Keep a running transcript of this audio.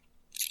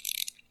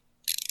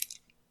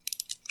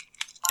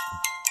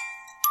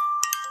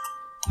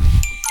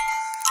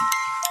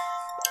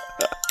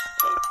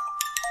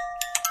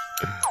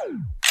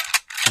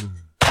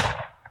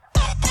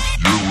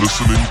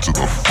listening to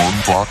the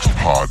Funbox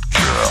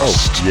Podcast. Oh,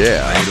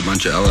 yeah. I ate a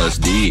bunch of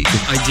LSD.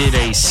 I did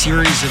a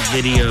series of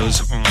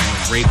videos on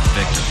rape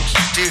victims.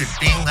 Dude,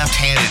 being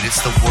left-handed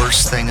is the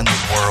worst thing in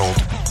the world.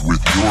 With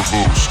your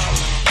host,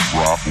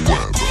 Rob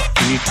Webb.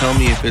 Can you tell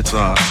me if it's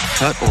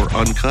cut or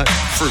uncut?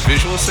 For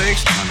visual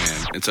sakes, oh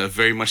man, it's a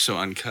very much so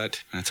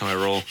uncut. That's how I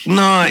roll.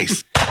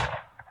 Nice.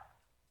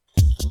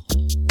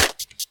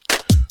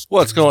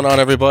 What's going on,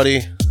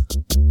 everybody?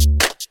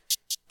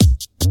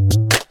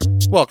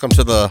 Welcome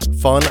to the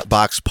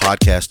Funbox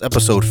Podcast,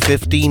 episode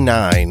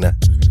 59.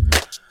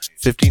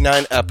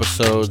 59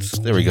 episodes.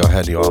 There we go. I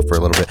had you off for a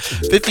little bit.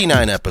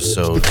 59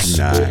 episodes.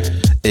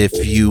 59.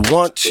 If you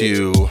want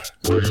to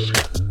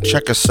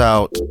check us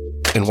out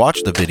and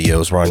watch the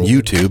videos, we're on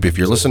YouTube. If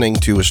you're listening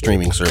to a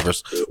streaming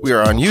service, we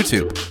are on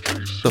YouTube.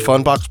 The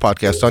Funbox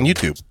Podcast on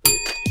YouTube.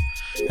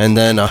 And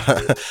then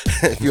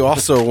if you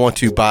also want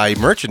to buy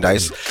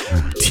merchandise,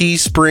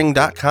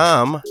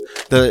 teespring.com.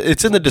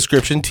 It's in the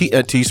description,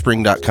 at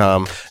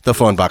teespring.com, the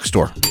Funbox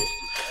store.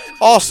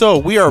 Also,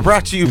 we are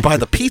brought to you by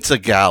the Pizza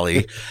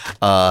Galley.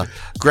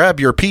 Grab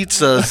your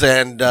pizzas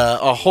and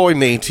ahoy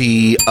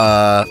matey.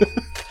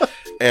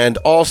 And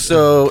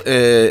also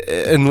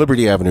in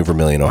Liberty Avenue,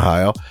 Vermilion,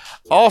 Ohio.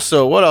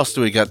 Also, what else do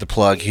we got to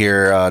plug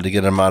here to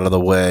get them out of the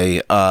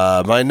way?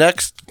 My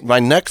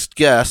next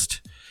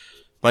guest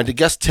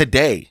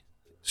today.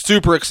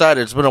 Super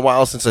excited. It's been a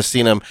while since I've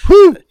seen him.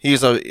 Woo!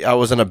 I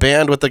was in a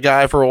band with the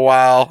guy for a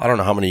while. I don't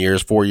know how many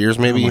years, 4 years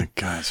maybe. Oh my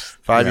gosh.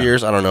 5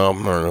 years? I don't know.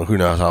 Who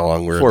knows how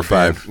long we're 4 or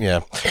 5.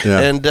 Yeah.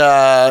 And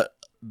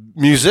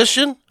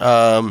musician,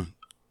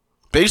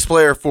 bass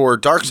player for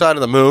Dark Side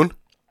of the Moon.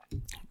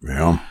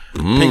 Yeah.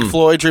 Pink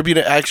Floyd tribute.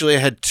 Actually, I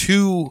had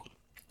two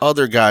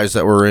other guys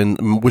that were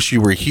in Wish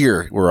You Were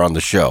Here were on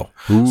the show.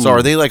 Ooh. So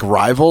are they like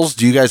rivals?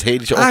 Do you guys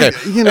hate each other?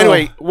 Okay.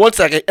 Anyway, 1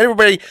 second.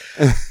 Everybody,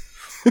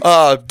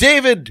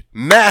 David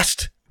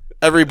Mast.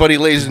 Everybody,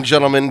 ladies and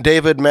gentlemen,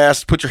 David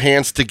Mast, put your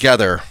hands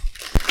together.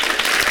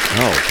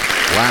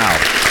 Oh, wow.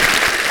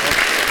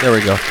 There we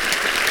go.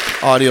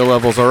 Audio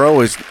levels are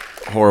always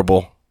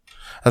horrible.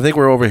 I think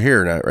we're over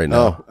here right now.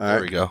 Oh, all right.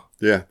 There we go.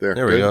 Yeah, there.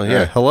 There we go.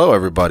 Yeah. Hello,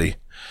 everybody.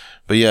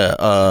 But yeah,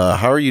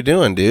 how are you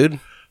doing, dude?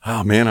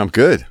 Oh man, I'm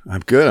good.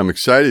 I'm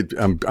excited.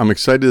 I'm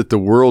excited that the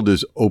world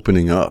is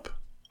opening up.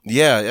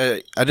 Yeah,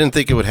 I didn't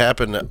think it would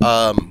happen.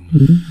 I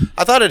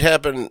thought it'd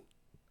happen.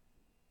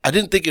 I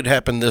didn't think it'd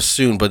happen this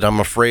soon, but I'm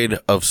afraid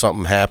of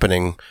something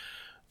happening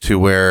to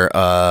where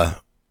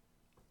I'm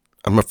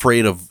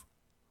afraid of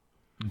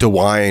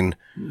DeWine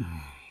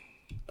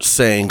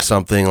saying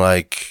something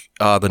like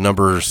the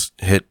numbers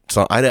hit.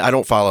 I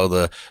don't follow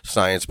the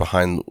science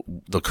behind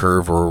the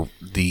curve or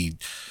the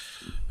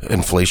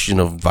inflation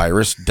of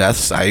virus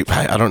deaths. I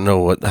don't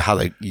know how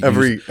they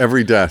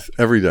every death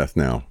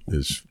now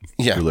is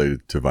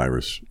related to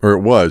virus, or it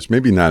was,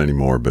 maybe not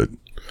anymore, but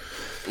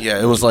yeah,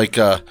 it was like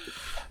I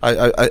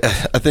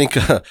think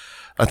I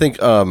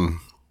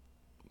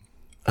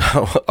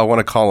want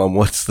to call him,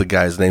 what's the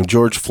guy's name?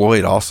 George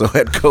Floyd also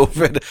had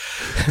COVID.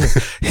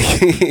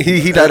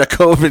 he died of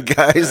COVID,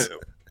 guys.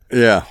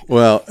 Yeah,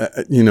 well,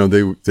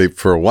 they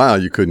for a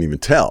while you couldn't even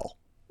tell.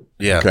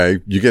 Yeah. Okay,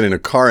 you get in a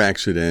car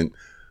accident.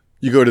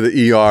 You go to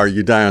the ER,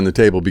 you die on the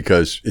table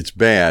because it's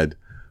bad,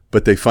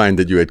 but they find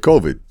that you had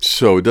COVID.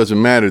 So it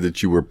doesn't matter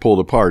that you were pulled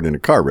apart in a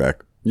car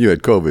wreck. You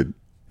had COVID.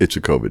 It's a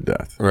COVID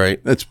death.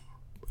 Right. It's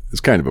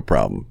kind of a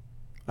problem.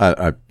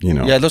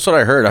 Yeah, that's what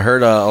I heard. I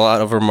heard a lot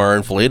of them are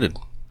inflated.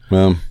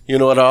 Well, you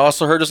know what I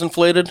also heard is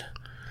inflated?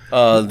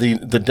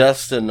 The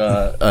deaths and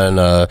no, I'm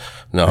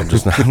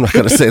not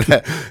going to say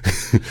that.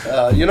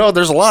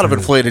 There's a lot of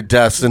inflated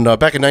deaths. And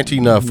back in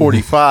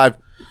 1945,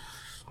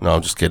 no,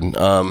 I'm just kidding.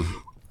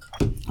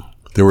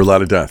 There were a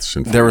lot of deaths.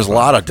 There was a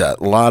lot of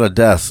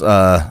deaths.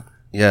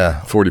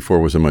 Yeah. 44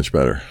 wasn't much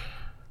better.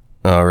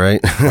 All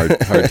right.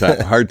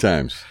 Hard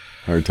times.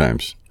 In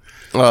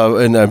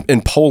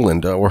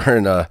Poland, we're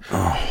in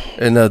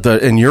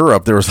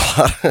Europe. There was a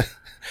lot.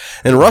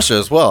 In Russia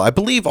as well. I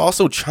believe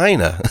also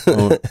China.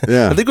 Oh,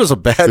 yeah. I think it was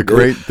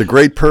the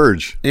Great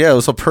Purge. Yeah, it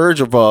was a purge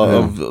of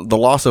the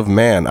loss of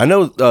man. I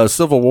know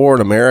Civil War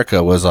in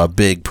America was a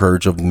big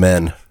purge of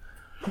men.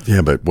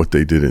 Yeah, but what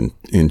they did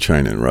in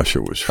China and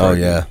Russia was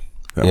frightening. Oh, yeah.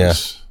 But,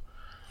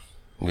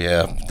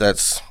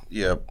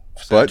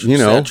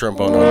 Sad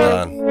trombone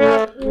on.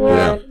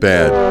 Yeah,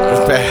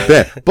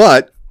 bad.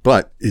 But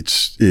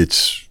it's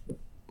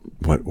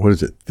what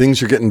is it?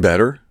 Things are getting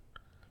better.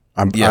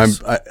 I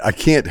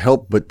can't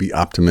help but be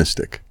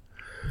optimistic.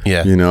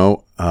 Yeah.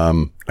 I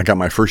got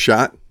my first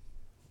shot.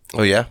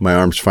 Oh, yeah? My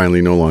arm's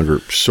finally no longer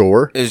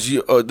sore. Is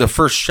the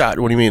first shot,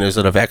 what do you mean? Is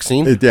it a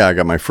vaccine? Yeah, I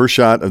got my first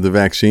shot of the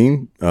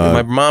vaccine.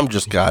 My mom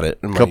just got it.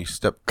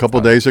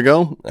 Couple days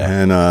ago. Yeah.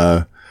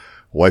 And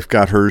wife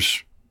got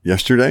hers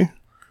yesterday.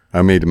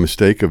 I made a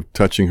mistake of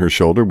touching her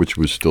shoulder, which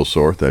was still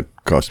sore. That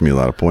cost me a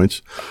lot of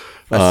points.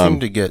 I seem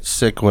to get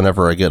sick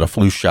whenever I get a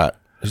flu shot,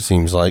 it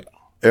seems like.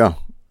 Yeah,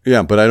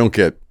 but I don't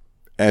get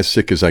as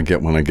sick as I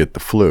get when I get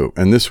the flu.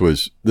 And this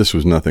was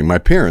nothing. My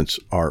parents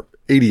are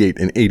 88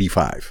 and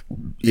 85.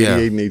 Yeah.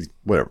 88 and 80,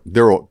 whatever.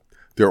 They're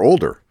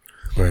older.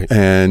 Right.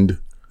 And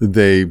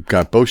they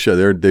got both shots.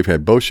 They've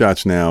had both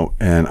shots now,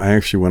 and I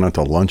actually went out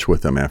to lunch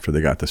with them after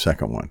they got the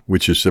second one,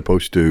 which is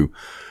supposed to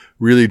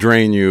really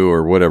drain you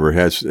or whatever. It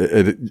has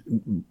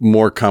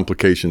more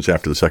complications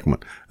after the second one.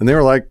 And they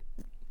were like,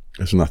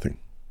 there's nothing.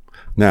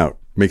 Now, it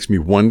makes me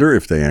wonder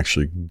if they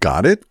actually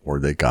got it or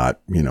they got,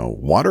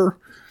 water.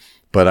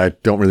 But I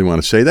don't really want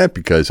to say that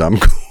because I'm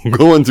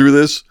going through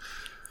this.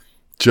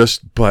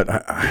 But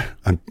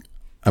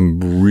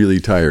I'm really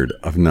tired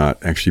of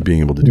not actually being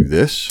able to do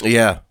this.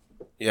 Yeah.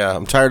 Yeah,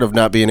 I'm tired of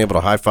not being able to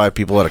high-five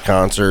people at a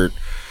concert.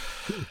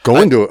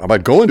 Going to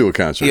a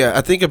concert. Yeah,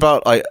 I think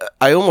about, I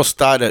almost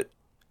thought at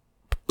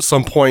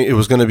some point it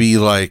was going to be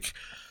like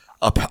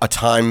a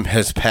time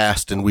has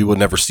passed and we would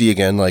never see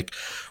again, like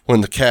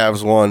when the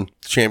Cavs won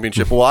the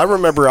championship. Well, I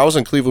remember I was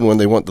in Cleveland when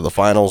they went to the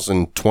finals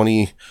in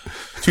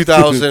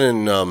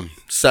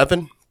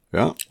 2007.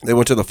 Yeah. They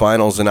went to the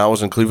finals, and I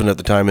was in Cleveland at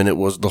the time, and it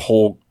was the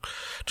whole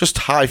just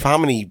how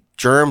many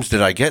germs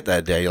did I get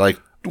that day? Like,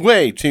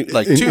 way too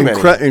many.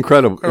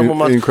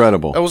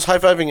 Incredible. I was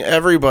high-fiving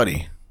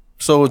everybody.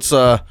 So it's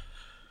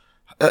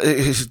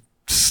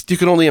you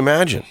can only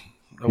imagine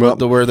where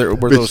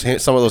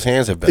some of those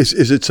hands have been.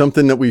 Is it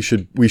something that we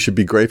should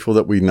be grateful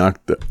that we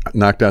knocked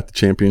out the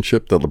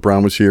championship, that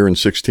LeBron was here in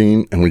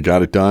 2016 and we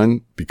got it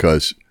done?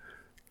 Because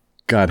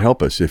God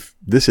help us, if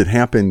this had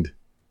happened.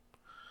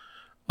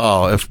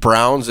 Oh, if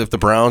the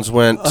Browns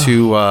went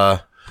to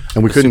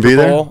and we the couldn't Super be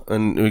there, Bowl,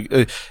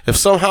 and if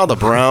somehow the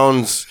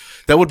Browns,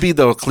 that would be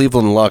the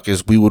Cleveland luck,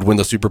 is we would win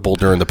the Super Bowl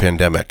during the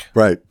pandemic,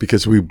 right?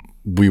 Because we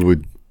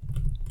would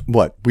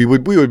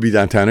be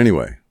downtown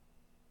anyway.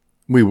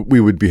 We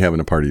would be having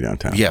a party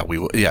downtown. Yeah, we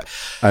would. Yeah,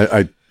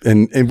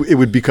 and it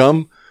would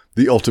become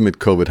the ultimate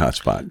COVID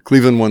hotspot.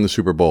 Cleveland won the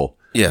Super Bowl.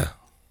 Yeah.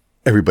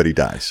 Everybody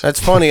dies. That's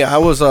funny. I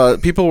was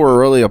people were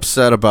really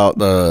upset about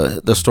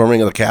the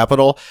storming of the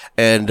Capitol,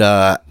 and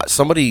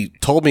somebody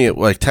told me,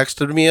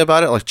 texted me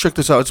about it. Like, check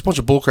this out. It's a bunch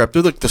of bullcrap.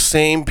 They're like the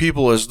same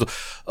people as the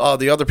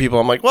other people.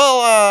 I'm like,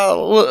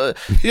 well,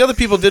 the other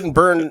people didn't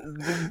burn.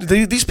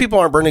 These people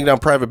aren't burning down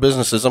private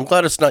businesses. I'm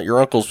glad it's not your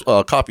uncle's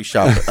coffee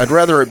shop. I'd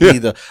rather it be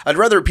the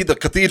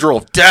Cathedral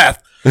of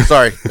Death.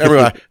 Sorry,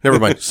 never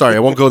mind. Sorry, I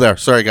won't go there.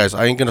 Sorry, guys.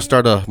 I ain't gonna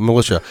start a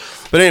militia.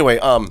 But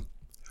anyway,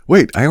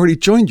 Wait, I already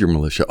joined your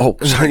militia. Oh,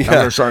 sorry.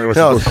 Yeah. Sorry.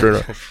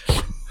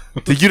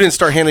 You didn't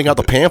start handing out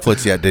the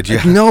pamphlets yet, did you?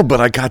 No, but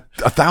I got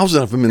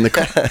 1,000 of them in the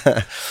car.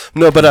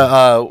 No, but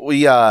I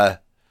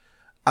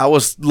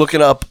was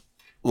looking up,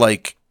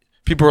 like,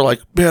 people were like,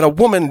 man, a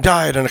woman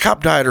died and a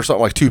cop died or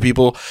something, like 2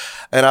 people.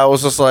 And I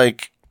was just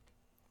like,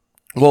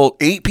 well,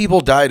 8 people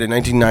died in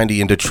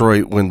 1990 in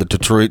Detroit when the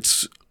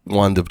Detroits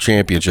won the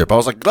championship. I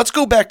was like, let's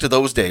go back to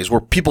those days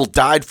where people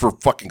died for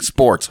fucking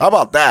sports. How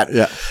about that?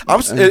 Yeah.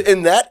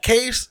 In that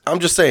case, I'm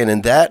just saying,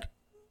 in that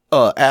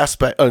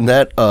aspect, in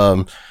that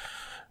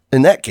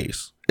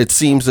case, it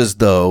seems as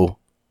though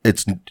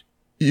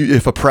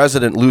if a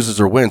president loses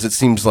or wins, it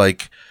seems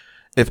like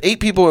if 8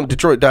 people in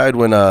Detroit died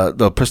when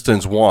the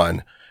Pistons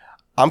won,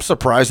 I'm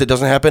surprised it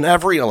doesn't happen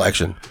every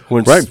election.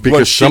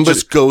 Because somebody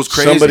just goes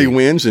crazy. Somebody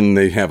wins and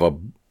they have a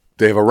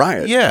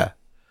riot. Yeah.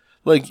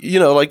 Like,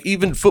 like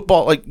even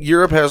football, like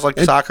Europe has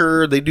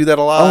soccer, they do that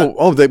a lot.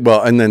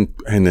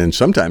 And then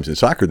sometimes in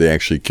soccer they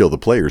actually kill the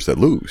players that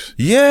lose.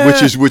 Yeah.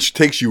 Which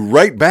takes you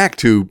right back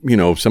to,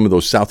 some of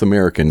those South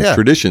American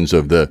traditions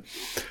of the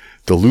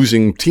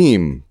losing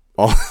team.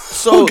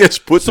 So gets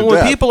put to when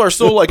death. People are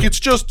so like,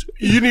 it's just,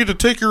 you need to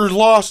take your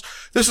loss.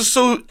 This is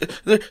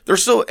they're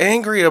so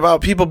angry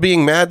about people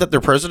being mad that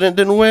their president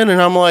didn't win.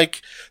 And I'm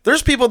like,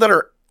 there's people that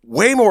are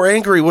way more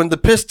angry when the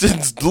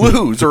Pistons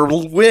lose or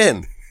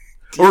win.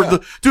 Or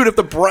dude, if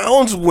the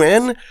Browns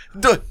win,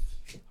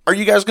 are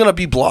you guys gonna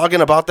be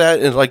blogging about that?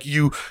 And like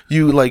you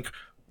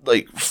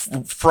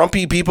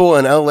frumpy people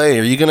in LA,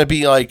 are you gonna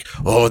be like,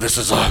 oh, this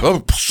is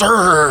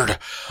absurd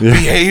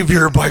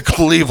behavior by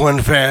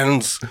Cleveland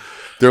fans?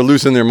 They're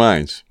losing their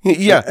minds.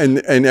 Yeah, and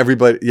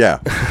everybody, yeah.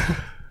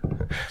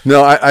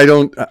 No, I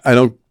don't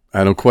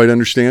quite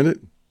understand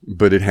it,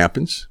 but it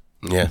happens.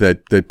 Yeah,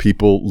 that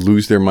people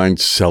lose their mind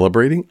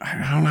celebrating.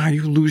 I don't know how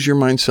you lose your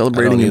mind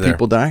celebrating and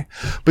people die.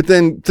 But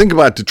then think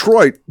about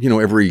Detroit.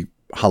 Every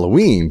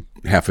Halloween,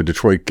 half of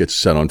Detroit gets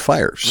set on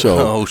fire. So,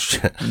 oh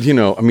shit.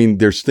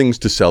 There's things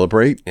to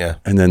celebrate. Yeah,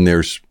 and then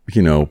there's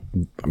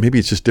maybe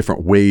it's just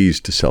different ways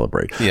to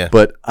celebrate. Yeah,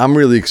 but I'm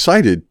really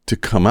excited to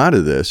come out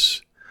of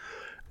this,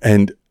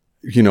 and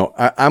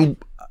I'm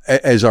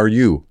as are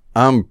you.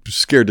 I'm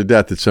scared to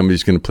death that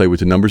somebody's going to play with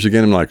the numbers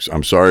again. I'm like,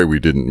 I'm sorry, we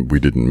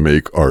didn't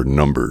make our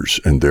numbers,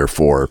 and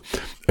therefore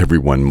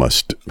everyone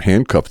must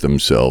handcuff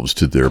themselves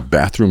to their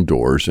bathroom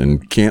doors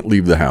and can't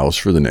leave the house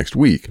for the next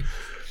week.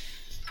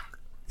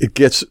 It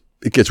gets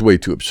way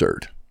too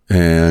absurd.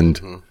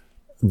 And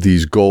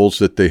these goals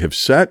that they have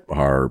set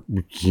are,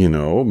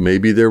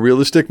 maybe they're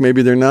realistic,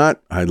 maybe they're not.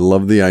 I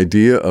love the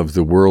idea of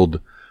the world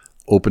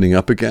opening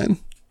up again,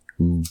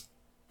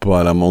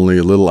 but I'm only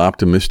a little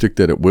optimistic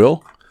that it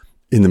will.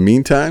 In the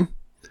meantime,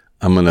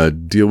 I'm going to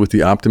deal with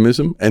the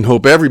optimism and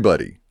hope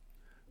everybody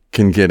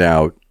can get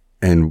out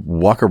and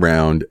walk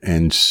around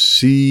and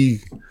see,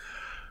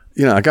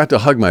 I got to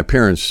hug my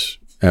parents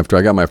after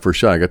I got my first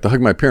shot. I got to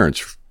hug my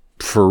parents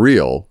for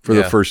real for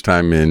the first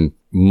time in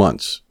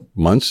months,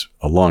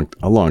 a long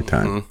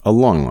time, a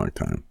long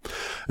time.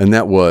 And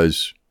that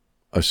was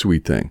a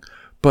sweet thing.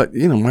 But,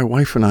 my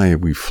wife and I,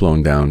 we've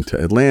flown down to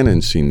Atlanta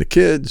and seen the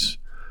kids.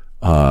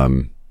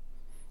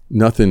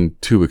 Nothing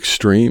too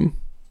extreme,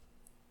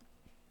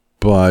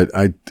 but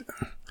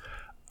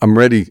I'm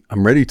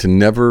ready to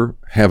never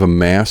have a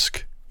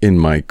mask in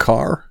my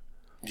car.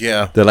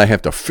 Yeah. That I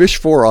have to fish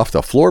for off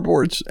the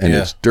floorboards and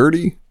it's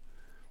dirty.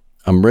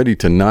 I'm ready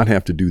to not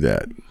have to do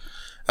that.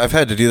 I've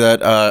had to do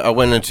that. I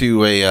went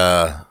into a,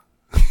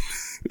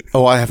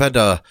 I have had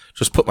to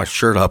just put my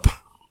shirt up.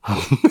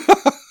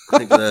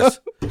 Think of this.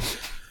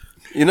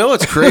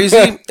 It's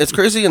crazy. It's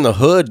crazy in the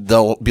hood.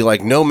 They'll be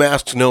like, no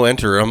masks, no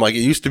enter. I'm like, it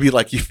used to be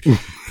like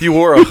you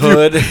wore a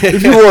hood.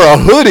 If you wore a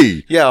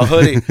hoodie. Yeah, a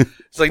hoodie.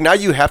 It's like now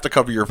you have to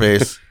cover your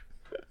face.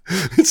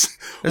 It's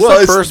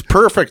the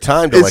perfect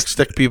time to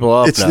stick people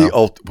up. It's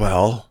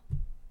now.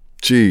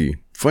 Gee,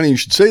 funny you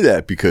should say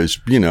that because,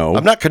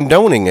 I'm not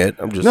condoning it.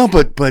 I'm just. No,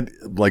 but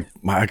like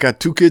I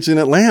got 2 kids in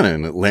Atlanta,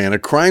 and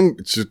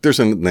there's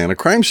an Atlanta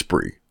crime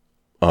spree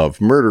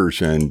of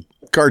murders and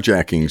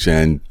carjackings,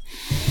 and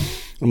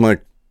I'm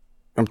like,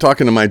 I'm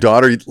talking to my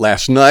daughter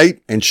last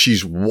night, and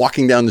she's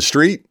walking down the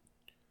street,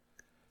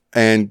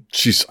 and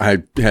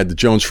I had the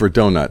Jones for a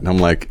donut, and I'm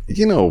like,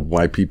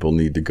 why people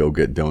need to go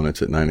get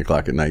donuts at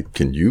 9:00 at night?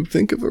 Can you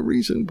think of a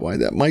reason why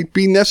that might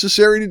be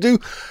necessary to do?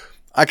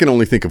 I can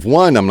only think of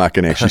one. I'm not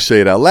going to actually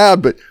say it out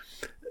loud, but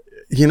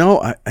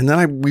and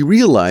then we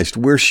realized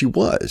where she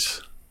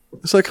was.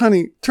 It's like,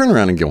 honey, turn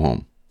around and go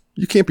home.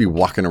 You can't be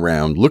walking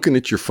around looking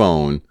at your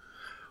phone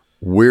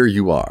where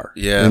you are.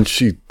 Yeah. And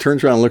she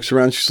turns around and looks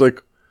around. She's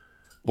like,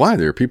 why?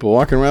 There are people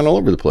walking around all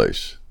over the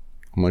place.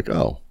 I'm like,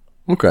 oh,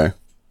 okay.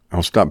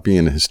 I'll stop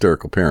being a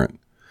hysterical parent.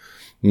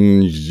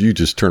 You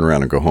just turn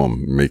around and go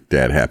home and make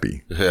dad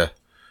happy. Yeah.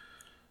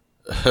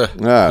 I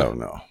don't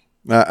know.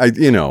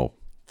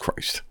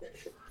 Christ.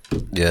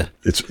 Yeah.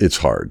 It's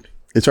hard.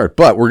 It's hard.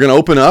 But we're going to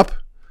open up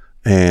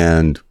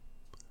and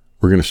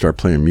we're going to start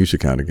playing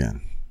music out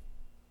again.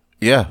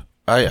 Yeah.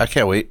 I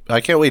can't wait.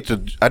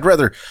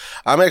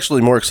 I'm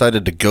actually more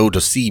excited to go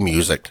to see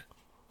music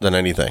than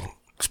anything.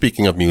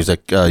 Speaking of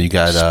music, you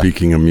got...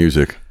 Speaking of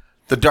music.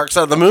 The Dark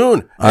Side of the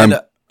Moon. I'm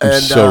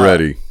so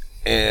ready.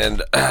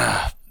 And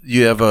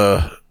you have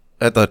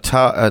at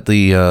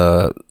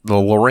the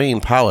Lorraine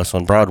Palace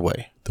on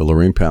Broadway. The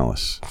Lorraine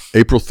Palace.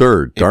 April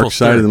 3rd, Dark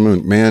Side of the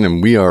Moon. Man,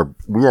 and we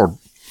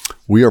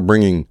are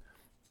bringing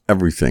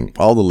everything,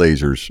 all the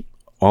lasers,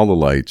 all the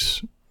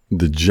lights,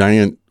 the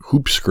giant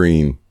hoop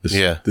screen,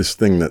 this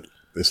thing that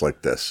is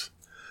like this.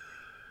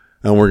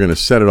 And we're going to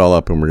set it all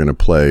up and we're going to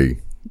play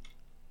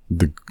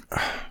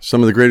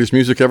some of the greatest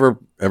music ever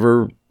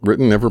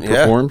written, ever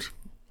performed.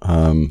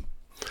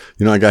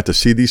 I got to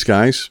see these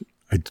guys.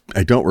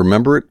 I don't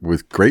remember it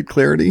with great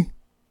clarity,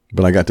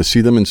 but I got to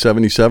see them in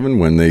 77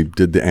 when they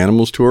did the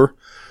Animals tour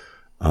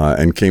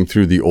and came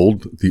through the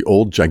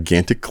old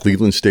gigantic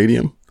Cleveland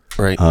Stadium,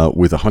 right?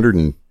 With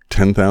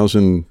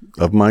 110,000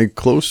 of my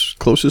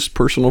closest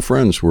personal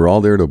friends were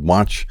all there to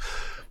watch.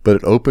 But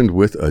it opened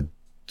with a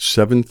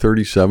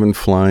 737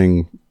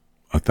 flying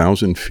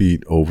 1,000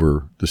 feet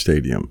over the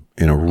stadium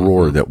in a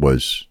roar that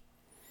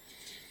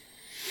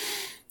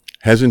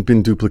hasn't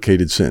been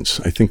duplicated since.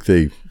 I think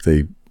they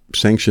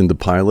sanctioned the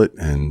pilot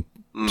and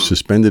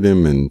suspended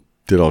him and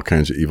did all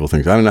kinds of evil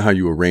things. I don't know how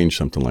you arrange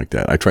something like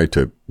that. I tried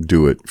to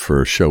do it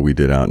for a show we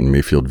did out in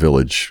Mayfield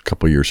Village a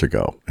couple of years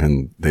ago,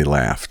 and they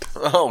laughed.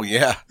 Oh,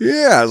 yeah.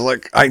 Yeah, I was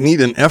like, I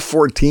need an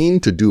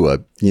F-14 to do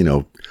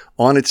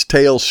on its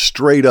tail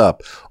straight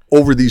up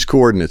over these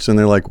coordinates. And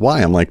they're like,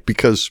 why? I'm like,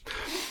 because,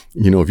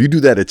 if you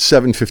do that at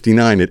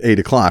 7:59 at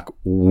 8:00,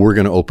 we're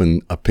going to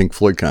open a Pink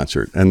Floyd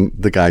concert. And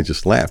the guy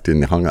just laughed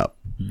and hung up.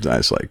 I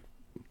was like,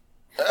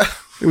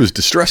 it was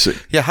distressing.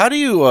 Yeah, how do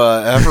you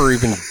ever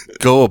even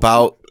go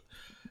about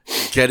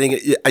getting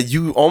it?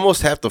 You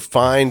almost have to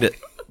find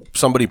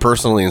somebody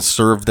personally and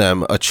serve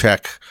them a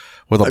check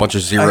with a bunch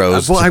of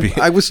zeros.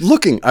 I was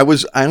looking. I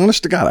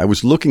honest to God, I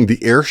was looking.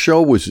 The air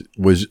show was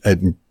at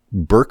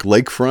Burke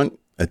Lakefront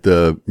at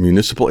the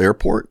municipal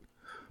airport.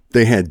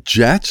 They had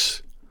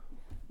jets.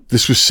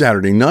 This was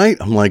Saturday night.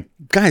 I'm like,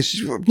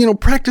 guys,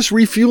 practice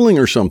refueling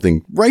or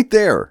something right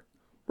there,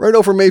 right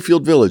over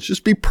Mayfield Village.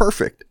 Just be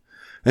perfect.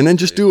 And then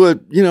just do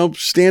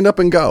stand up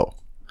and go.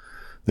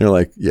 They're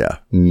like, yeah,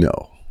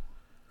 no.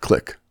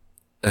 Click.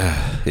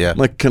 Yeah. I'm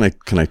like, can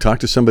I talk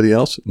to somebody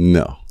else?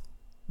 No.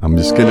 I'm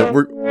just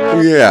we're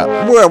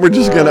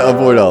just going to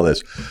avoid all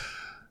this.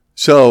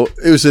 So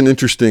it was an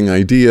interesting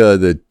idea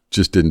that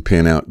just didn't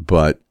pan out,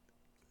 but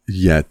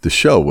yet the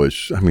show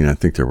was, I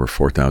think there were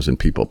 4,000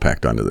 people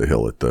packed onto the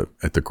hill at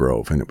the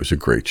Grove, and it was a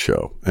great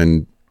show.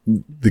 And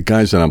the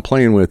guys that I'm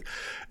playing with,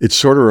 it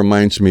sort of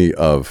reminds me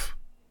of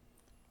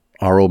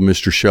our old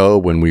Mr. Show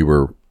when we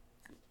were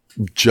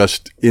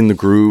just in the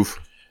groove.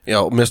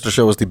 Mr.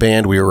 Show was the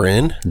band we were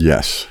in.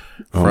 Yes.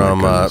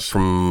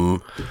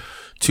 From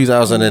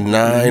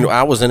 2009.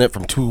 I was in it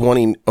from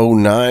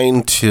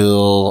 2009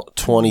 till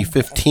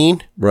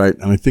 2015. Right.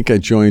 And I think I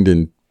joined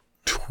in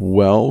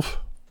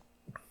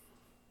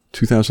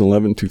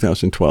 2011,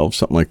 2012,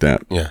 something like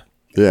that. Yeah.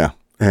 Yeah.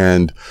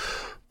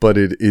 But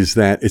it's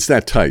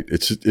that tight.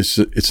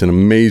 It's an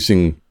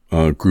amazing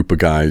group of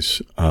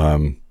guys.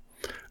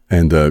 And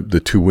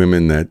the two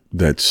women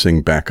that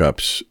sing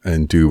backups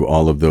and do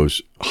all of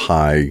those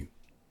high,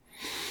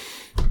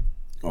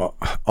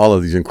 all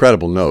of these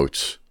incredible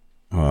notes,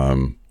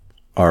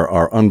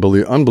 are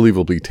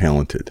unbelievably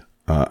talented.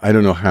 I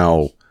don't know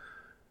how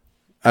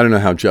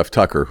Jeff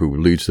Tucker, who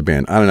leads the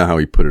band, I don't know how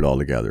he put it all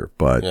together,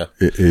 but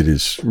it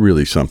is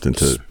really something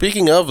to.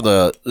 Speaking of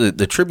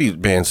the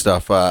tribute band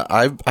stuff,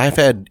 I've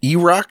had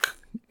E-Rock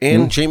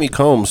and Jamie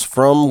Combs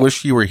from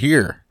Wish You Were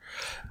Here.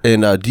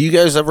 And do you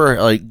guys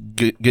ever like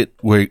get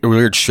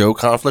weird show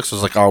conflicts?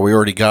 It's like, oh, we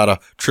already got a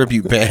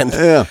tribute band.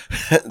 Yeah,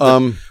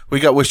 we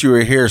got Wish You Were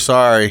Here.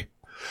 Sorry,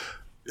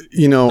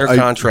 they're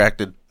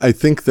contracted. I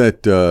think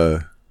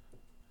that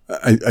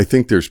I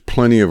think there's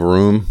plenty of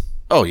room.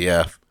 Oh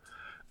yeah,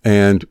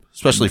 and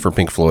especially for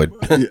Pink Floyd.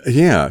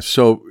 Yeah,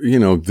 so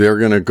they're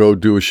going to go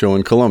do a show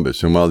in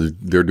Columbus, and while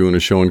they're doing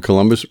a show in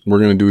Columbus, we're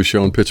going to do a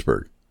show in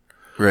Pittsburgh.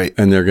 Right.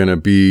 And they're going to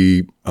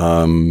be,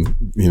 I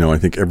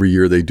think every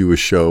year they do a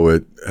show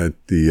at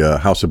the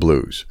House of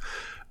Blues,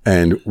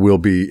 and we'll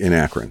be in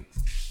Akron.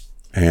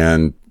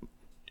 And,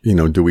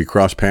 do we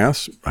cross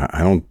paths?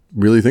 I don't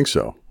really think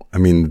so. I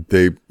mean,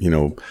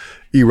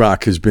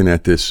 E-Rock has been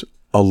at this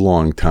a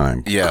long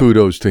time. Yeah.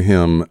 Kudos to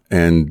him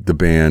and the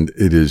band.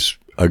 It is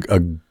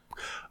a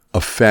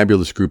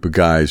fabulous group of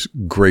guys.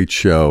 Great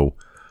show.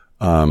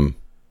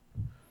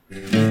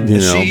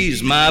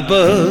 She's my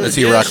buzz. That's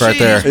E-Rock right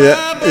there.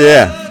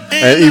 Yeah.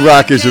 And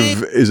E-Rock is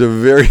a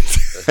very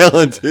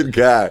talented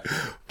guy.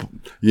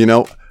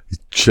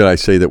 Should I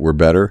say that we're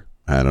better?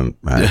 Not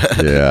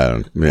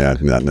necessarily.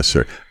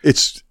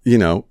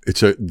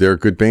 They're a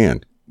good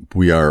band.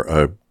 We are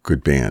a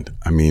good band.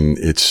 I mean,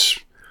 it's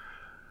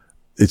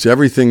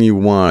everything you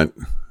want.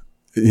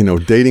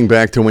 Dating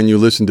back to when you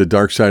listened to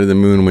Dark Side of the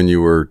Moon when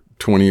you were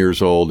 20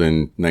 years old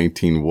and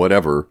 19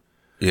 whatever.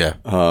 Yeah.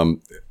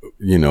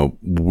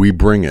 We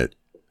bring it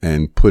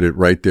and put it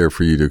right there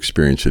for you to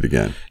experience it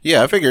again.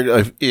 Yeah, I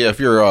figured if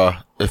you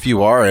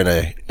are in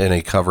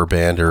a cover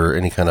band or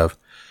any kind of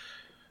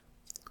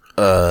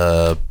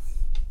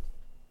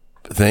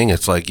thing,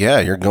 it's like, yeah,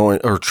 you're going,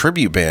 or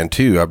tribute band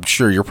too. I'm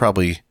sure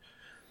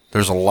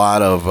there's a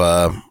lot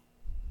of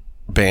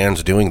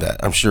bands doing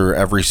that. I'm sure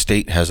every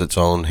state has its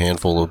own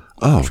handful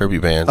of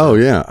tribute bands. Oh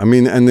yeah, I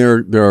mean, and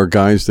there are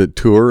guys that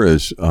tour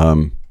as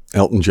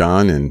Elton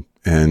John and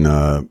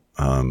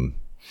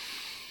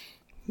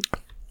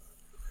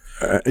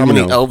how many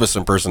Elvis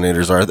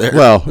impersonators are there?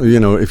 Well,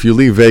 if you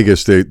leave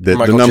Vegas, the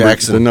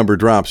number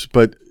drops.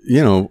 But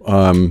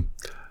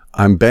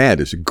I'm Bad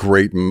is a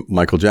great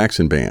Michael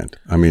Jackson band.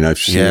 I mean, I've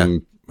seen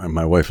him.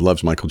 My wife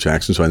loves Michael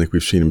Jackson, so I think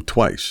we've seen him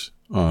twice.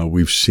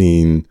 We've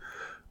seen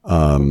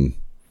a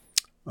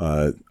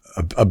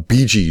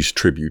Bee Gees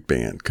tribute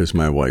band because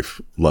my wife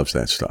loves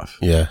that stuff.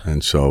 Yeah,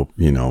 and so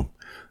you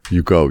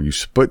go,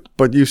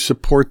 but you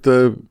support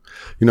the.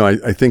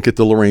 I think at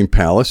the Lorraine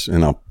Palace,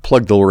 and I'll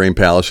plug the Lorraine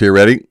Palace here.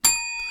 Ready?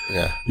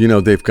 Yeah.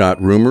 They've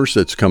got Rumors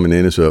that's coming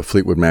in as a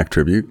Fleetwood Mac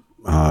tribute.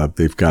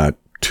 They've got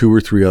 2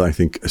 or 3, I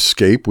think,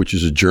 Escape, which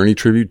is a Journey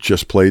tribute,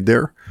 just played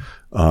there.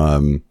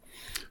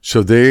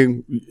 So they,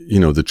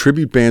 the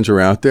tribute bands are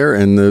out there,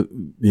 and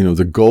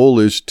the goal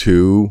is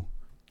to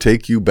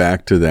take you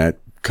back to that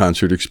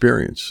concert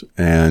experience.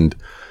 And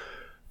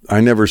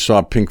I never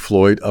saw Pink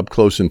Floyd up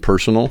close and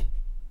personal,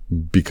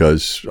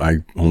 because I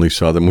only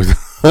saw them with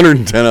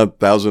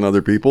 110,000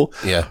 other people.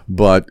 Yeah.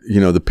 But,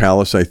 the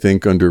Palace, I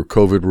think, under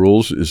COVID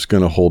rules, is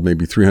going to hold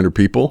maybe 300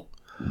 people.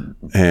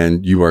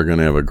 And you are going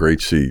to have a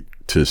great seat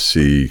to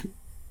see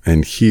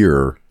and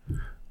hear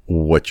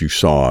what you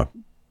saw,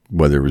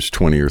 whether it was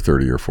 20 or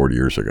 30 or 40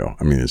 years ago.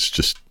 I mean,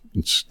 it's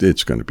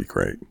going to be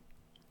great.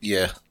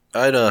 Yeah.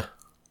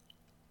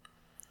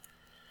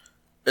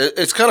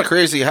 It's kind of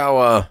crazy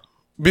how,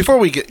 before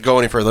we go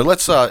any further,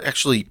 let's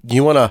actually,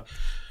 you want to,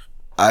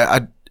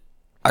 I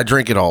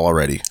drink it all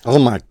already. Oh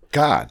my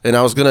God. And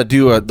I was going to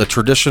do the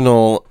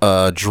traditional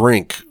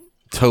drink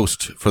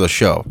toast for the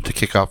show to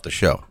kick off the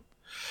show.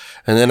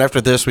 And then after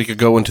this, we could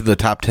go into the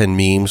top 10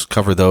 memes,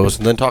 cover those,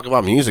 and then talk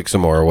about music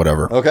some more or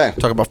whatever. Okay.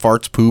 Talk about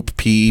farts, poop,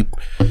 pee.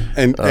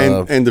 And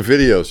the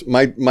videos.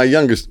 My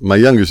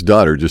youngest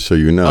daughter, just so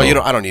you know.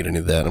 Oh, I don't need any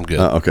of that. I'm good.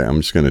 Okay. I'm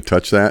just going to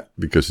touch that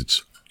because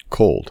it's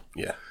cold.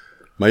 Yeah.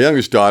 My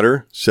youngest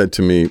daughter said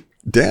to me,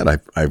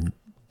 Dad, I've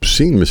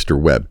seen Mr.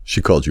 Webb.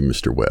 She called you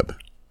Mr. Webb.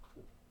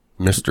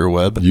 Mr.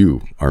 Webb?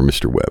 You are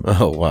Mr. Webb.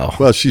 Oh, wow.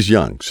 Well, she's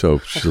young,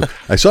 so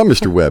I saw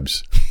Mr.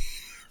 Webb's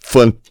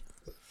Fun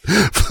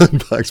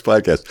Box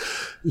podcast.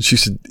 She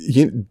said,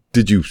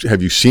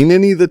 have you seen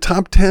any of the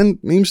top 10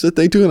 memes that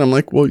they do? And I'm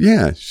like, well,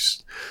 yeah.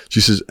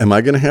 She says, am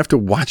I going to have to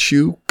watch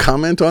you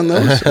comment on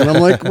those? And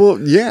I'm like, well,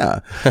 yeah.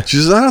 She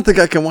says, I don't think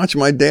I can watch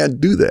my dad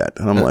do that.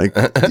 And I'm like,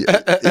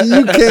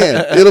 you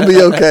can. It'll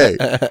be okay.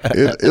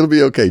 It'll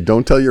be okay.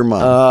 Don't tell your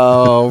mom.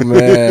 Oh,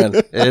 man.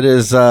 It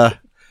is,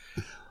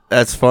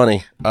 that's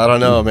funny. I don't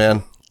know,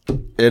 man.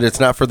 It's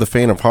not for the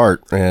faint of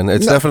heart, man.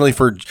 It's definitely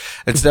for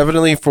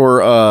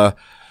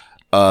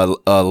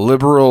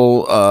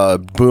liberal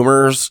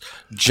boomers,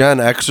 Gen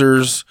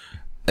Xers,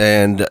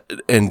 and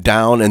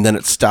down, and then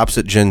it stops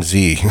at Gen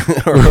Z.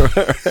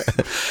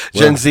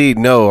 Gen Z,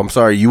 no, I'm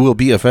sorry, you will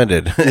be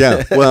offended.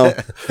 Yeah, well,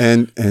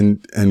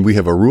 and we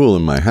have a rule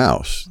in my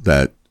house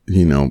that,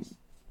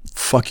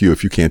 fuck you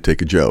if you can't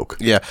take a joke.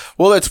 Yeah,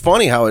 well, it's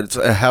funny how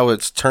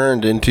it's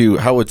turned into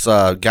how it's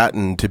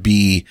gotten to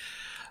be.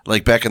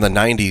 Like back in the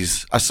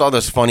 90s, I saw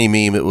this funny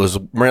meme. It was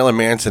Marilyn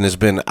Manson has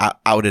been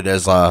outed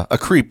as a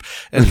creep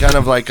and kind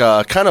of like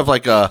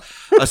a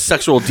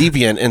sexual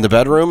deviant in the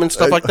bedroom and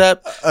stuff like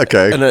that.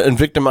 Okay. And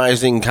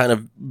victimizing kind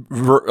of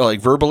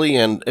verbally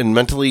and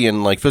mentally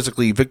and like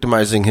physically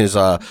victimizing his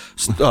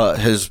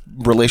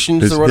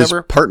relations or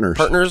whatever. His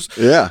partners.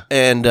 Yeah.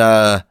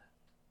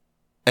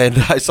 And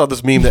I saw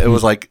this meme that it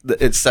was like,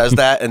 it says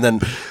that, and then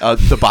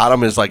the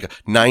bottom is like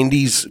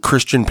 90s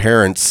Christian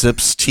parent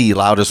sips tea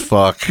loud as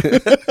fuck.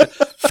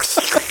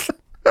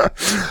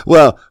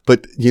 Well,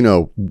 but,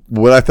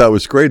 what I thought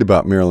was great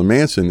about Marilyn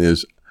Manson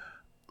is,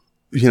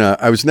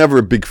 I was never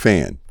a big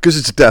fan because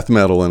it's death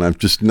metal and I'm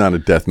just not a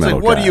death metal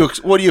guy.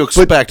 What do you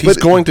expect? He's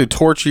going to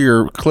torture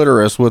your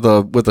clitoris with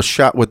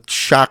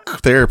shock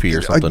therapy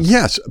or something.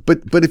 Yes,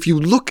 but if you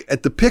look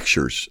at the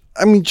pictures,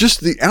 I mean,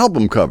 just the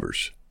album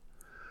covers.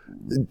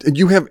 Do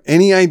you have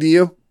any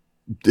idea?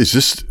 Is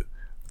this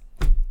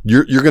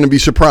you're going to be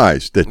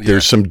surprised that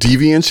there's some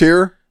deviance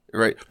here,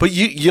 right? But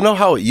you know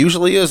how it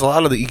usually is. A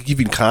lot of the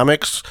even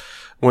comics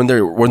when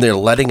they're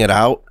letting it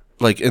out,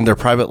 like in their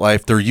private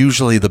life, they're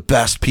usually the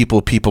best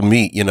people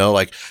meet.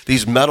 Like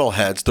these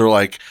metalheads, they're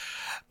like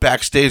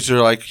backstage.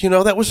 They're like,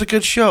 that was a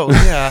good show.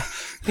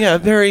 Yeah,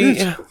 very.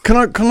 Yeah. Can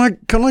I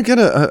get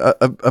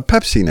a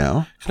Pepsi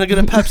now? Can I get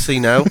a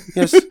Pepsi now?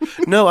 Yes.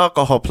 No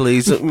alcohol,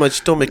 please. My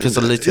stomach is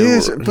a little.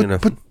 Yes,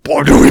 but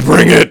boy, do we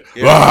bring it!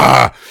 Yeah.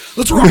 Ah,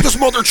 let's rock this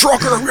mother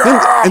trucker!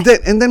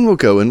 and then we'll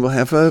go and we'll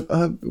have a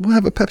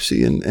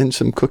Pepsi and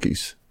some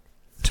cookies.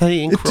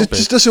 It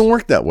just doesn't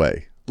work that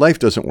way. Life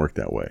doesn't work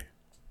that way.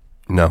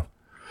 No.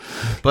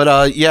 But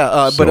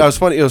but it was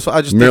funny. I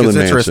just think it's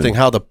interesting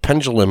how the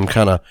pendulum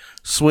kind of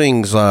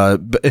swings.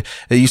 It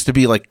used to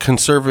be like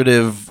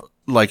conservative,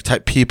 like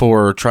type people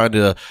were trying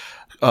to,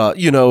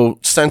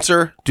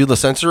 do the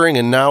censoring,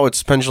 and now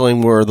it's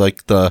pendulum where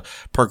like the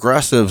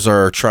progressives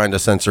are trying to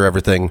censor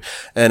everything,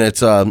 and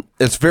it's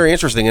very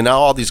interesting. And now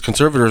all these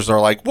conservators are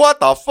like,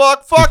 "What the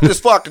fuck? Fuck this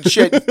fucking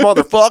shit,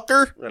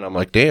 motherfucker!" And I'm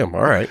like, "Damn,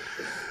 all right."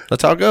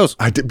 That's how it goes.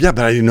 But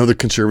I didn't know the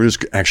conservatives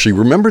actually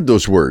remembered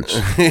those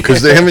words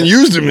because they haven't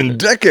used them in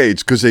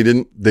decades because they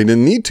didn't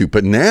need to.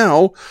 But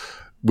now,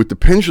 with the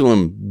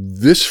pendulum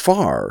this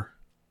far,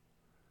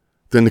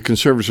 then the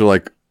conservatives are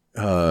like,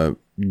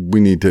 we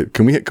need to.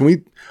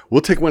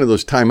 We'll take one of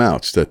those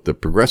timeouts that the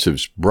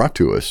progressives brought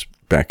to us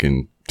back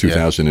in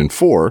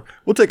 2004. Yeah.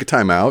 We'll take a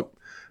timeout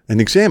and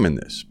examine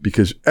this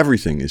because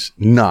everything is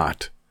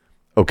not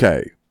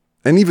okay.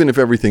 And even if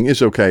everything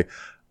is okay,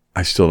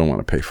 I still don't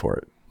want to pay for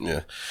it.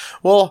 Yeah.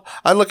 Well,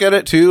 I look at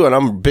it too, and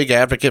I'm a big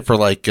advocate for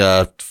like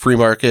free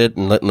market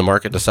and letting the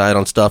market decide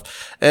on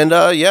stuff. And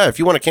if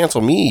you want to cancel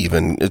me,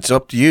 even it's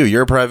up to you.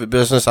 You're a private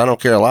business. I don't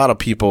care. A lot of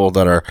people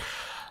that are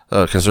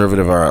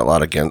conservative are a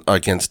lot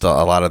against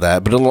a lot of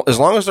that. But as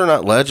long as they're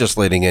not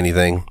legislating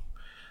anything,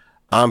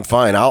 I'm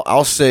fine.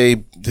 I'll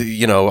say,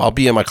 I'll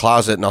be in my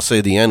closet and I'll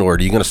say the N-word.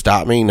 Are you going to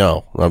stop me?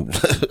 No. I'm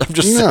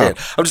just saying.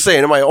 I'm just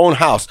saying in my own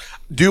house.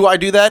 Do I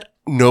do that?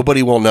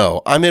 Nobody will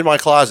know. I'm in my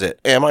closet.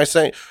 Am I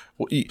saying?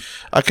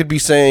 I could be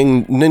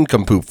saying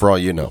nincompoop for all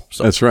you know.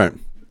 So. That's right.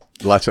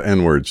 Lots of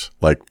N-words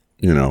like,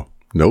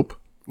 nope.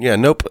 Yeah,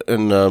 nope,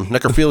 and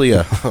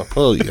necrophilia.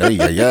 Oh,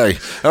 yeah.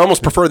 I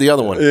almost prefer the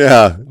other one.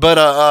 Yeah. But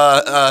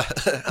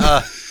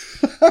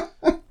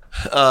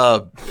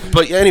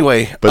but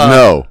anyway. But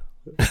no.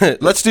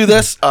 Let's do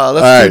this.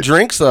 Let's do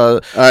drinks.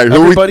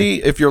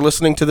 Everybody, if you're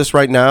listening to this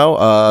right now,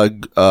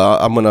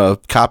 I'm gonna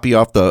copy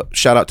off the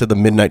shout out to the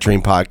Midnight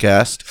Train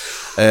podcast,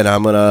 and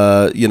I'm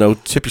gonna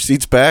tip your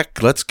seats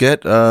back. Let's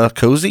get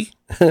cozy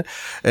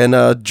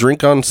and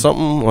drink on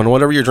something, on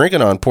whatever you're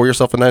drinking on. Pour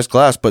yourself a nice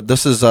glass. But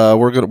this is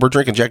we're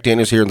drinking Jack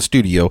Daniels here in the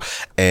studio,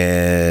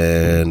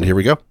 and here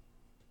we go.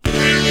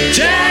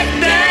 Jack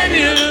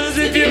Daniels,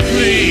 if you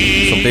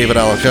please. From David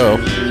Allan Coe.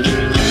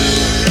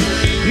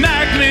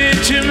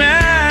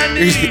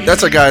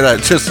 That's a guy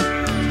that just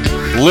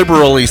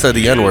liberally said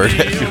the N-word.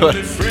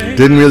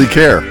 Didn't really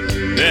care.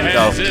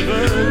 No.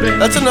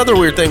 That's another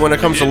weird thing when it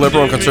comes to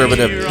liberal and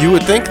conservative. You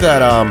would think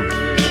that,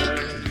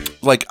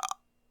 like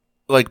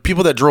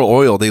people that drill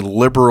oil, they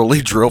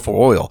liberally drill for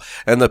oil,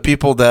 and the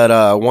people that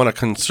want to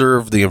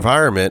conserve the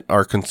environment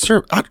are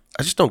conservative.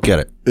 I just don't get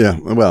it. Yeah,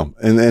 well,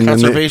 and then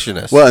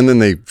Conservationists. and then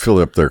they fill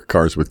up their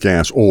cars with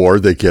gas, or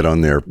they get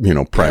on their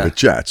private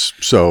jets.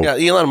 So Yeah,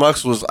 Elon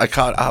Musk was.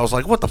 I was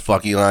like, what the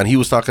fuck, Elon? He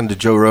was talking to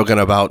Joe Rogan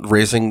about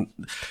raising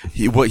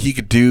what he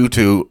could do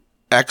to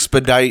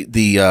expedite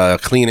the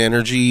clean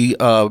energy,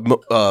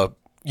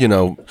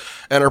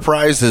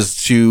 enterprise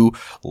is to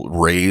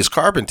raise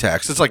carbon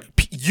tax. It's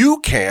like you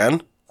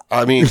can.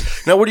 I mean,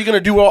 now what are you going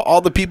to do?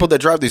 All the people that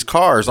drive these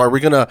cars, are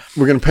we going to?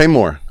 we're going to pay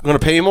more. Going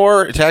to pay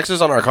more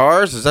taxes on our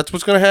cars? Is that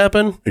what's going to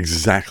happen?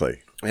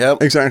 Exactly.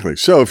 Yep. Exactly.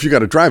 So if you got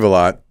to drive a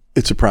lot,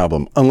 it's a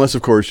problem. Unless,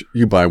 of course,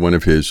 you buy one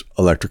of his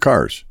electric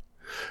cars,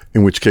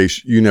 in which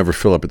case you never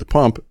fill up at the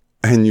pump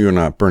and you're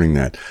not burning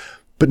that.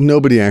 But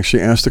nobody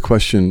actually asked the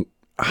question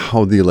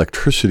how the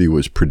electricity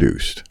was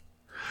produced.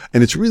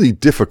 And it's really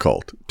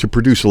difficult to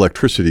produce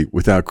electricity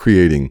without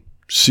creating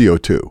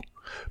CO2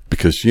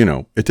 because,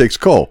 it takes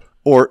coal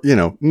or,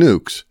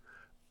 nukes.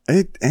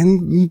 And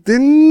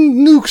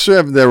then nukes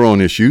have their own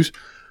issues.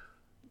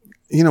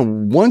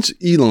 Once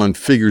Elon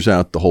figures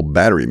out the whole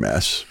battery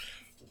mess,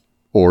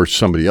 or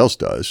somebody else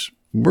does,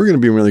 we're going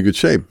to be in really good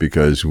shape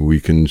because we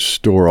can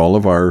store all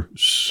of our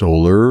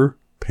solar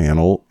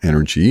panel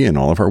energy and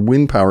all of our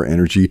wind power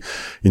energy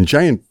in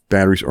giant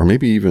batteries, or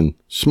maybe even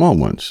small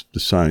ones, the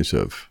size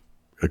of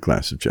a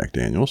glass of Jack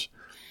Daniels,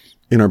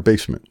 in our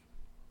basement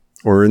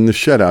or in the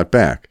shed out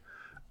back,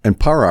 and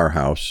power our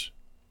house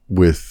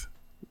with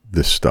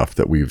this stuff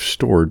that we've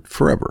stored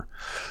forever.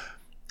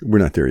 We're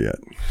not there yet.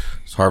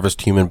 Let's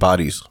harvest human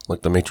bodies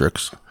like the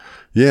Matrix.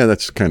 Yeah,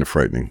 that's kind of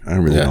frightening. I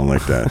really don't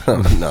like that.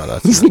 No,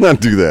 that's Let's not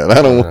do that.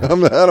 I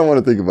don't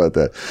want to think about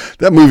that.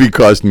 That movie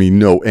caused me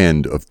no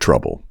end of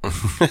trouble.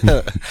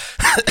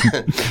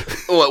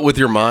 what, with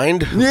your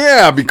mind?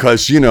 Yeah,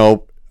 because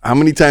how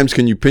many times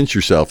can you pinch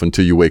yourself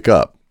until you wake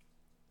up?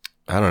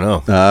 I don't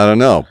know. I don't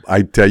know.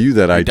 I tell you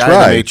that I Die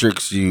tried. in the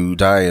Matrix, you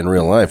die in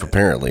real life,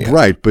 apparently.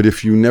 Right, but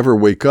if you never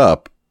wake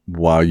up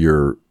while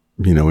you're,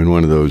 in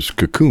one of those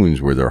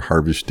cocoons where they're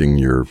harvesting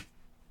your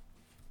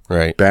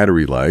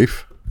battery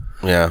life,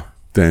 Yeah.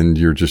 then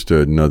you're just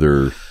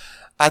another.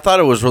 I thought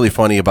it was really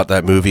funny about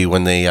that movie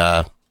when they,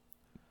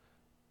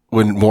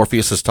 when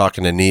Morpheus is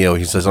talking to Neo,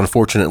 he says,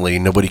 unfortunately,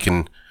 nobody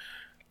can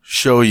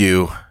show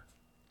you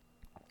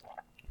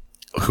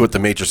what the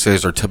Matrix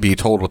is or to be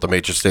told what the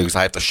Matrix is.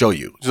 I have to show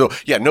you. So,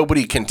 yeah,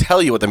 nobody can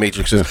tell you what the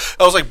Matrix is.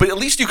 I was like, but at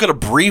least you could have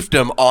briefed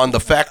him on the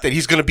fact that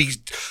he's going to be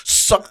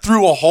sucked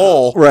through a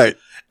hole. Right.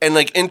 And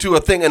like into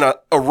a thing, and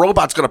a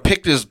robot's going to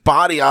pick his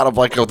body out of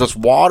like this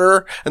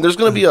water, and there's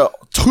going to be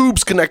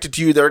tubes connected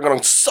to you that are going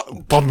to suck.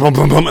 Bum, bum,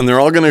 bum, bum, and they're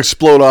all going to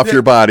explode off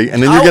your body,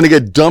 and then you're going to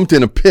get dumped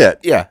in a pit.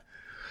 Yeah.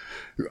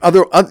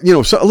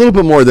 So a little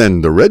bit more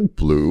than the red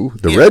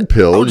red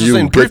pill. I was just you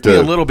saying, get brief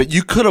me a little bit.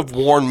 You could have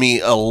warned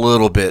me a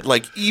little bit.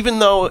 Like, even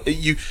though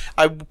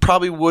I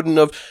probably wouldn't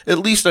have, at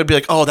least I'd be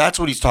like, oh, that's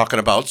what he's talking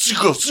about.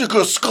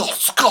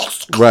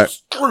 Right.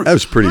 That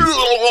was pretty.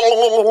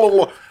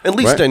 At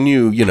least Right. I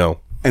knew,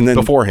 And then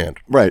beforehand.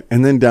 Right.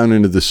 And then down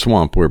into the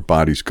swamp where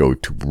bodies go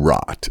to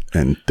rot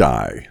and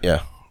die.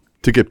 Yeah.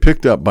 To get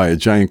picked up by a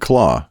giant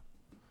claw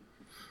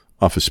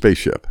off a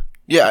spaceship.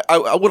 Yeah, I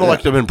would have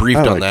liked to have been briefed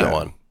I on like that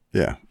one.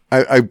 Yeah.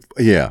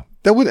 Yeah.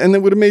 That would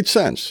have made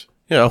sense.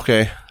 Yeah,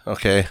 okay.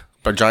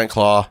 But giant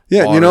claw.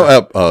 Yeah,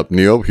 water.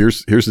 Neo,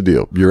 here's the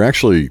deal. You're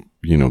actually,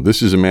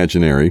 this is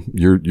imaginary.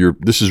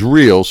 This is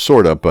real,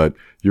 sort of, but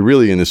you're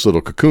really in this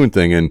little cocoon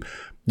thing, and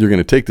you're going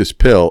to take this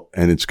pill,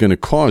 and it's going to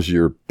cause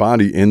your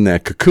body in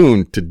that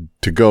cocoon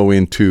to go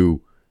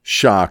into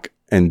shock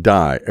and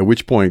die, at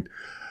which point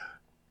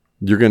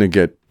you're going to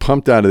get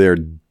pumped out of there,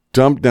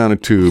 dumped down a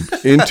tube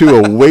into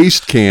a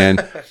waste can,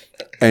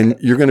 and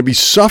you're going to be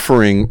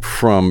suffering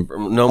from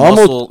no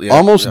muscle,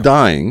 almost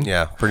dying.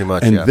 Yeah, pretty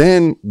much. And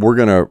then we're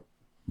going to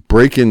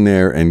break in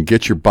there and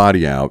get your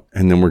body out,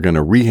 and then we're going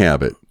to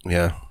rehab it.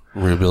 Yeah,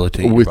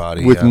 rehabilitate your with,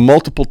 body. With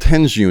multiple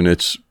TENS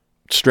units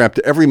strapped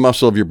to every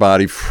muscle of your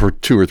body for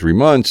 2 or 3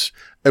 months,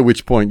 at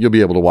which point you'll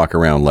be able to walk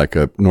around like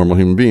a normal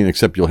human being,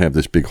 except you'll have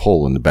this big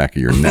hole in the back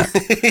of your neck.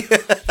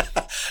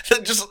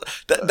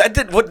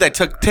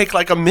 Take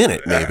like a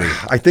minute, maybe.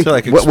 I think So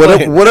I can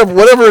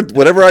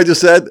whatever I just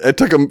said, it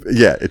took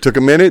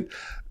a minute.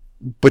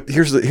 But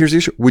here's the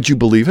issue. Would you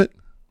believe it?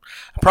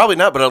 Probably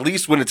not, but at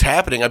least when it's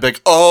happening, I'd be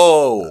like,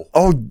 oh,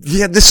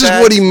 yeah, this is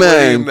that's what he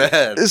meant.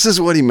 This is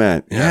what he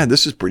meant. Yeah,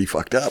 this is pretty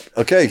fucked up.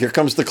 Okay, here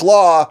comes the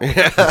claw.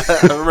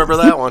 I remember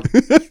that one.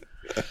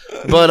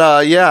 But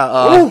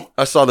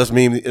I saw this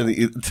meme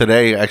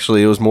today.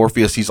 Actually, it was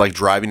Morpheus. He's like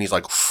driving. He's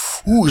like,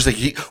 ooh, he's like,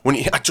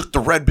 I took the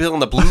red pill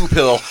and the blue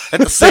pill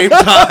at the same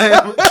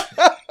time.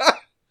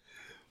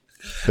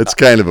 That's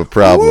kind of a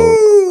problem.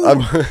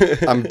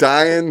 I'm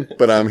dying,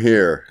 but I'm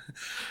here.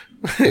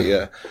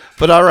 Yeah.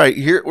 But all right,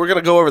 here we're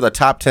gonna go over the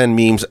top 10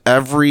 memes.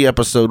 Every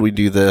episode we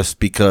do this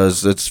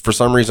because it's for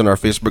some reason our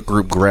Facebook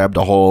group grabbed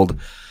a hold.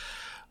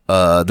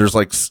 There's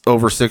like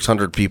over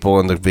 600 people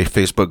in the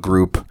Facebook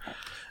group,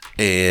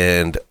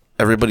 and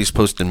everybody's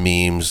posting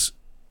memes.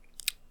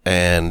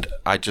 And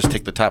I just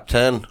take the top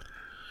 10,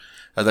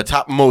 the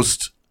top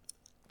most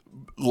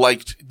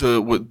liked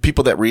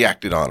people that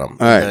reacted on them.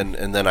 All right.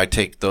 And then I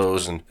take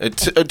those, and it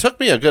took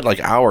me a good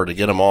hour to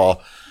get them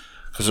all,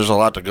 because there's a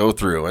lot to go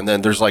through. And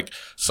then there's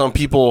some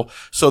people,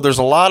 so there's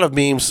a lot of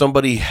memes.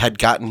 Somebody had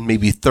gotten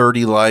maybe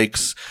 30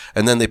 likes,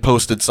 and then they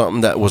posted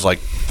something that was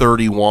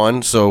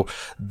 31. So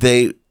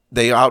they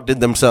outdid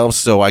themselves.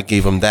 So I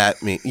gave them that.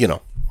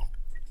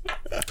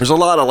 There's a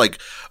lot of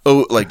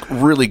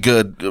really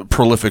good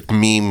prolific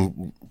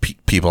meme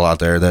people out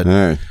there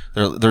that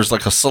there's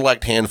a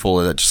select handful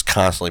that just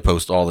constantly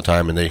post all the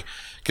time, and they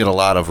get a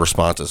lot of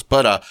responses.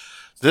 But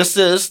this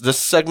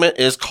segment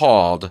is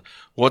called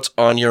What's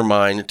on Your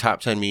Mind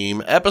Top 10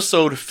 Meme,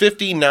 episode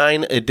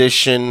 59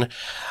 edition.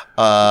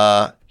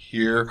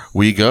 Here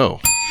we go.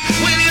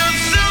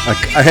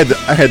 I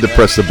had to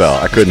press the bell.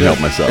 I couldn't help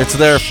myself. It's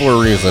there for a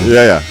reason.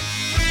 Yeah.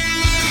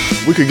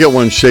 We could get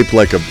one shaped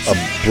like a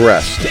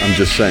breast. I'm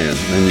just saying,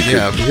 and you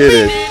could hit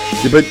it.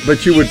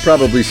 But you would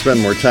probably spend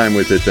more time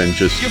with it than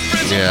just.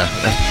 Yeah.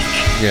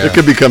 It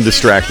could become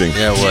distracting.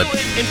 Yeah, it would.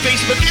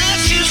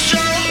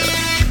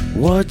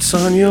 What's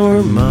on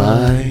your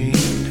mind?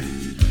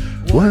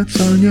 What's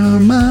on your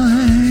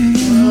mind?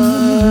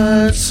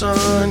 What's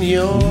on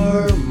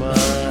your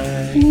mind?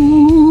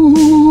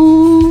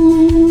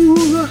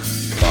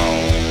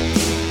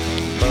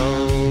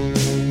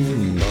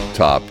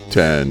 Top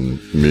 10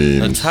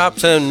 memes. The top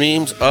 10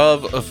 memes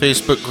of a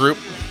Facebook group.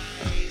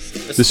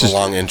 This is a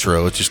long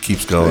intro. It just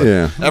keeps going.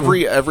 Yeah.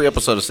 Every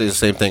episode it says the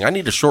same thing. I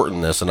need to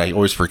shorten this, and I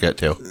always forget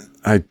to.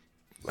 I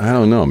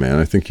don't know, man.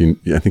 I think you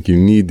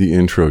need the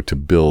intro to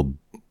build.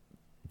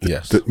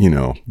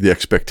 The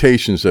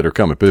expectations that are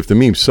coming. But if the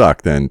memes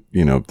suck, then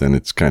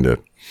it's kind of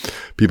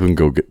people can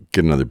go get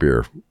another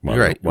beer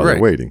while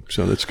they're waiting.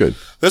 So that's good.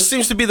 This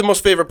seems to be the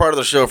most favorite part of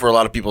the show for a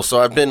lot of people.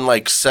 So I've been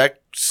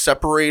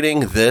separating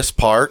this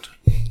part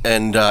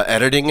and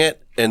editing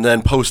it, and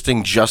then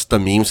posting just the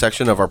meme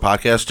section of our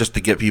podcast just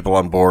to get people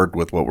on board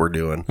with what we're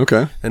doing.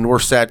 Okay. And we're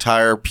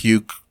satire,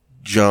 puke,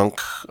 junk,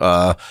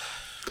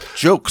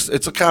 jokes.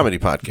 It's a comedy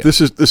podcast.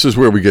 This is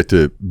where we get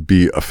to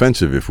be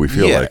offensive if we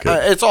feel like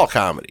it. It's all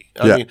comedy.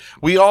 I mean,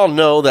 we all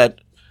know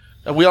that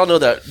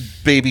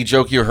baby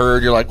joke you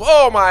heard. You're like,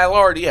 oh my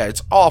Lord, yeah,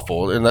 it's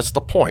awful, and that's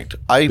the point.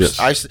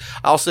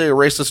 I'll say a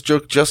racist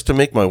joke just to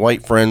make my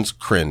white friends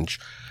cringe.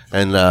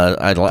 And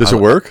does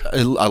it work?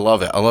 I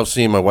love it. I love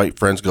seeing my white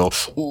friends go,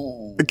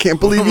 ooh. I can't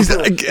believe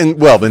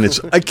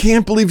I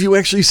can't believe you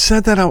actually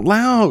said that out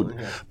loud.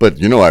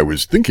 But I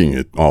was thinking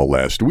it all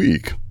last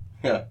week.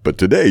 Yeah. But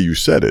today you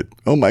said it.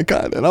 Oh my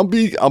God! And I'll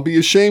be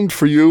ashamed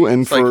for you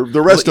and for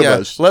the rest of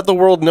us. Let the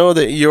world know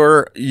that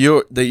you're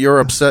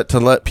upset, to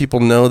let people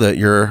know that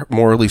you're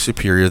morally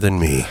superior than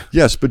me.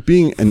 Yes, but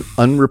being an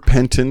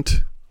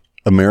unrepentant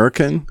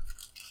American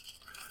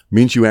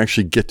means you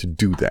actually get to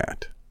do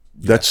that.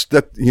 That's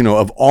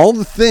of all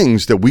the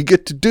things that we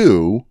get to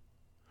do,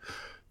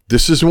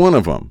 this is one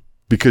of them,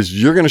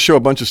 because you're going to show a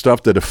bunch of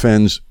stuff that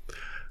offends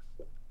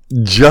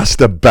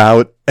just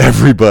about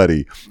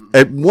everybody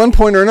at one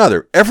point or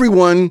another.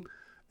 Everyone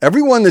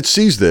that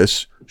sees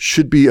this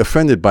should be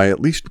offended by at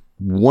least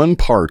one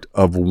part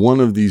of one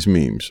of these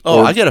memes.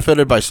 Oh, I get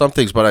offended by some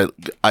things, but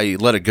I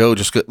let it go.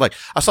 Just I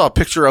saw a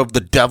picture of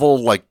the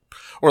devil,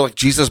 or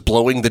Jesus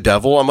blowing the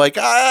devil. I'm like,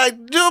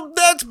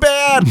 that's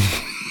bad.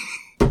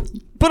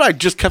 But I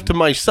just kept to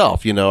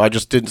myself, I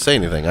just didn't say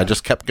anything. I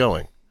just kept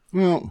going.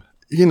 Well,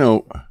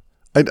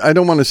 I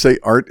don't want to say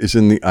art is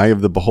in the eye of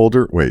the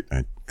beholder. Wait,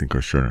 I think I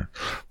should.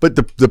 But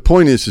the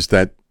point is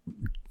that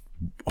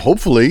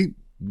hopefully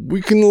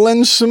we can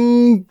lend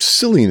some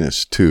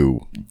silliness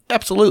to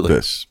absolutely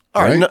this.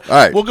 All right. All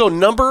right. We'll go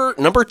number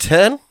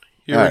 10.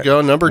 Here we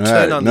go. Number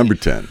 10. Right, number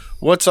 10.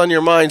 What's on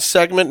your mind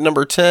segment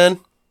number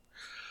 10.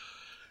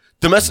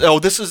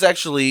 This is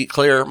actually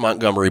Claire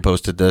Montgomery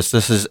posted this.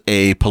 This is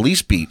a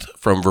police beat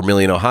from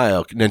Vermilion,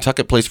 Ohio.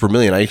 Nantucket Place,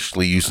 Vermilion. I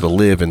actually used to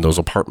live in those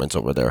apartments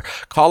over there.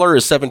 Caller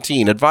is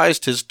 17.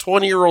 Advised his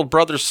 20-year-old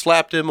brother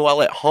slapped him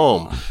while at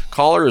home.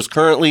 Caller is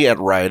currently at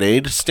Rite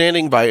Aid,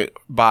 standing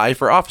by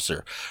for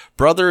officer.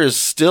 Brother is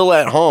still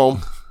at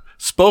home.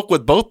 Spoke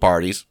with both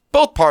parties.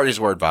 Both parties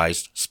were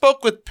advised.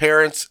 Spoke with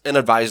parents and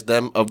advised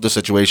them of the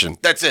situation.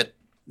 That's it.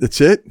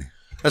 That's it?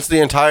 That's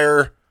the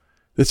entire...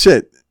 That's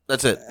it.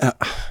 That's it.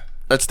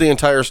 That's the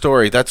entire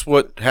story. That's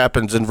what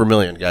happens in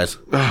Vermilion, guys.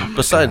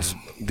 Besides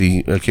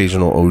the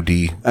occasional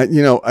OD.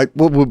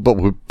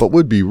 What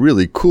would be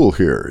really cool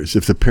here is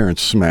if the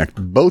parents smacked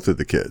both of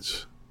the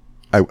kids.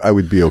 I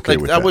would be okay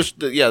with that. I wish,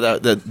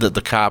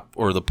 the cop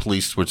or the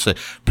police would say,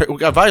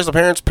 advise the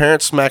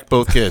parents smack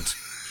both kids.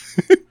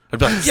 I'd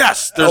be like,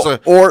 yes, there's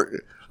a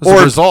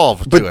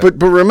resolve to it.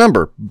 But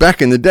remember,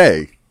 back in the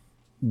day,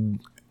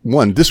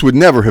 one, this would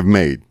never have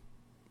made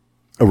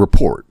a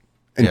report.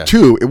 And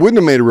two, it wouldn't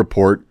have made a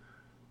report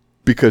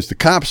because the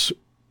cops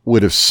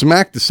would have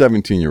smacked the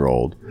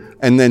 17-year-old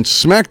and then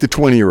smacked the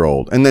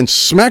 20-year-old and then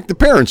smacked the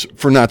parents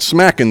for not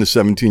smacking the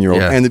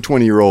 17-year-old and the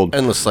 20-year-old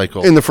endless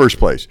cycle in the first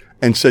place,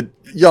 and said,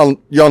 y'all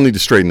need to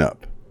straighten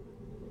up.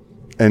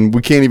 And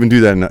we can't even do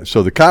that.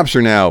 So the cops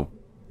are now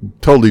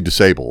totally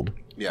disabled,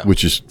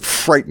 which is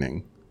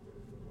frightening.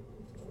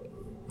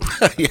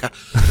 Yeah.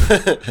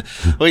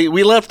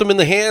 we left them in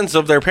the hands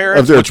of their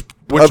parents, Of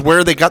their-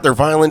 where they got their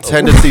violent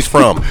tendencies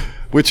from.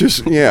 Which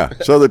is, yeah.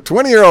 So the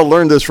 20-year-old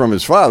learned this from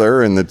his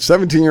father, and the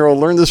 17-year-old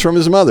learned this from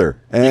his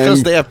mother. And,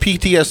 Because they have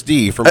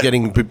PTSD from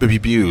getting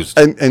abused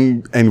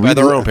and by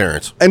their own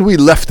parents. And we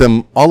left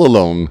them all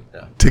alone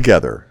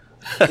together.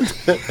 All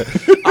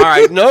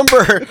right,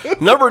 number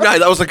 9.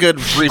 That was a good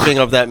briefing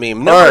of that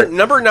meme. All right.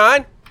 Number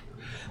 9.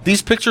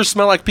 These pictures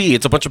smell like pee.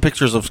 It's a bunch of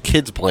pictures of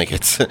kids'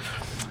 blankets.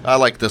 I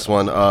like this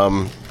one.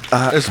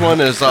 This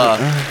one is.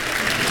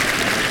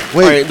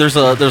 Wait, All right, there's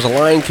a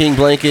Lion King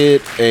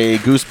blanket, a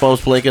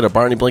Goosebumps blanket, a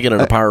Barney blanket,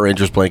 and a Power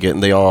Rangers blanket,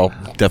 and they all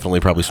definitely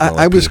probably smell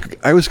like pee.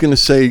 I was going to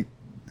say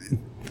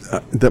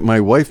that my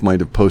wife might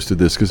have posted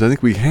this because I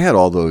think we had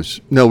all those.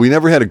 No, we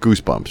never had a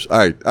Goosebumps. All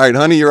right,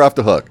 honey, you're off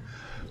the hook.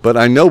 But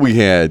I know we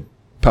had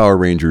Power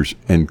Rangers,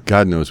 and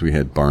God knows we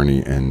had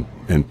Barney and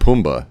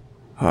Pumbaa.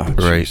 Oh,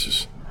 Right.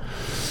 Jesus.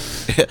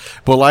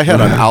 Well, I had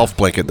an Alf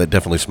blanket that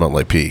definitely smelled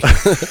like pee.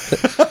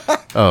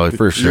 Oh,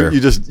 for sure. You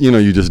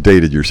just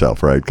dated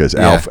yourself, right? Because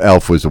Yeah.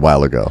 Alf was a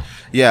while ago.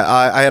 Yeah,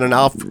 I had an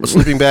Alf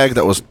sleeping bag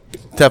that was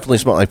definitely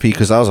smelled like pee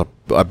because I was a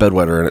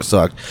bedwetter and it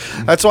sucked.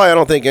 That's why I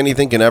don't think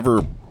anything can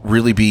ever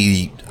really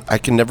be. I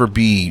can never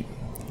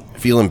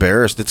feel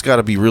embarrassed. It's got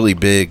to be really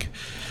big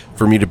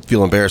for me to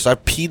feel embarrassed. I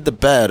peed the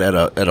bed at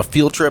a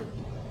field trip.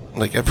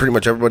 Like pretty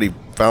much everybody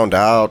found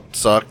out.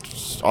 Sucked.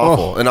 It's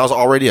awful. And I was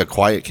already a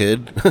quiet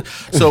kid,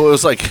 so it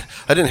was like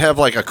I didn't have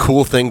like a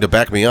cool thing to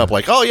back me up.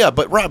 Like, oh yeah,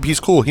 but Rob,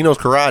 he's cool. He knows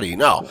karate.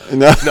 No.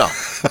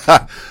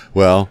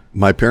 Well,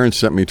 my parents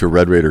sent me to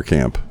Red Raider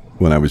camp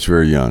when I was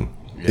very young.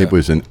 Yeah. It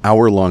was an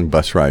hour-long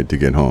bus ride to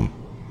get home,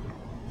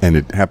 and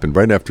it happened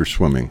right after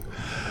swimming.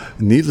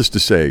 Needless to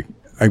say,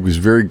 I was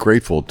very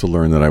grateful to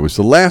learn that I was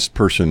the last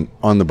person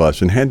on the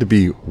bus and had to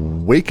be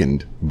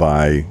wakened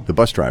by the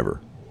bus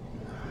driver.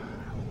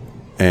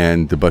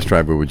 And the bus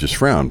driver would just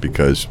frown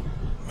because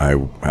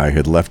I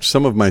had left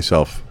some of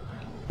myself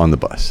on the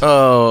bus.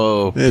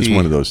 Oh, It's pee.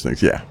 one of those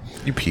things, yeah.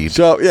 You peed.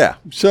 So yeah,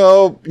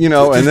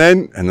 and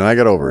then I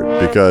got over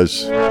it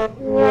because,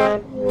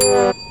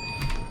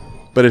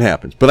 but it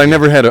happens. But I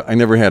never had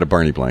a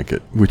Barney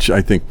blanket, which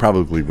I think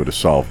probably would have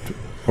solved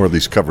or at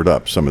least covered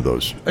up some of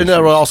those. And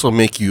that will also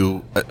make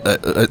you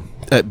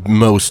at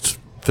most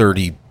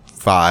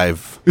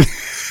 35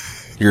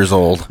 years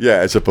old. Yeah,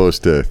 as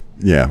opposed to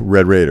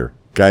Red Raider.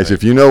 Guys,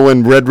 if you know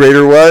when Red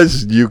Raider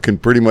was, you can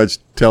pretty much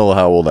tell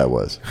how old I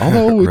was.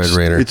 Although Red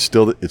Raider. it's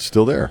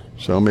still there,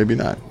 so maybe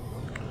not.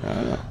 I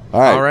don't know.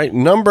 All right,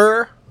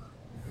 number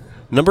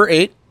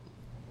 8.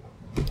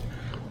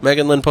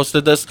 Megan Lynn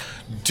posted this.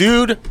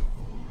 Dude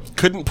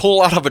couldn't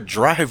pull out of a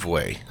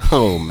driveway.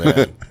 Oh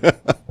man.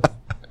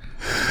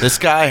 This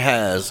guy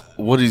has,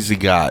 what has he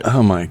got?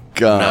 Oh my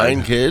God!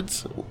 9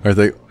 kids? Are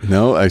they?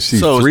 No, I see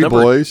So 3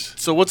 boys.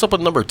 So what's up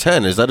with number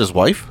 10? Is that his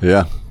wife?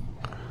 Yeah.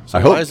 So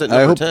why is it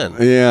number 10?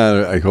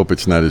 Yeah, I hope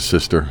it's not his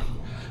sister.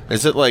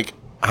 Is it like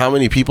how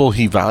many people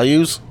he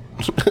values?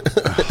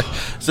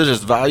 Is it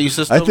his value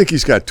system? I think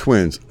he's got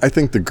twins. I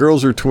think the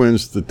girls are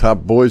twins, the top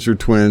boys are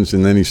twins,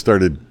 and then he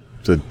started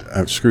to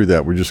screw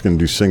that. We're just going to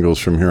do singles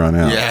from here on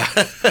out. Yeah.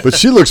 But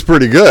she looks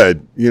pretty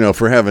good,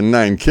 for having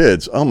 9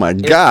 kids. Oh my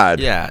God.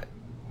 Yeah.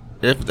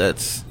 If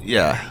that's,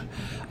 yeah.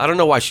 I don't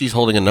know why she's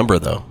holding a number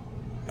though.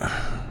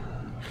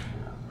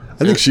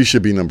 I think she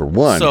should be number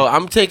 1. So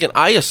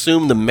I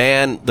assume the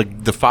man,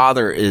 the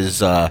father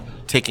is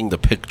taking the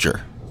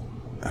picture.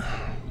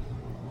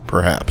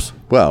 Perhaps.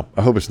 Well,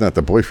 I hope it's not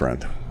the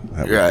boyfriend.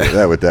 Right.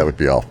 That would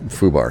be all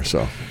FUBAR.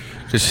 So.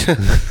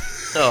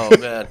 Oh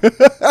man.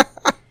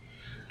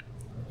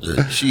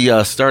 She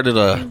started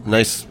a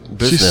nice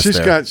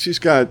business. She's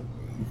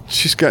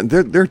got.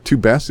 They're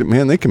 2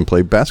 man. They can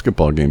play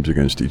basketball games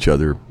against each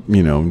other.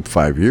 In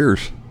 5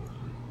 years.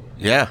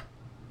 Yeah.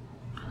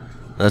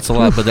 That's a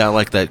lot, but I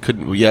like that.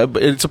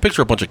 But it's a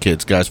picture of a bunch of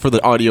kids, guys. For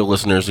the audio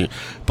listeners, a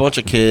bunch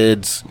of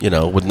kids,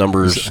 with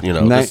numbers,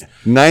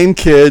 9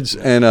 kids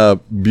and a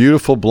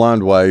beautiful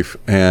blonde wife,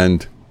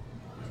 and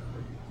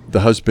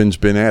the husband's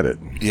been at it.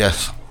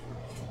 Yes.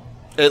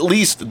 At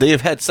least they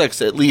have had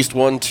sex at least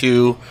 1,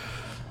 2,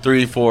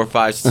 3, 4,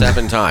 5,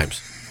 7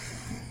 times.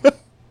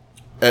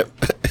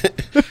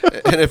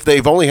 And if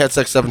they've only had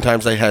sex 7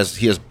 times, he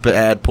has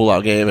bad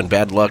pull-out game and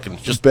bad luck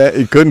and just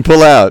He couldn't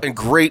pull out. and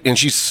great, and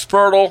she's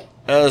fertile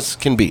as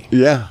can be.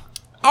 Yeah.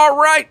 All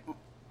right.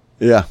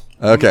 Yeah.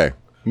 Okay.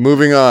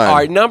 Moving on. All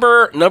right,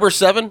 number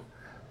 7.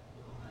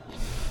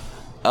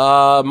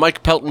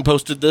 Mike Pelton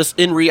posted this.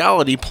 In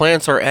reality,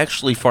 plants are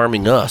actually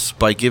farming us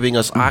by giving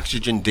us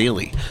oxygen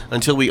daily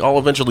until we all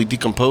eventually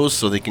decompose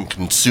so they can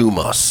consume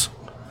us.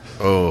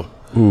 Oh.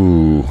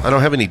 Ooh. I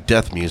don't have any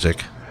death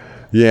music.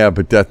 Yeah,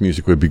 but death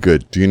music would be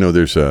good. Do you know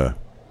there's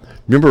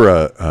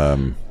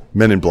remember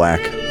Men in Black?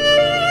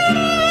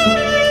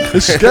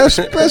 That's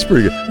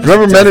pretty good. Do you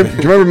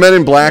remember Men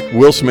in Black,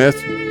 Will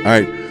Smith? All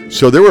right.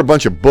 So there were a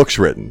bunch of books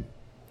written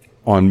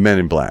on Men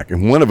in Black,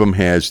 and one of them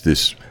has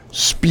this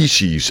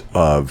species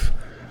of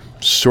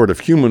sort of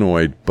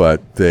humanoid,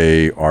 but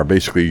they are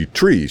basically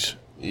trees.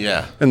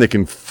 Yeah. And they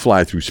can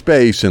fly through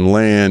space and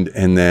land,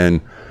 and then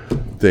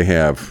They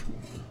have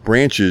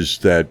branches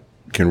that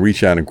can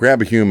reach out and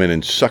grab a human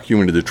and suck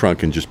you into the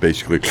trunk and just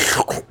basically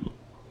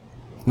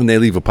when they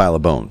leave a pile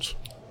of bones.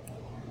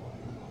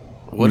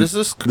 What is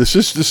this?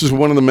 This is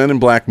one of the Men in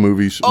Black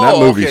movies. Oh, not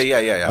movies.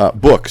 okay, yeah.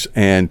 Books,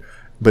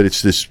 but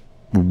it's this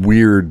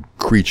weird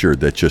creature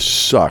that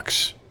just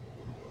sucks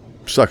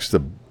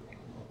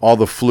all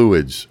the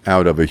fluids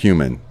out of a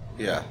human.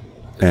 Yeah.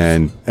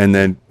 And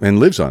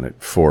lives on it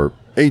for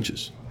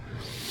ages.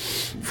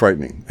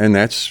 Frightening. And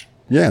that's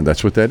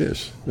what that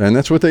is. And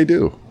that's what they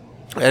do.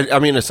 And, I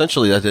mean,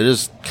 essentially, that it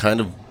is kind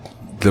of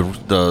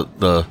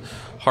the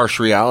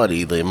harsh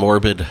reality, the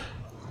morbid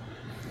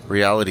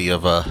reality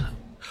of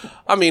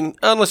I mean,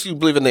 unless you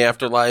believe in the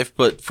afterlife,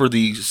 but for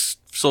the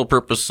sole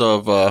purpose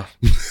of,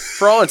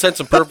 for all intents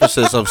and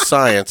purposes of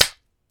science.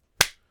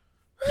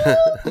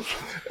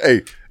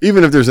 Hey,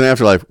 even if there's an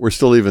afterlife, we're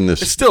still leaving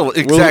this. It's still,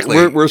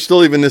 exactly. We're still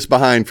leaving this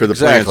behind for the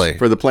Exactly.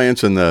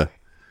 plants and the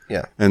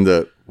Yeah. and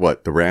the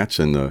rats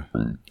and the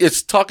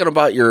It's talking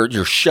about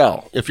your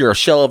shell. If you're a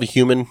shell of a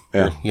human,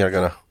 you're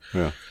gonna.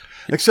 yeah.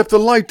 Except the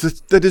light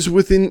that is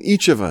within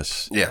each of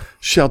us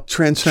shall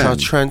transcend. Shall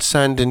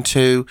transcend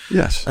into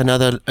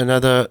another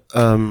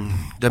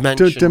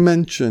dimension.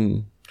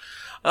 Dimension.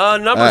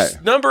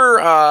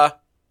 Number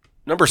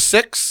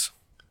 6.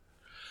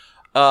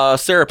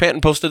 Sarah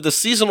Panton posted, the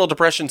seasonal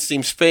depression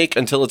seems fake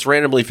until it's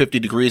randomly 50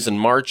 degrees in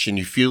March and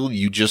you feel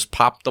you just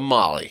popped the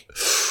molly.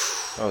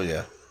 Oh,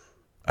 yeah.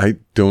 I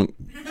don't.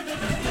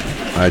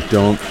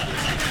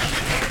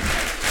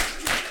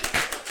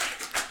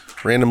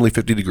 Randomly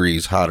 50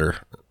 degrees hotter.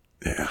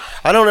 Yeah.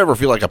 I don't ever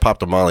feel like I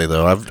popped a molly,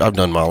 though. I've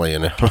done molly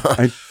and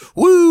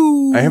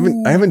Woo! I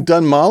haven't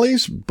done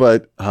mollies,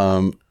 but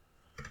I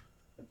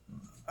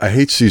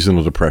hate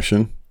seasonal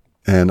depression,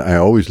 and I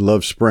always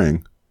love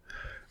spring.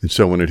 And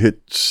so when it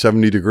hit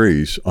 70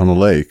 degrees on a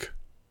lake,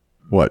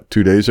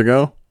 2 days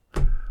ago,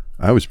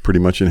 I was pretty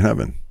much in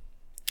heaven.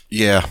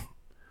 Yeah.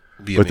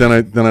 But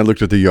then I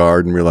looked at the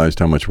yard and realized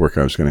how much work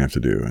I was going to have to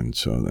do, and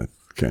so that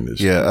kind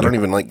of I don't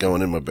even like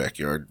going in my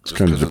backyard. It's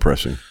kind of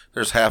depressing.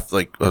 There's half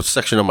like a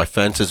section of my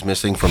fence is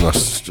missing from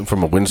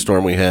a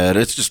windstorm we had.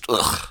 It's just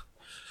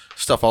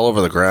stuff all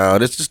over the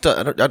ground. It's just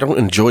I don't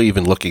enjoy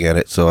even looking at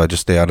it, so I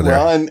just stay out of there.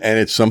 Well, and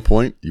at some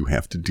point you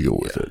have to deal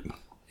with it.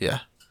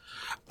 Yeah.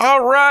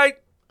 All right.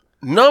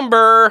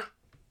 Number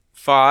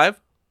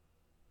 5.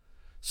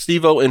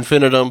 Steve-O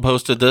Infinitum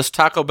posted this.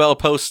 Taco Bell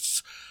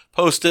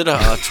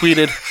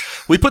tweeted,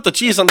 we put the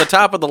cheese on the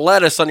top of the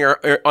lettuce on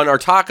our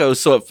tacos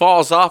so it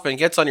falls off and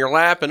gets on your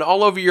lap and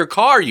all over your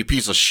car, you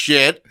piece of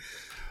shit.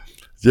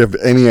 Do you have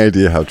any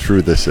idea how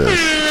true this is?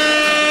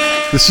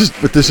 This is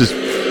Bitches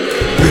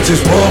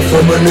want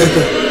from a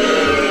nigga.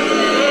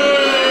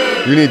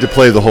 You need to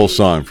play the whole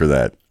song for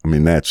that. I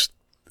mean, I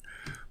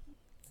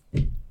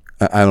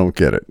don't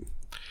get it.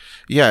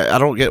 Yeah, I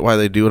don't get why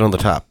they do it on the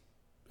top.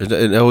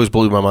 It always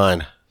blew my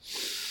mind.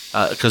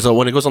 Because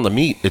when it goes on the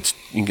meat, it's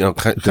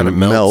kind of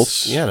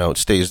melts. Yeah, no, it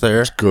stays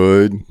there. It's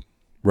good,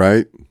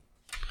 right?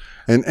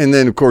 And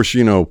then of course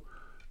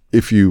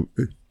if you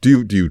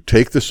do you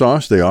take the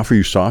sauce? They offer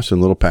you sauce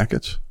in little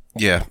packets.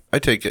 Yeah, I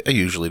take it. I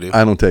usually do.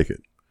 I don't take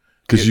it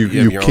because you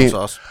have your can't.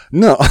 Own sauce?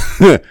 No,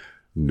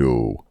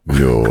 no.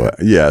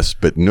 Yes,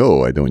 but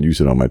no, I don't use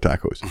it on my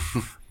tacos.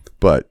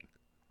 But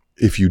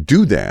if you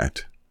do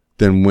that,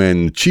 then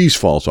when the cheese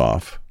falls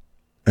off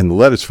and the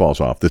lettuce falls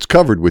off that's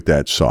covered with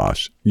that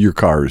sauce, your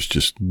car is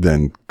just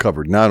then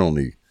covered not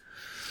only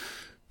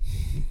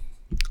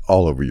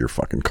all over your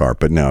fucking car,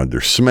 but now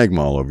there's smegma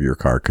all over your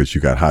car because you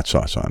got hot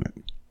sauce on it.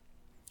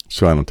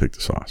 So I don't take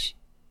the sauce.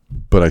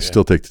 But I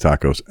still take the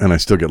tacos, and I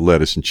still get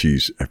lettuce and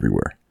cheese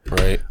everywhere.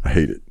 Right. I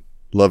hate it.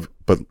 Love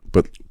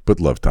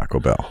love Taco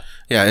Bell.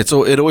 Yeah,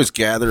 it always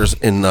gathers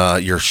in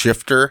your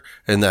shifter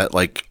and that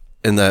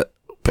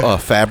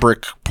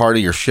fabric part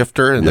of your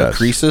shifter and the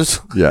creases.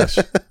 Yes.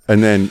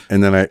 And then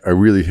I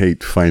really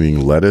hate finding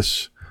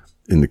lettuce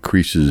in the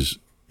creases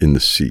in the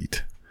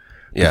seat.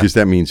 Yeah. Because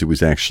that means it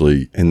was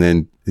actually, and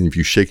if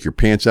you shake your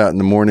pants out in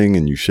the morning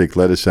and you shake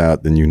lettuce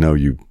out, then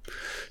you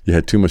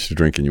had too much to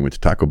drink and you went to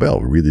Taco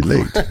Bell really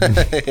late.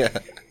 Yeah.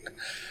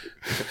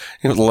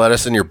 The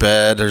lettuce in your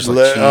bed. There's cheese.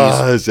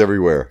 It's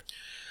everywhere.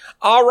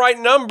 All right,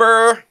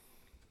 number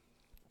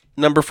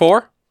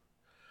 4.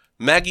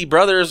 Maggie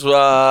Brothers,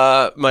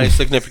 my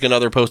significant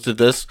other, posted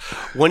this.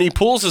 When he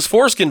pulls his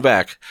foreskin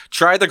back,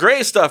 try the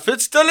gray stuff.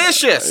 It's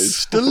delicious.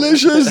 It's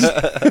delicious.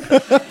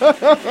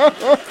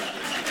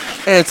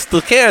 It's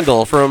the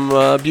candle from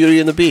Beauty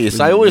and the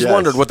Beast. I always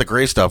wondered what the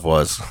gray stuff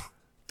was.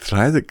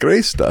 Try the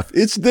gray stuff.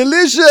 It's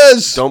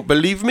delicious. Don't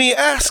believe me?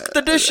 Ask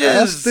the dishes.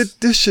 Ask the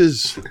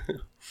dishes.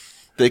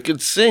 They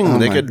could sing.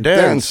 They could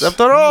dance.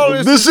 After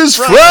all, this is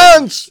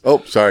France.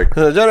 Oh, sorry.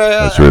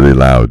 That's really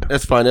loud.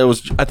 It's fine.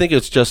 I think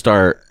it's just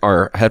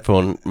our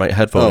headphone. My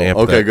headphone amp.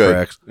 Okay, good.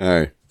 Cracks.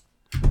 All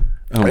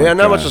right.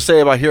 Not much to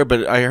say about here,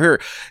 but I hear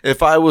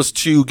if I was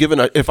to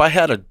if I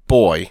had a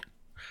boy,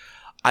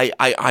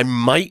 I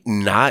might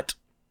not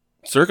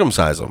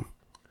circumcise him.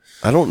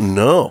 I don't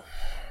know.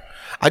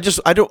 I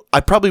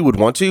probably would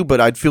want to,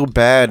 but I'd feel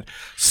bad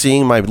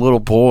seeing my little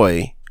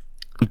boy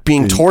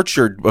being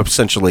tortured,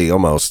 essentially,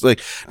 almost.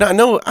 Like,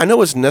 now, I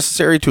know it's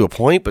necessary to a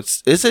point, but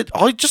is it?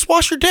 Just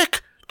wash your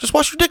dick. Just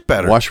wash your dick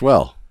better. Wash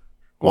well.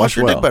 Wash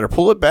your dick better.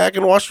 Pull it back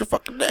and wash your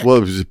fucking dick.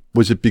 Well,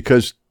 was it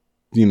because,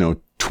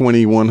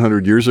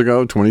 2,100 years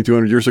ago,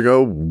 2,200 years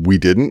ago, we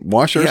didn't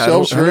wash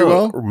ourselves very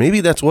well? Or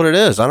maybe that's what it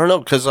is. I don't know,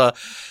 because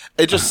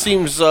it just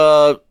seems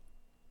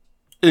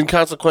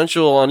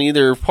inconsequential on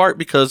either part,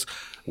 because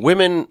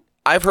women...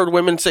 I've heard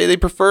women say they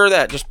prefer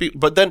that,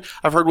 but then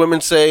I've heard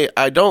women say,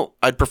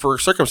 I'd prefer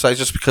circumcised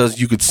just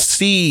because you could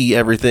see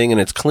everything and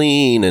it's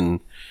clean and...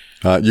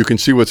 you can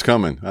see what's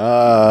coming.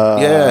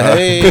 Yeah,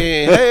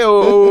 hey,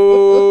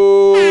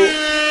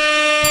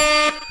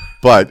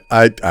 But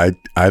I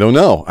don't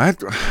know.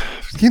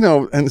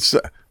 And it's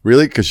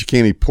really, because you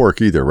can't eat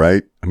pork either,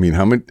 right? I mean,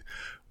 how many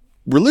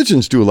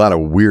religions do a lot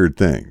of weird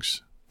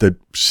things that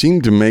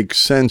seem to make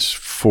sense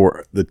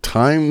for the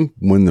time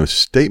when the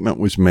statement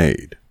was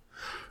made.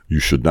 You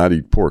should not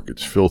eat pork.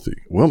 It's filthy.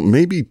 Well,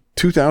 maybe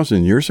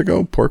 2,000 years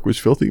ago, pork was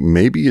filthy.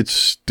 Maybe it's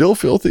still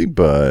filthy,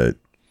 but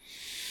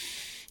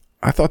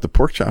I thought the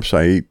pork chops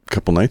I ate a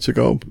couple nights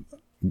ago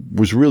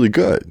was really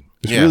good.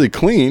 It's really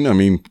clean. I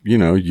mean,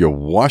 you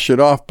wash it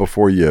off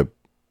before you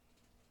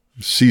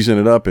season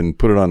it up and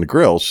put it on the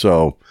grill.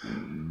 So, I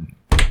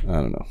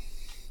don't know.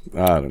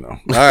 All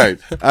right.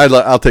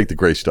 I'll take the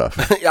gray stuff.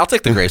 I'll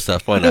take the gray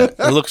stuff. Why not?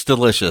 It looks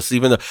delicious,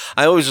 even though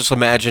I always just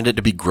imagined it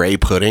to be gray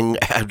pudding.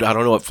 I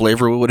don't know what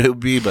flavor it would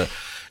be, but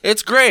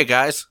it's gray,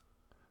 guys.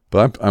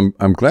 But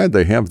I'm glad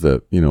they have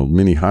the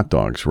mini hot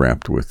dogs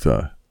wrapped with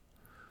dough.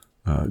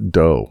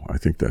 I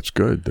think that's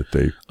good that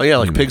they. Oh yeah,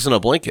 like pigs in a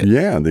blanket.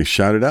 Yeah, they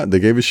shout it out. They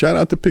gave a shout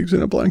out to pigs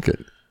in a blanket.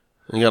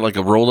 You got like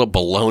a rolled up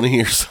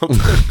bologna or something.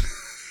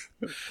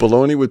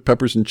 Bologna with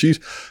peppers and cheese.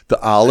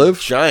 The olive,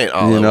 giant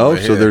olive.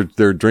 Right so here.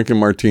 they're drinking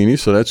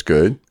martinis, so that's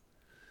good.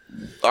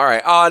 All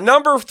right,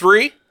 number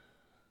 3.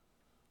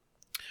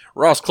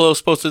 Ross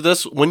Close posted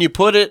this: when you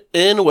put it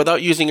in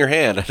without using your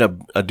hand.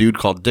 And a dude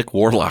called Dick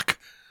Warlock,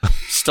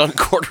 stunt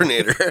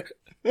coordinator.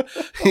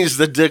 He's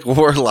the Dick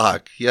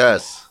Warlock.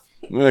 Yes.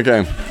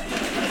 Okay.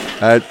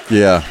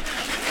 Yeah.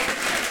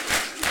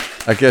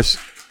 I guess.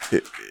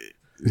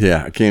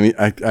 I can't.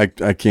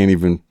 I can't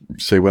even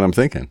say what I'm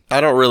thinking.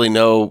 I don't really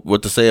know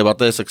what to say about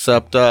this,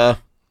 except if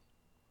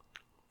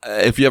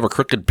you have a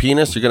crooked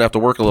penis, you're gonna have to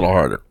work a little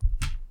harder.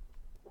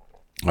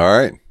 All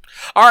right,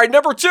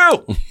 number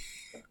 2.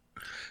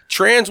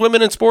 Trans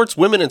women in sports.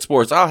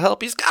 I'll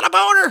help. He's got a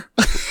boner.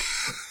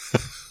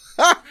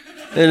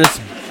 And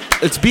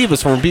it's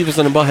Beavis from Beavis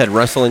and Butthead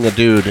wrestling a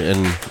dude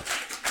and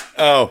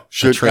a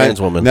trans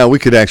woman. Now we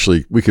could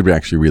actually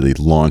really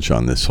launch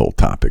on this whole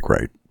topic,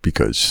 right?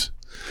 Because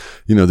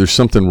there's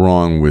something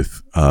wrong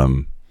with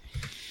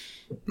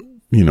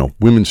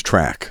women's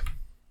track,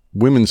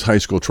 women's high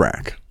school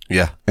track.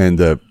 Yeah, and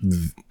the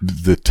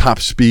top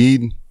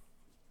speed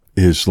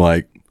is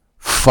like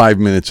 5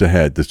 minutes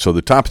ahead. So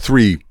the top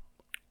 3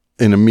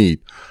 in a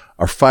meet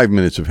are 5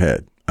 minutes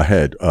ahead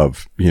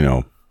of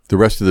the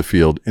rest of the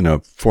field in a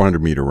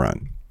 400-meter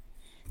run,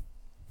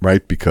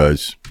 right?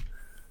 Because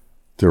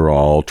they're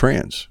all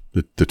trans.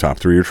 The top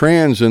 3 are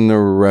trans, and the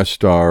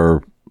rest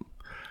are.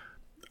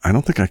 I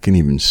don't think I can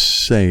even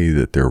say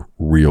that they're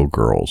real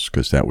girls,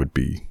 because that would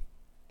be.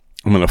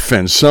 I'm going to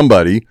offend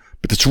somebody,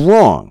 but it's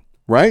wrong,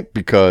 right?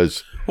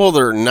 Because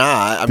they're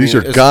not. These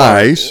are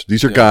guys.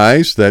 These are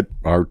guys that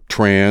are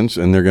trans,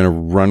 and they're going to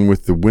run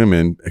with the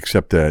women,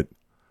 except that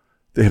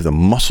they have the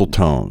muscle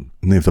tone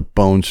and they have the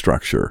bone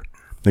structure.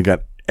 They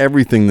got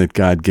everything that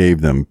God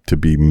gave them to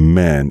be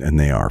men, and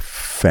they are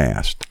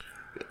fast.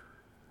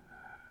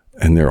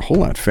 And they're a whole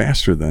lot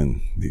faster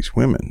than these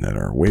women that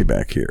are way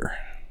back here.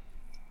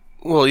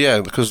 Well,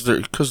 yeah, because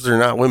they're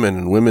not women,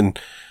 and women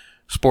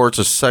sports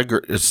is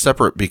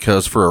separate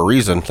because for a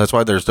reason. That's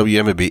why there's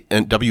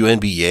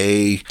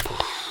WNBA.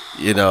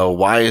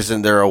 Why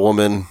isn't there a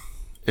woman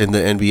in the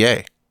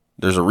NBA?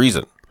 There's a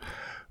reason.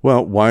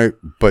 Well, why?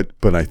 But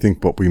I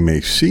think what we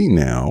may see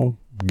now,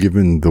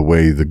 given the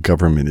way the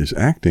government is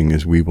acting,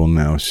 is we will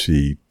now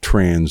see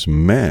trans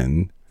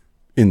men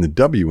in the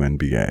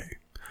WNBA.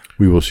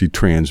 We will see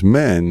trans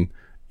men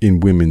in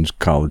women's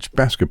college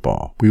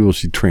basketball. We will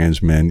see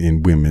trans men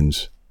in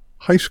women's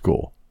high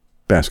school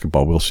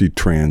basketball. We'll see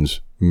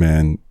trans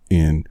men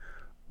in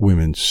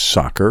women's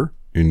soccer,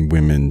 in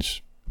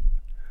women's.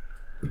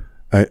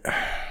 I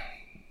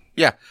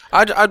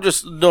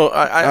just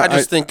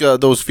think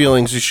those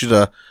feelings you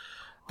should.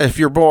 If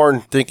you're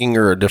born thinking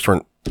you're a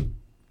different.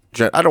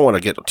 I don't want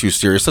to get too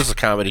serious. This is a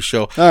comedy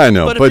show. I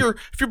know, but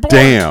if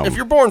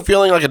you're born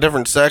feeling like a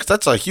different sex,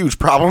 that's a huge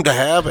problem to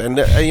have. And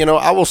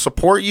I will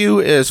support you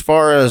as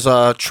far as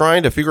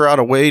trying to figure out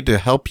a way to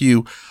help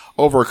you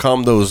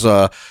overcome those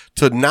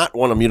to not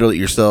want to mutilate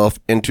yourself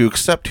and to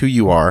accept who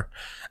you are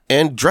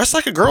and dress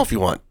like a girl if you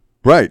want.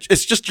 Right.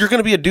 It's just you're going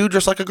to be a dude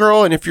dressed like a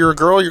girl, and if you're a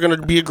girl, you're going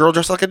to be a girl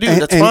dressed like a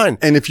dude. That's fine.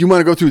 And if you want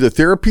to go through the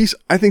therapies,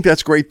 I think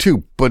that's great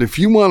too. But if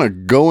you want to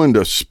go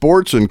into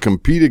sports and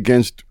compete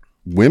against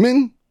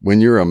women when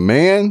you're a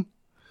man,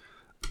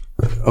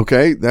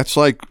 okay, that's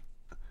like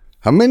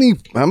how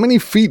many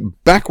feet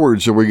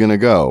backwards are we going to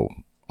go?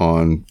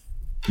 on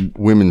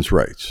women's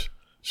rights.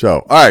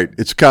 So, all right,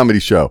 it's a comedy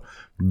show.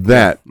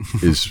 That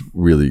is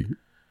really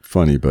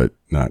funny, but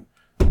not.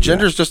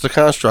 Gender's just a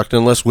construct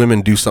unless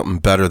women do something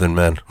better than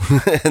men,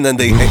 and then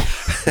they.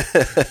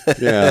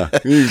 Yeah,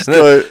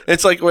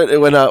 It's like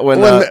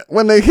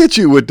when they hit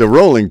you with the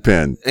rolling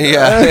pin.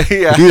 Yeah.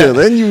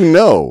 Then you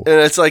know. And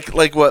it's like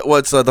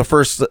what's the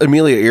first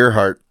Amelia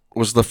Earhart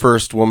was the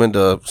first woman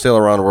to sail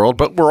around the world,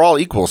 but we're all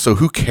equal, so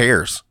who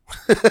cares?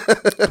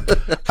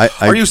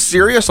 Are you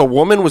serious? A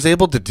woman was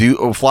able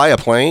to fly a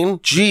plane?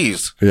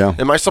 Jeez. Yeah.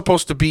 Am I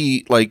supposed to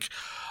be like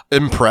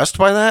impressed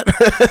by that?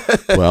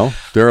 Well,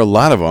 there are a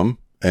lot of them,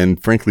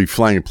 and frankly,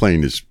 flying a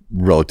plane is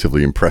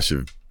relatively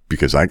impressive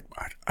because I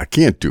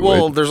can't do it.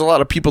 Well, there's a lot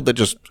of people that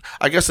just.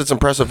 I guess it's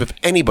impressive if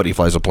anybody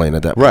flies a plane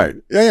at that point. Right.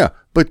 Yeah.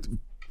 But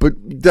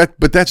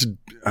that's.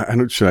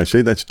 Should I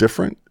say that's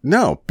different?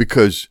 No,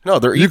 because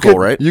they're equal,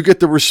 right? You get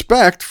the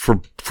respect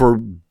for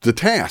the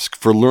task,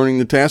 for learning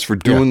the task, for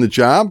doing the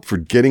job, for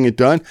getting it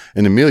done.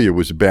 And Amelia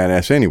was a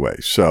badass anyway,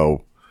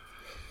 so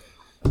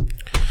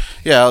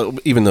yeah.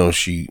 Even though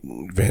she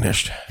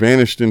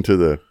vanished into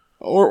the,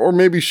 or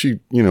maybe she,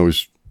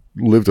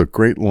 lived a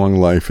great long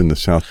life in the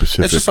South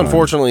Pacific. It's just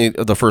unfortunately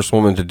the first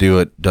woman to do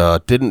it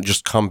didn't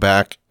just come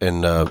back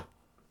in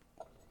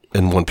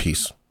one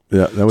piece.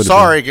 Yeah, that would.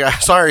 Sorry,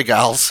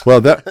 gals.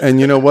 Well, and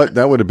you know what?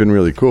 That would have been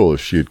really cool if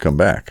she had come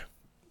back.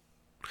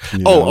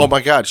 Oh my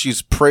God!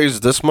 She's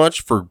praised this much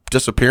for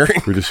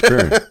disappearing.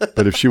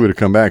 But if she would have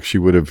come back, she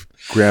would have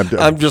grabbed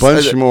a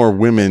bunch more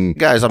women.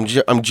 Guys,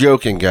 I'm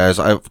joking, guys.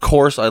 Of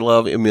course, I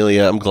love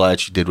Amelia. I'm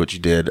glad she did what she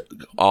did.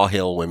 All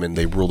hail women.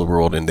 They rule the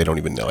world, and they don't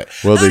even know it.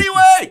 Well,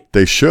 anyway,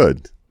 they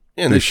should.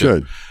 And they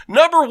should.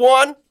 Number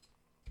 1.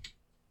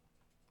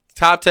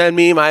 Top 10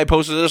 meme. I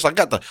posted this.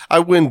 I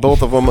win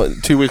both of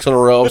them 2 weeks in a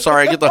row. I'm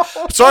sorry. I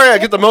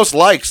get the most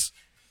likes.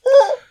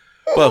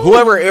 But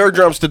whoever air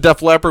drums to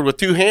Def Leppard with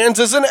 2 hands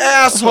is an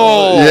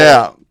asshole.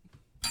 Yeah.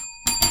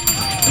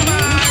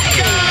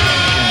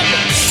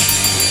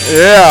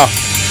 Yeah.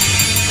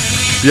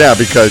 Yeah,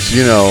 because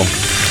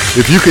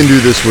if you can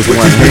do this with one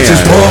hand,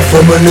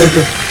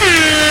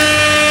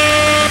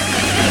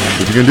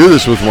 if you can do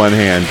this with one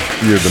hand,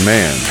 you're the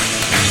man.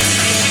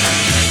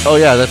 Oh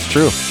yeah, that's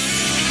true.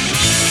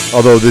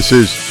 Although this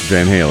is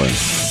Van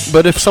Halen.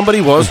 But if somebody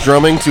was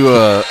drumming to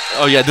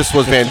this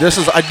was Van.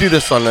 I do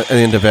this on the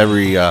end of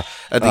every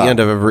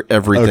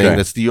everything. Okay.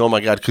 That's the oh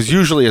my God, because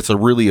usually it's a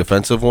really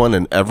offensive one,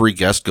 and every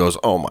guest goes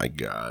oh my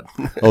God.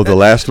 Oh, the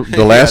last one.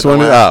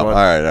 All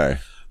right.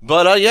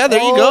 But there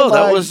you go.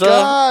 That was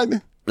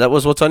God. That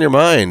was what's on your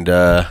mind.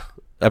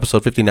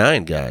 Episode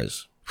 59,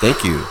 guys.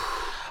 Thank you.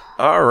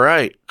 All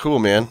right, cool,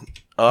 man.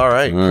 All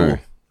right,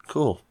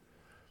 cool.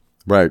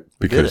 Right,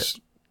 because.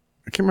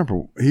 I can't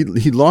remember.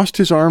 He lost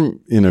his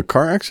arm in a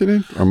car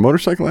accident or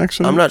motorcycle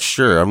accident. I'm not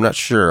sure.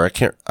 I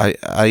can't.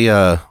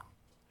 I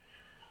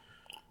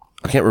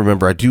can't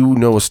remember. I do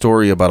know a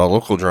story about a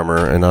local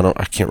drummer, and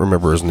I can't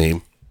remember his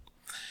name.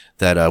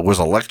 That was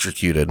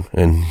electrocuted,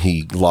 and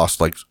he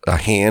lost like a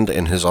hand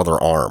and his other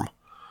arm.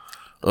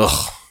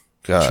 Ugh,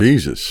 God,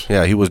 Jesus.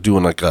 Yeah, he was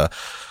doing like a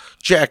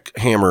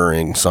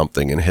jackhammering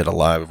something and hit a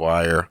live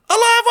wire. A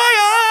live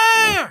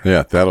wire.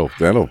 Yeah,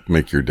 that'll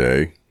make your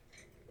day.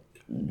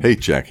 Hate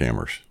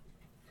jackhammers.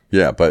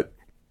 Yeah, but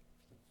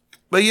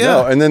yeah.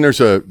 No, and then there's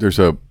a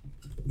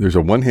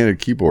one-handed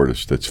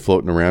keyboardist that's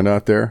floating around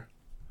out there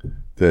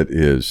that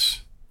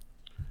is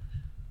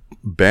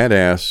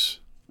badass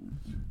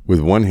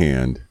with one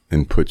hand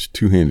and puts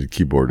two-handed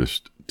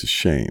keyboardist to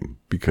shame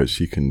because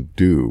he can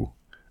do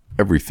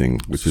everything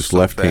with his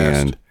left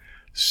hand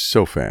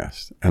so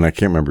fast. And I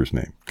can't remember his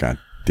name. God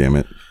damn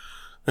it.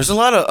 There's a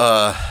lot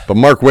of But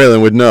Mark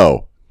Whalen would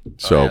know.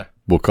 So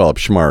we'll call up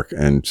Schmark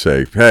and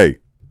say, hey,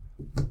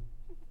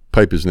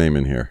 pipe his name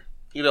in here.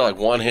 Like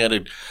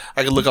one-handed.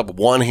 I could look up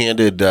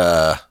one-handed.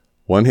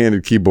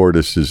 One-handed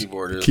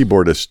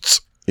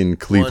keyboardists in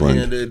Cleveland.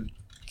 One-handed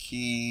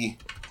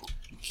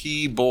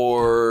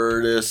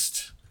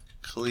keyboardist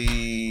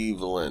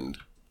Cleveland.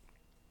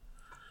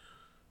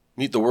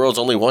 Meet the world's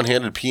only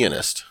one-handed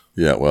pianist.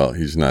 Yeah, well,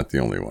 he's not the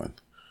only one.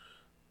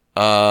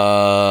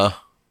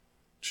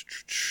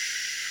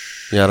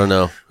 Yeah, I don't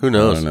know. Who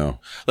knows? I don't know.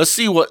 Let's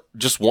see what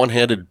just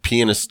one-handed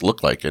pianists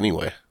look like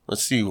anyway.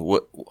 Let's see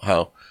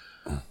how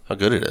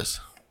good it is.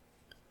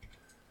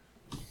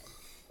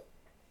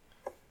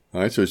 All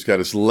right, so he's got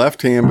his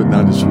left hand, but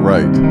not his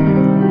right.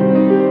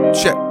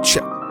 Check.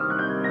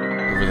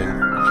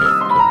 Everything.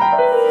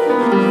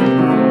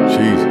 Okay,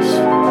 Jesus.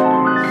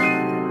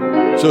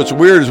 So it's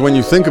weird is when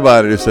you think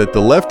about it, is that the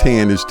left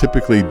hand is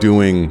typically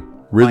doing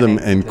rhythm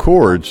and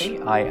chords.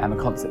 I am a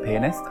concert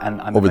pianist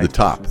and I'm over a the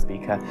top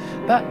speaker,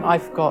 but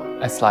I've got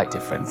a slight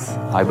difference.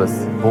 I was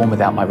born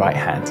without my right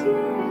hand.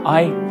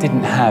 I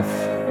didn't have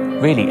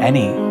really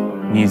any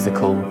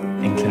musical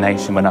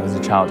inclination when I was a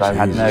child. I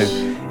had no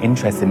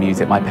interest in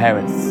music. My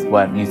parents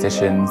weren't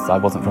musicians. I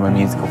wasn't from a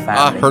musical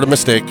family. Heard a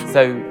mistake.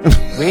 So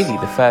really,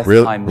 the first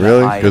time that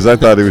Really? 'Cause I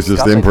thought he was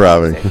just discovered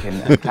improving.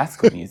 music and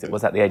classical music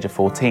was at the age of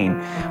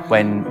 14,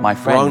 when my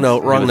friend,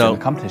 Wrong who was note. an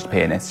accomplished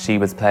pianist, she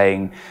was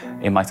playing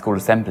in my school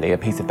assembly a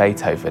piece of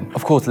Beethoven.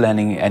 Of course,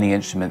 learning any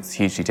instrument's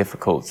hugely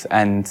difficult,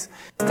 and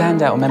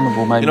standout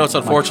memorable moment. You know, it's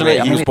of my unfortunate.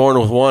 career- He was born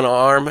with one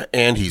arm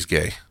and he's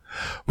gay.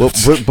 But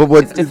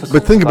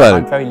difficult, think but I'm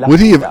about very it. lucky Would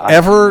he have that I've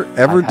ever had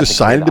the career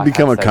decided that to I've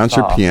become a had so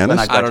concert far. When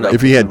pianist I graduated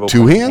if he had from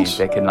two Royal hands?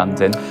 Music in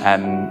London,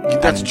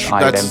 That's and tr- I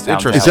that's then found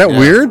interesting. Is that out,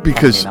 weird? funnily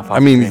Because, enough, I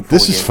after mean, doing 4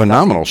 this is years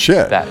phenomenal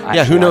studying, shit. that Yeah, who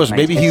actually knows? I've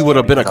Maybe made he would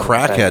have been a history because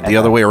I was crackhead the ever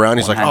other way around.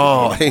 He's like,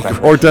 one-handed oh,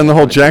 pianist. Or done the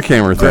whole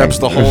jackhammer thing. grabs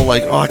the whole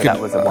like, oh, I So that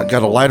was got a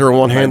wonderful lighter in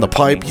one hand, the moment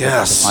for me pipe. to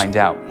Yes. find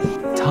out.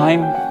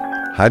 Time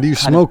How do you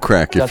kind smoke of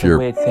crack does if a you're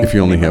weird thing if you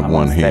for only me have when I'm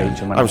one on stage hand?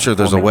 and when I'm sure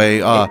there's a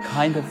performing. way. It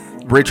kind of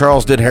Ray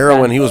Charles did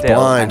heroin. He was stands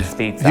still blind. and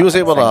speeds He up was at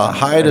able the to same time.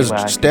 hide his Very well,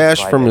 I can stash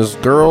describe from it. his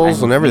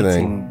girls and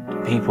everything.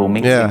 Meeting people,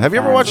 meeting Yeah, have you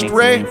ever fans, watched meeting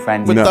Ray new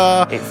friends. with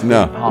It's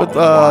No. really part With, of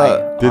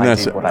why Didn't I I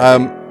do say? what I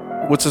do.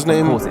 What's his Of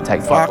name? course, it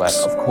takes hard work.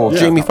 Fox. Of course,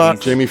 Jamie it's not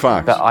Foxx. easy. Jamie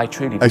Foxx. But I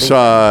truly I believe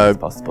saw- it's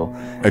possible.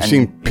 I've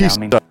seen Peace.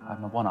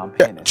 I'm a one-arm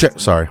pianist. Chet,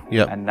 sorry.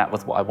 Yeah. And that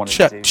was what I wanted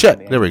Chet, to do. Chet,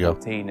 from the there we age of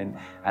go. 14,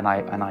 and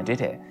I did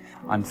it.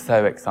 I'm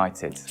so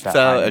excited. That So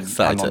I'm on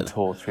excited.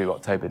 tour through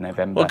October,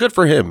 November. Well, good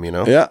for him, you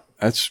know. Yeah,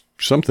 that's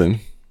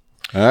something.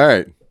 All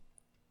right.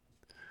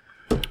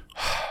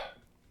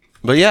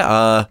 But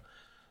yeah,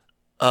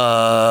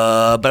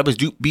 but was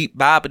doop beep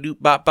bop doop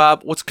bop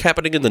bop. What's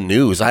happening in the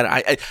news?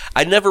 I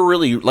never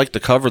really like to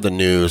cover the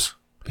news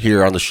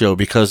here on the show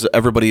because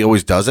everybody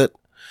always does it,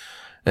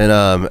 and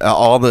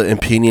all the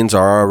opinions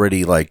are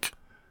already like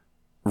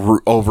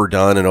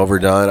overdone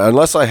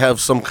unless I have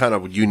some kind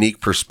of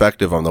unique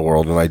perspective on the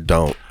world, and I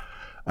don't.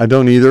 I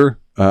don't either.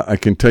 I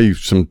can tell you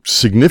some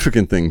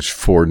significant things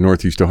for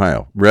Northeast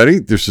Ohio. Ready?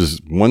 This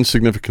is one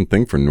significant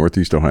thing for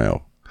Northeast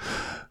Ohio.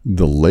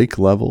 The lake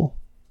level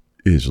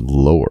is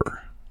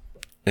lower.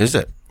 Is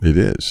it? It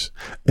is.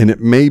 And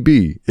it may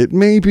be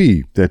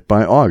that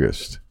by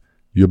August,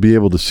 you'll be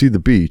able to see the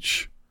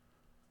beach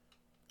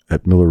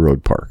at Miller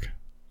Road Park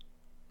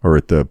or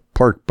at the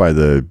park by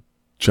the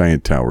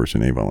giant towers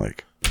in Avon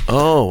Lake.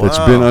 Oh, wow. It's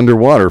been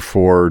underwater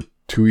for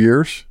 2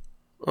 years.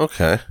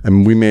 Okay.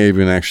 And we may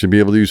even actually be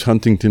able to use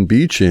Huntington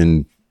Beach I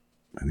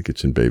think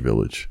it's in Bay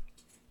Village,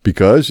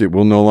 because it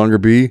will no longer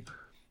be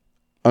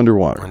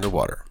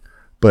underwater.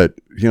 But,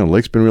 you know,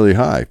 lake's been really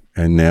high,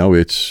 and now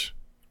it's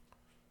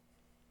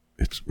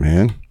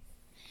man.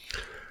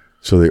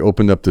 So they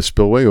opened up the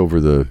spillway over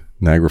the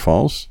Niagara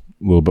Falls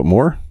a little bit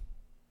more,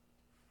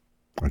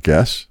 I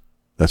guess.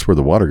 That's where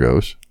the water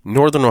goes.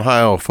 Northern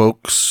Ohio,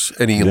 folks,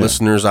 any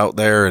listeners out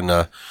there and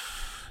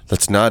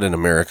that's not in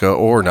America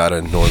or not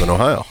in Northern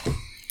Ohio.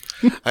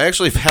 I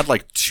actually have had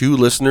like 2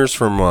 listeners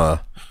from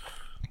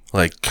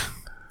like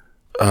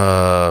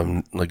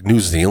New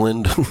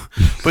Zealand,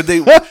 but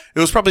it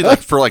was probably like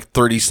for like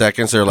 30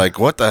 seconds. They're like,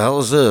 "What the hell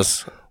is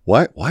this?"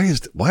 What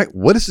is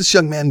this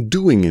young man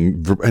doing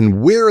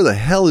and where the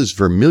hell is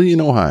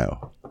Vermilion,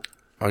 Ohio?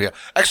 Oh yeah,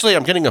 actually,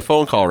 I'm getting a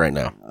phone call right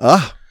now.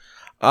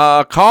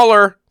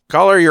 Caller,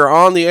 you're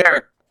on the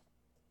air.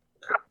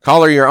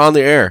 Caller, you're on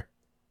the air.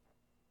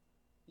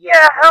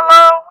 Yeah,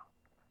 hello.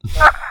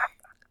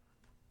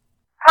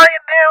 How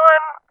you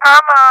doing?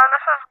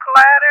 This is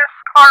Gladys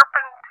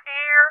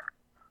Carpentier.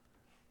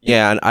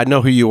 Yeah, I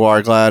know who you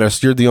are,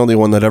 Gladys. You're the only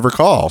one that ever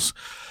calls.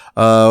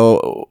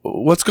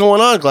 What's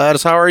going on,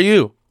 Gladys? How are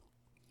you?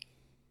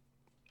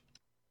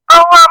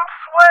 Oh, I'm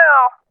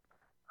swell.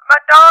 My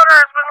daughter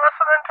has been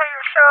listening to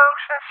your show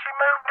since she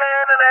moved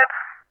in, and then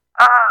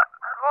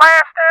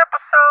last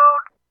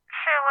episode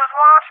she was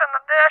washing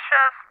the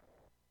dishes,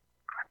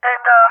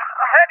 and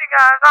I had you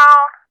guys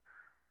on,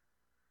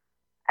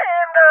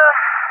 and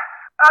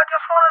I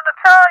just wanted to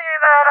tell you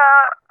that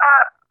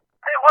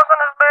it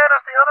wasn't as bad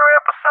as the other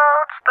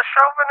episodes. The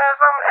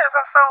chauvinism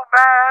isn't so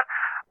bad.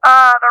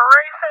 The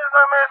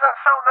racism isn't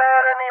so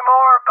bad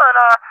anymore, but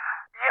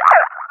yeah,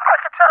 I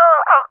could tell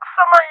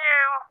some of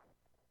you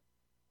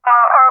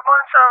are a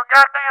bunch of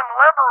goddamn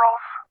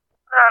liberals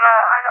that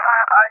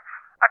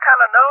I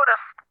kind of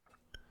noticed.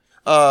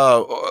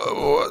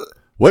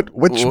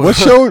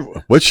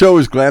 What show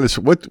is Gladys?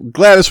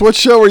 What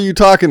show are you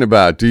talking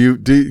about?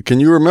 Can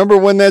you remember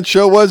when that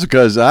show was?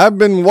 Because I've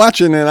been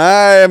watching and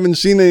I haven't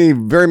seen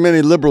very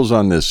many liberals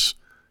on this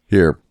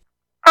here.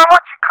 I'm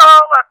what you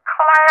call a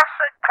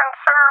classic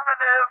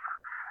conservative,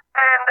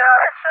 and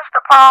it's just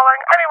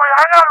appalling. Anyway,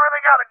 I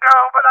really gotta go,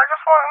 but I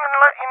just wanted to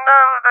let you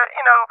know that,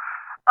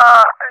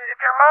 if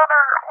your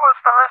mother was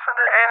to listen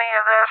to any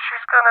of this,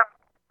 she's gonna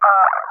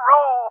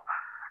roll.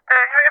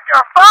 If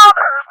your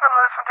father has been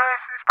listening to this,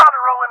 he's probably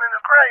rolling in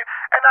his grave.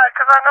 And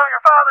because I know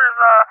your father's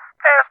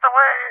passed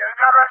away,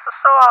 God rest his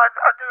soul,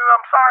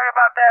 I'm sorry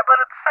about that.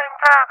 But at the same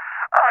time,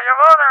 your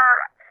mother,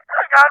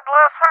 God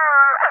bless her,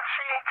 if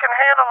she can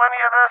handle any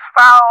of this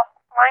foul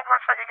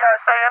language that you guys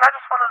say. And I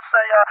just wanted to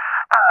say,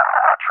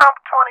 Trump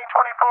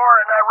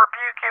 2024, and I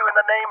rebuke you in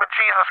the name of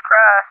Jesus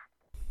Christ.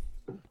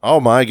 Oh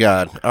my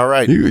God! All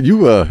right. You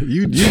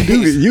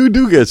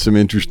do get some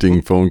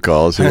interesting phone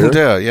calls here. I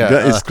do,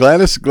 yeah. Is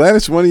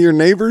Gladys one of your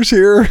neighbors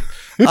here?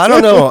 I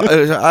don't know.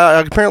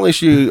 Apparently,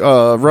 she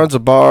runs a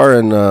bar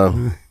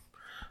and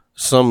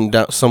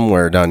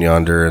somewhere down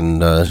yonder,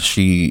 and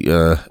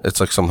it's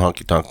like some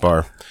honky tonk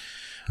bar.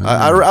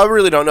 I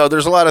really don't know.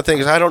 There's a lot of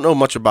things I don't know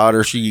much about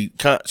her. She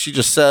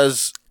just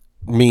says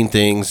mean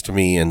things to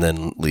me and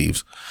then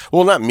leaves.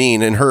 Well, not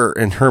mean in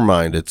her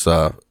mind.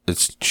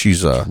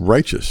 She's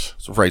righteous.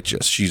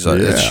 Righteous.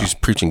 She's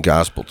preaching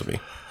gospel to me.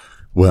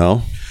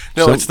 Well,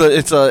 no, it's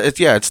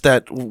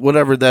that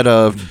whatever that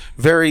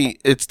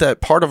it's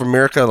that part of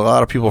America that a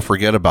lot of people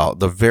forget about,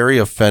 the very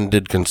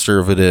offended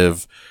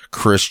conservative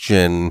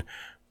Christian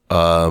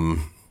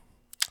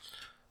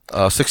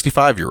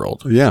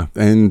 65-year-old. Yeah,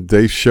 and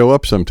they show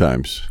up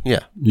sometimes. Yeah.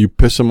 You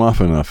piss them off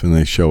enough and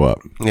they show up.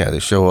 Yeah, they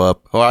show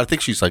up. Oh, I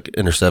think she's like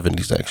in her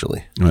 70s,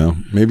 actually. Well,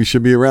 maybe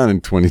she'll be around in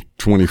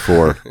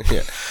 2024.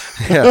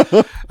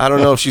 Yeah. I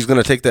don't know if she's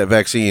going to take that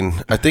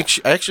vaccine. I think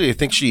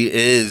she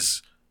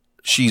is.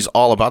 She's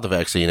all about the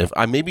vaccine.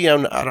 Maybe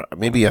I'm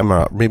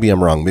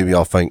wrong. Maybe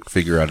I'll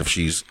figure out if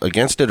she's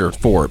against it or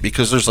for it,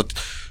 because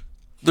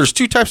there's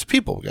two types of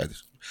people,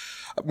 guys.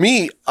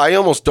 Me, I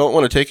almost don't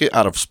want to take it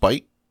out of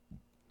spite.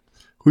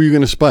 Who are you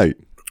going to spite?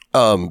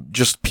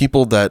 Just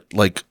people that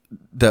want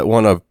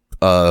to.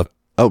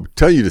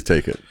 Tell you to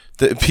take it.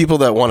 The people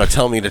that want to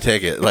tell me to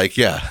take it. Like,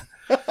 yeah.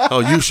 Oh,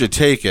 you should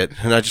take it,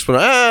 and I just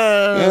went.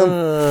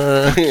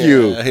 Fuck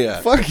you. Yeah.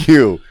 Fuck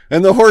you.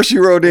 And the horse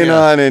you rode in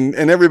on, and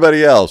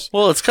everybody else.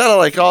 Well, it's kind of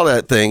like all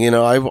that thing, you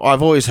know.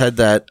 I've always had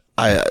the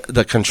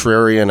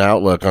contrarian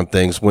outlook on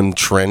things. When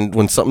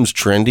something's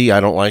trendy, I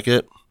don't like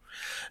it,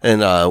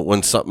 and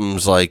when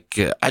something's like,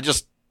 I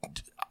just.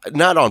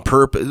 Not on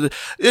purpose.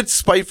 It's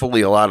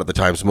spitefully a lot of the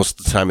times. Most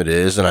of the time it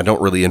is, and I don't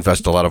really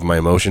invest a lot of my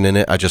emotion in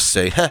it. I just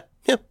say,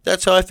 yeah,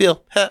 that's how I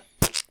feel.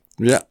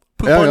 Yeah.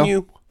 Poop on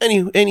you.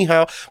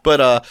 Anyhow.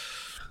 But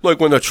like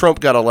when the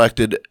Trump got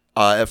elected,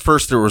 at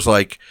first there was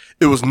it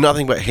was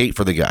nothing but hate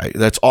for the guy.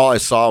 That's all I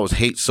saw was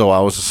hate. So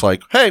I was just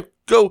like, hey,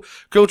 go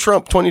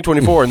Trump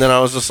 2024. And then I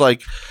was just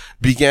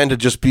began to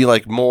just be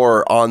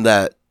more on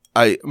that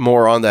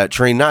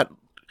train.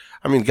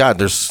 God,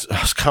 there's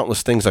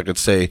countless things I could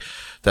say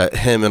that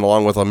him and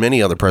along with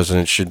many other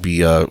presidents should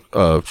be,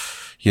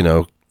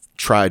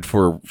 tried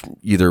for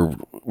either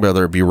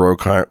whether it be war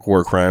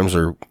crimes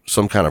or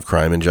some kind of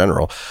crime in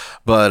general.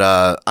 But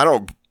I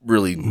don't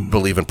really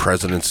believe in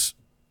presidents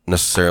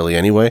necessarily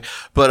anyway.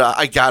 But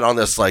I got on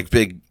this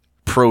big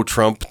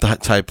pro-Trump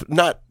type.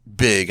 Not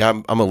big.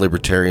 I'm a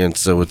libertarian,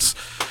 so it's.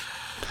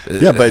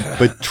 Yeah,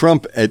 but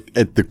Trump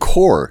at the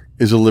core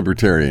is a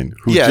libertarian.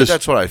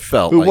 That's what I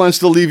felt. Who wants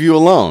to leave you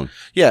alone?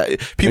 Yeah,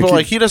 people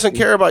he doesn't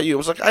care about you. It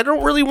was I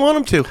don't really want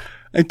him to.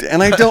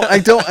 And I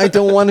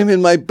don't want him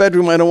in my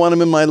bedroom. I don't want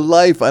him in my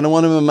life. I don't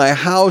want him in my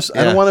house.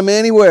 Yeah. I don't want him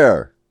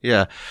anywhere.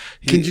 Yeah.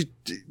 Can you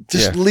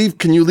just leave?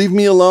 Can you leave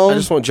me alone? I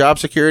just want job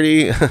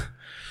security.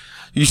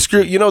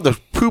 The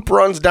poop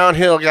runs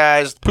downhill,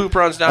 guys. The poop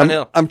runs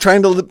downhill. I'm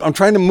trying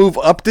to move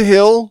up the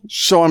hill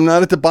so I'm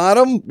not at the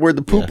bottom where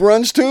the poop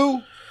runs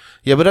to.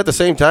 Yeah, but at the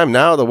same time,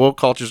 now the woke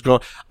culture's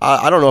going.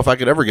 I don't know if I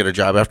could ever get a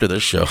job after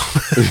this show.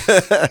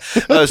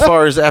 As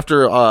far as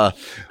after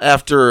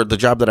the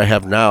job that I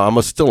have now, I'm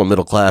still a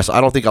middle class.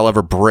 I don't think I'll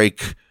ever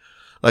break.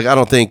 I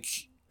don't think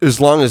as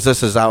long as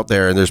this is out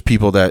there and there's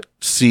people that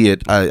see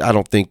it, I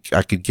don't think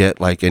I could get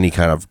any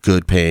kind of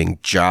good paying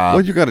job.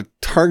 Well, you got a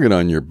target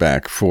on your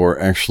back for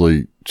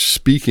actually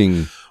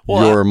speaking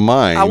your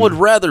mind. I would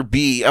rather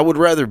be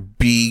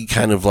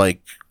kind of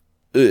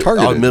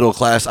middle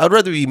class. I'd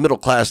rather be middle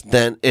class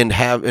than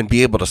and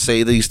be able to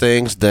say these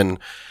things than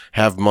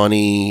have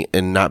money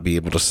and not be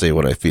able to say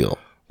what I feel.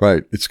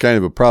 Right. It's kind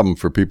of a problem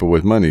for people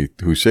with money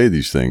who say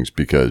these things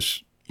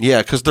because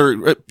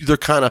they're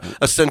kind of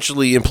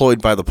essentially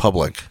employed by the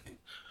public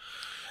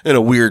in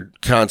a weird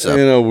concept.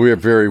 In a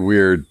very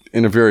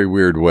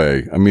weird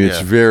way. I mean, it's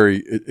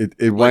very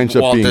it winds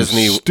up being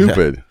Disney,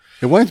 stupid. Yeah.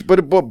 It winds but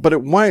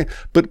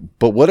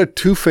what a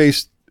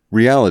two-faced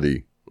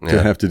reality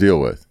to have to deal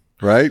with.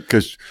 Right?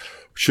 Because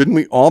shouldn't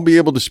we all be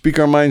able to speak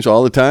our minds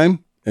all the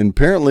time? And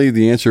apparently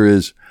the answer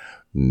is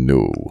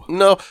no.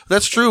 No,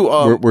 that's true.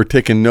 We're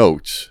taking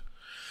notes.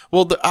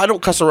 Well, I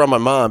don't cuss around my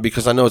mom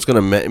because I know it's going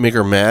to make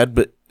her mad.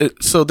 But I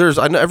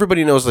know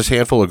everybody knows this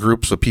handful of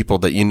groups of people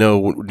that you're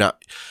not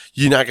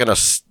going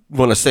to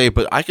want to say.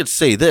 But I could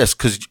say this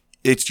because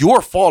it's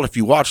your fault if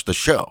you watch the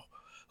show.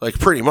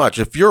 Pretty much,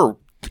 if you're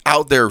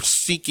out there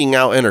seeking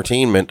out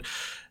entertainment,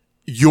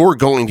 you're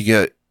going to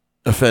get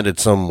offended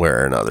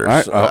somewhere or another.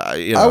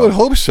 I would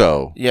hope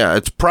so. Yeah,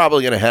 it's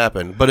probably going to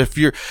happen. But if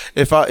your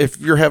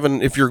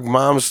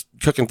mom's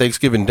cooking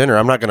Thanksgiving dinner,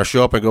 I'm not going to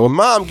show up and go,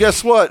 "Mom,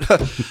 guess what?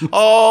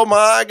 Oh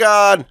my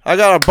God, I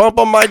got a bump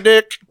on my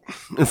dick,"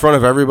 in front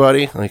of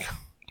everybody.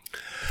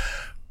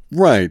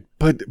 Right,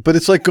 but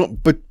it's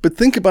but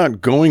think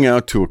about going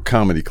out to a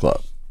comedy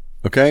club,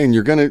 okay, and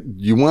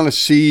you want to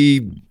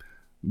see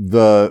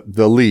the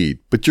lead,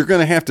 but you're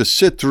going to have to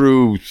sit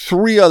through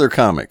 3 other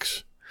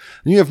comics.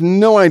 and you have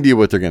no idea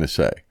what they're going to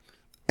say.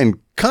 And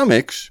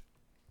comics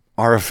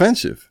are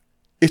offensive.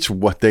 It's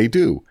what they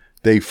do.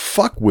 They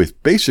fuck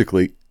with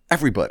basically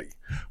everybody,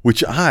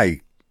 which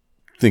I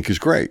think is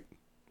great.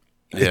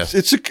 Yeah.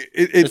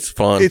 It's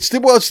fun. It's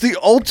the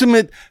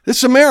ultimate. This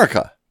is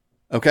America,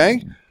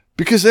 okay?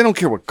 Because they don't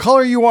care what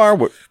color you are,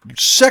 what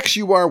sex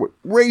you are, what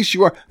race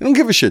you are. They don't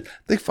give a shit.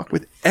 They fuck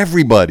with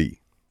everybody.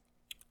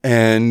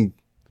 And,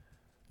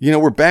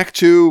 we're back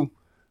to,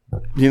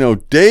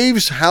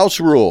 Dave's house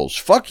rules.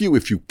 Fuck you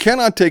if you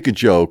cannot take a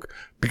joke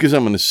because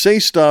I'm going to say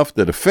stuff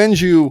that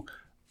offends you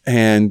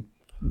and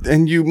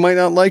you might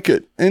not like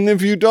it. And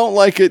if you don't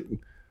like it,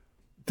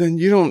 then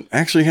you don't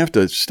actually have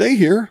to stay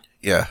here.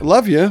 Yeah. I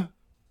love you.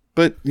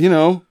 But,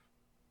 you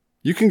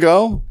can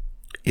go.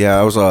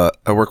 Yeah,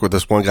 I work with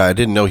this one guy. I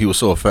didn't know he was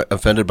so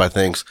offended by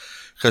things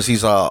because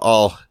he's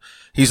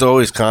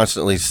always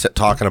constantly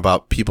talking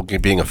about people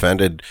being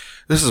offended.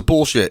 This is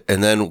bullshit.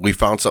 And then we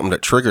found something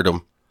that triggered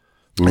him.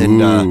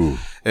 And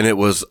it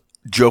was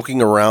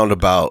joking around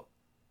about,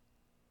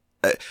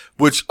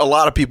 which a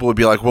lot of people would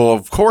be like, well,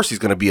 of course he's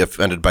going to be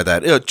offended by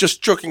that.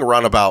 Just joking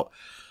around about,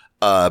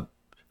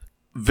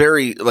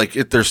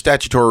 there's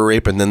statutory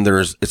rape and then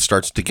it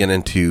starts to get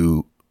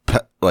into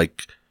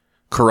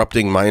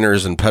corrupting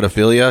minors and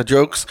pedophilia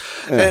jokes.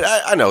 Yeah. And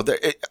I know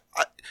that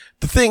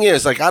the thing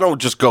is, I don't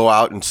just go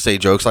out and say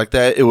jokes like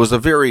that. It was a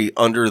very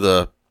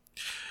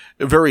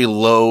very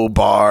low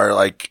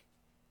bar,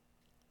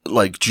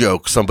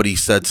 joke. Somebody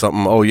said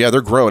something. Oh yeah,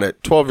 they're grown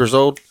at 12 years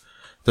old.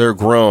 They're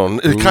grown.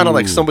 It's kind of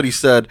like somebody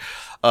said,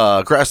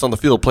 grass on the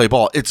field, play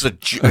ball. It's a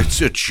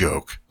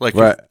joke.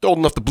 Right. Old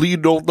enough to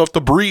bleed, old enough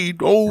to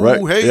breed. Oh,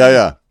 right. Hey.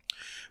 Yeah.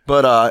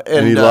 But,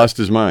 and he lost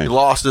his mind. He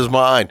lost his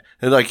mind.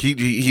 And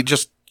he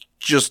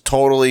just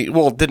totally,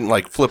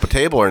 didn't flip a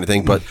table or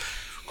anything, but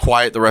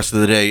quiet the rest of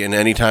the day. And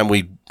anytime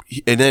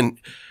and then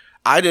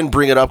I didn't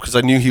bring it up because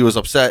I knew he was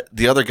upset.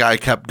 The other guy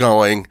kept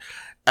going.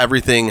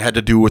 Everything had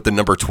to do with the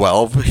number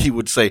 12. He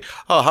would say,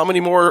 "Oh, how many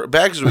more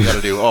bags do we got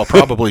to do?" "Oh,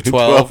 probably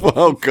 12.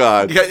 Oh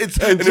God. Yeah,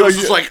 and it was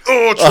just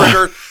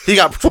triggered. He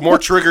got more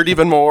triggered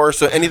even more.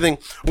 So anything,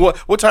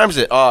 what time is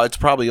it? Oh, it's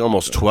probably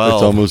almost 12.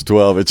 It's almost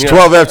 12. It's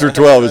 12 after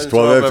 12. It's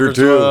 12 after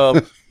 2.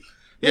 12.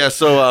 Yeah,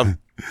 so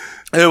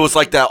it was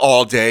like that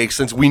all day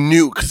since we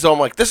knew. So I'm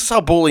like, this is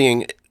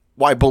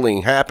why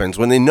bullying happens.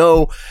 When they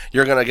know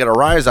you're going to get a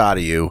rise out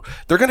of you,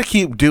 they're going to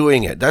keep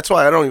doing it. That's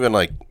why I don't even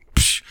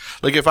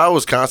if I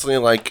was constantly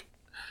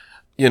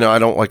I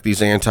don't like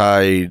these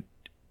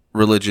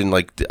anti-religion,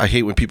 I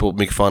hate when people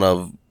make fun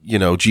of,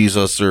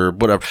 Jesus or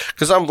whatever,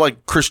 because I'm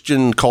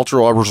Christian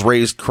cultural. I was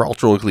raised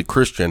culturally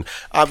Christian.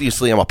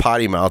 Obviously, I'm a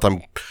potty mouth.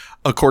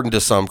 According to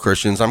some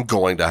Christians, I'm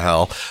going to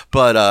hell.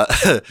 But,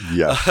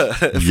 yeah.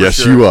 Yes,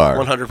 sure, you are.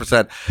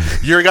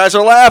 100%. You guys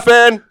are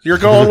laughing. You're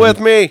going with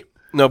me.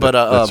 No, but,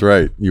 that's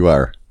right. You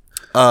are.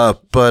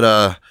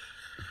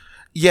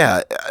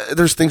 Yeah,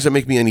 there's things that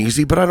make me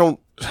uneasy, but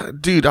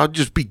I'll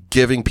just be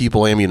giving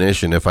people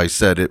ammunition if I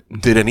said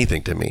it did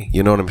anything to me.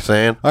 You know what I'm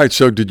saying? All right.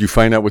 So did you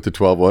find out what the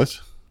 12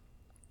 was?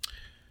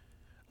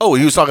 Oh,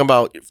 he was talking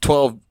about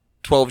 12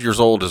 years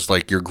old is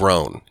you're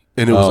grown.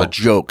 And it was a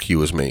joke he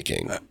was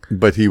making.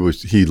 But he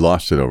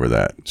lost it over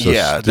that. So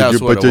yeah, did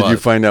you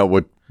find out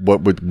what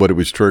it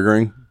was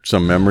triggering?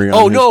 Some memory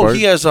on his part?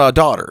 He has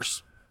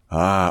daughters.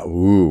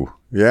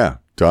 Yeah,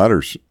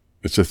 daughters.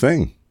 It's a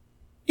thing.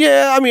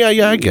 Yeah,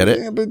 I get it.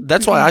 Yeah, but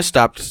that's why I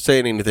stopped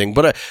saying anything.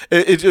 But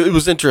it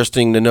was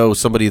interesting to know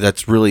somebody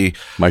that's really...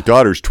 My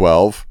daughter's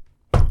 12.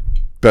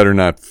 Better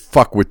not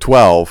fuck with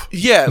 12.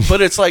 Yeah,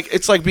 but it's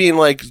like being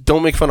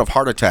don't make fun of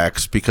heart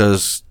attacks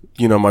because,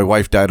 my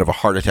wife died of a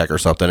heart attack or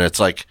something.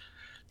 It's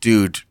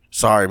dude,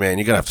 sorry, man,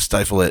 you're going to have to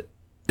stifle it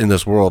in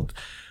this world.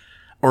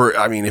 Or,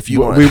 if you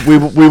want...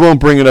 We won't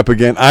bring it up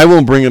again. I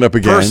won't bring it up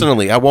again.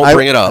 Personally, I won't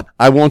bring it up.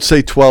 I won't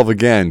say 12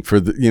 again for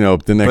the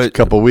next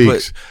couple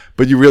weeks.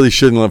 But you really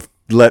shouldn't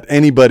let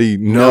anybody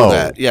know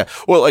that. Yeah.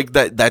 Well,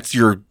 that's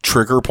your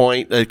trigger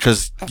point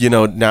because,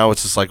 now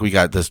it's just we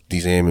got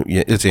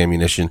it's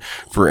ammunition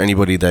for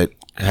anybody that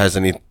has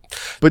any...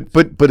 But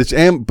it's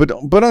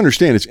but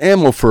understand it's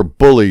ammo for a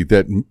bully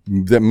that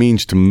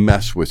means to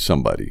mess with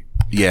somebody.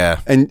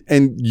 Yeah. And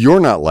you're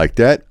not like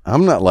that.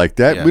 I'm not like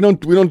that. Yeah. We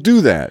don't do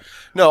that.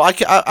 No,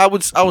 I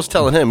was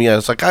telling him,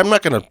 it's I'm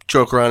not going to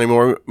joke around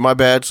anymore. My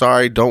bad.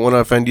 Sorry. Don't want to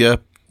offend you.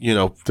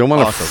 Don't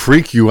want to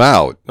freak you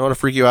out. Don't want to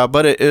freak you out.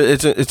 But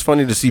it's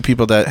funny to see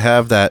people that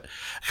have that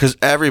because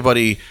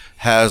everybody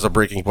has a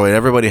breaking point.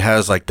 Everybody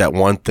has that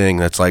one thing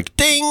that's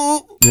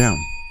ding. Yeah.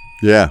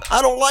 Yeah.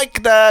 I don't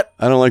like that.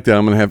 I'm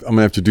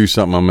gonna have to do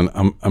something.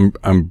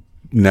 I'm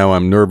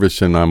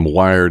nervous and I'm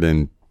wired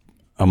and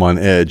I'm on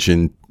edge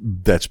and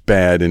that's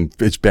bad and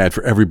it's bad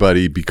for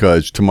everybody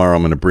because tomorrow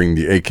I'm gonna bring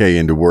the AK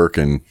into work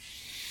and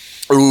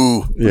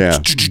yeah,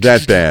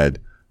 that bad.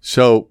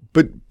 So,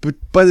 but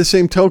by the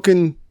same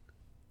token,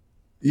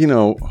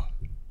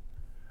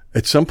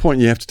 at some point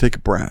you have to take a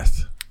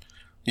breath.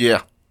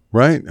 Yeah.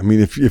 Right?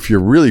 If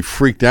you're really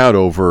freaked out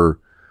over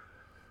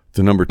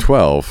the number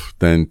 12,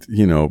 then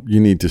you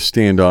need to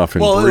stand off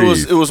and Well,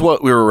 breathe. it was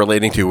what we were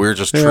relating to. We were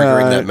just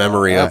triggering that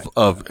memory of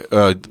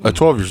a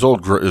 12 years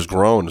old is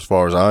grown, as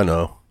far as I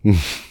know.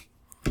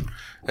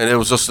 And it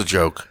was just a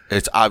joke.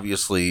 It's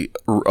obviously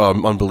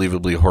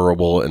unbelievably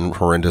horrible and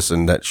horrendous,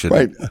 and that should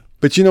right.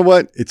 But you know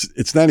what?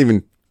 It's not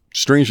even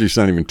strangely. It's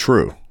not even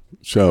true.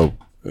 So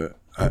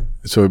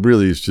it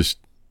really is just.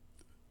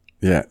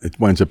 Yeah, it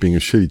winds up being a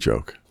shitty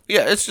joke.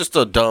 Yeah, it's just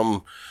a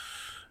dumb.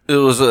 It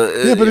was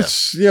a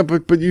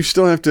but you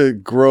still have to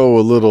grow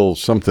a little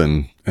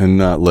something and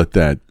not let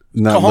the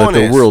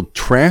world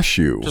trash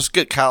you. Just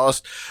get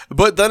calloused.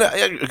 But then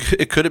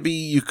could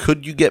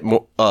you get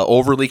more,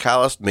 overly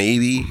calloused?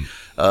 Maybe.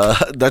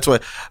 That's why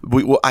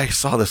I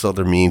saw this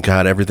other meme.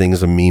 God, everything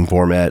is a meme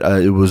format.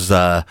 It was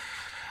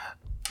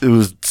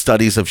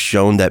studies have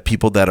shown that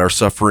people that are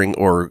suffering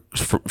or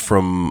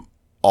from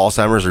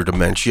Alzheimer's or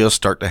dementia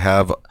start to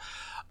have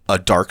a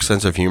dark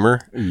sense of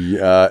humor.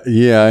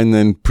 Yeah, and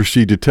then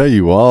proceed to tell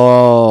you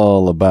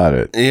all about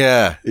it.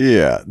 Yeah,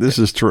 this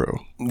is true.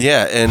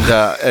 Yeah,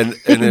 and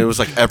it was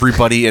like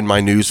everybody in my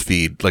news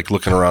feed like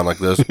looking around like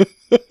this.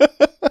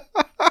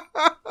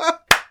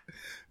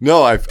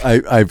 No,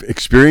 I've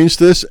experienced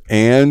this,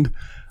 and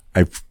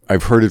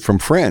I've heard it from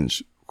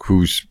friends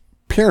whose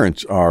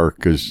parents are,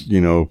 because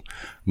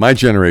my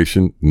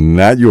generation,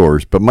 not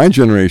yours, but my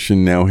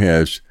generation now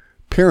has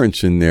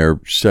parents in their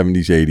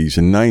 70s, 80s,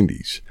 and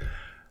 90s.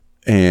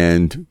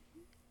 And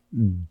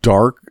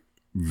dark,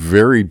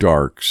 very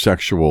dark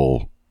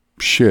sexual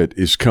shit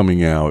is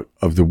coming out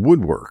of the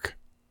woodwork.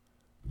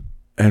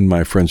 And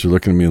my friends are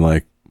looking at me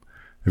like,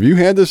 have you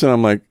had this? And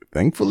I'm like,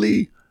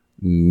 thankfully,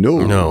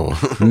 no.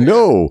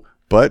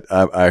 But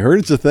I heard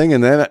it's a thing.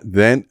 And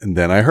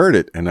then I heard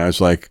it. And I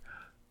was like,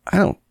 I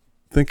don't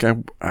think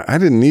I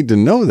didn't need to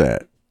know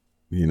that.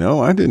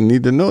 I didn't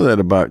need to know that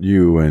about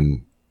you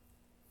and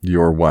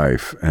your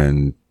wife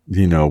and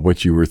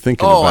what you were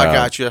thinking about. Oh, I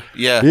gotcha.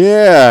 Yeah.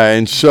 Yeah.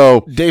 And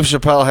so Dave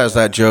Chappelle has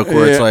that joke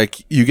where it's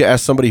like you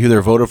ask somebody who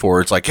they're voted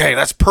for. It's like, hey,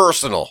 that's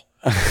personal.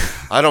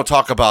 I don't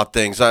talk about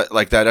things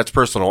like that. That's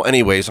personal.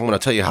 Anyways, I'm going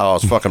to tell you how I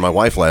was fucking my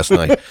wife last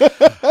night.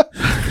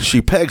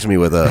 She pegs me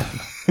with a.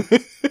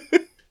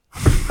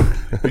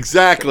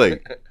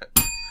 Exactly.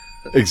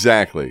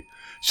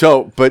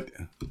 So, but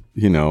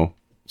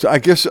so I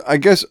guess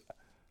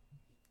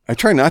I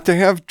try not to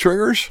have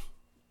triggers.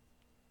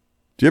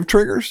 Do you have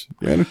triggers?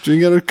 Do you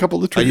got a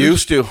couple of triggers? I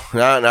used to.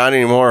 Not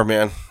anymore,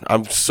 man.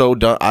 I'm so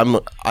done.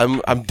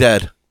 I'm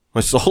dead.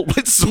 My soul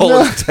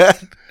is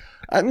dead.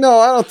 No,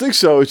 I don't think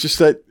so. It's just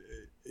that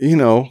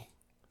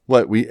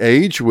we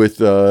age with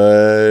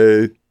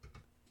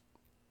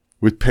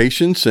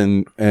patience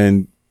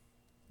and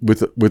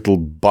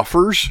with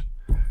buffers,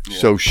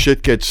 so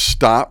shit gets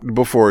stopped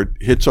before it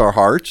hits our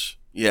hearts.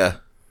 Yeah.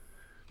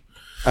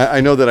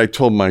 I know that I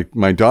told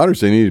my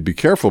daughters they needed to be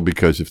careful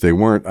because if they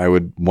weren't, I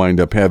would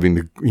wind up having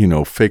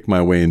to, fake my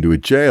way into a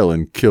jail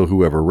and kill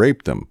whoever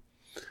raped them.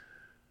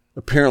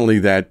 Apparently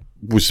that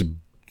was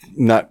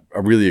not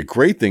really a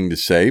great thing to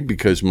say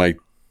because my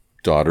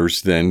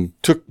daughters then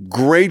took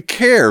great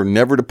care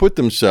never to put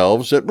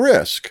themselves at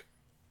risk.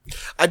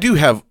 I do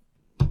have.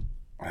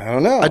 I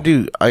don't know. I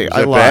do. Was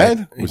that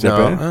bad? Was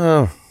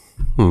that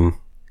bad?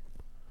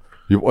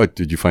 What,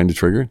 did you find a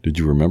trigger? Did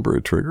you remember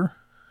a trigger?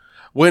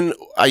 When,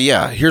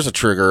 here's a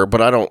trigger,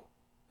 but I don't,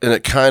 and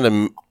it kind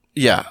of,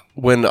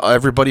 when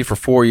everybody for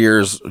 4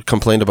 years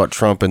complained about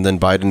Trump and then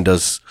Biden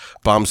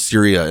bombs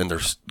Syria and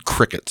there's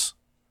crickets.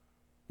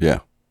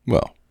 Yeah,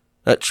 well.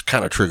 That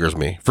kind of triggers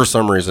me for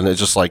some reason. It's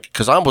just like,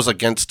 because I was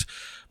against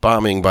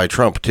bombing by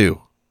Trump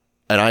too.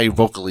 And I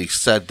vocally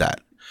said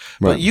that.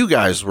 Right. But you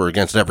guys were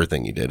against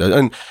everything he did.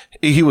 And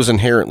he was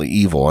inherently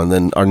evil. And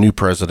then our new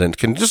president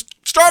can just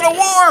start a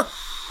war.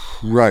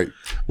 Right.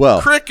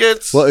 Well,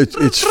 crickets. Well,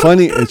 it's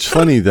funny. It's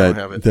funny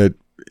that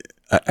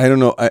I don't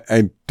know.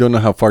 I don't know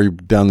how far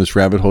down this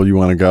rabbit hole you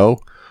want to go,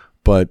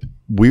 but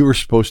we were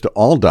supposed to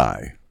all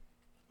die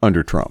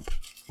under Trump.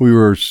 We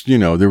were,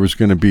 there was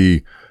going to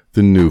be the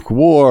nuke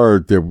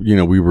war. There,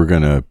 we were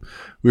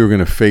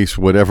gonna face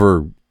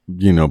whatever,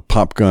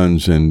 pop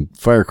guns and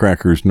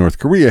firecrackers North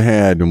Korea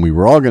had, and we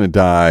were all going to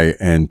die.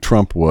 And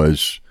Trump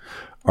was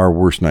our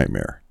worst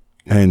nightmare.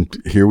 And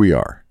here we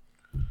are.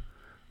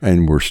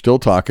 And we're still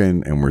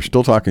talking, and we're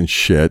still talking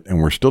shit,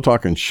 and we're still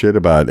talking shit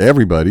about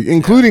everybody,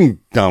 including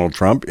Donald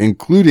Trump,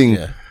 including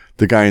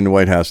the guy in the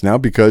White House now,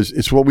 because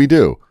it's what we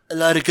do. A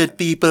lot of good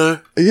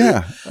people.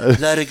 Yeah. A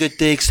lot of good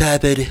things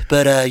happen,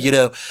 but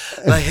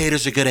my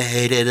haters are gonna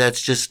hate it.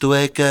 That's just the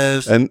way it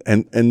goes. And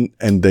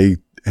they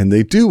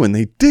do, and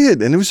they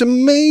did, and it was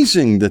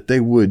amazing that they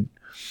would.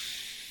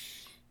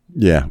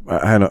 Yeah,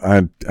 I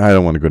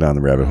don't want to go down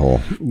the rabbit hole.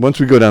 Once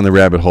we go down the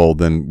rabbit hole,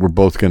 then we're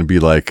both going to be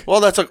like,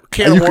 well, that's a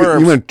can of worms.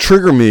 You want to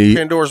trigger me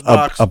Pandora's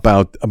box.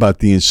 about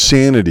the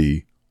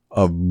insanity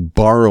of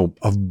borrowing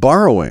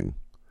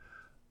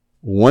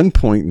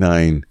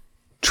 $1.9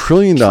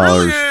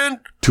 trillion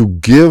to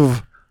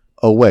give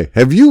away.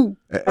 Have you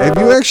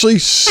actually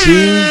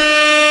seen?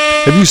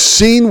 Have you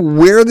seen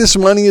where this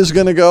money is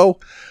going to go?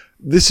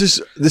 This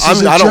is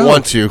I don't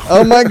want to.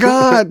 Oh my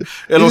God!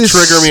 It'll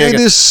trigger me It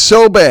again. is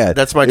so bad.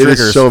 That's my It is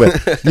triggers. so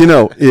bad. You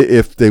know,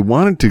 if they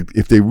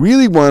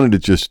really wanted to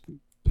just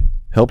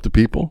help the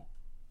people,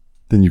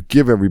 then you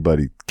give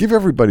everybody the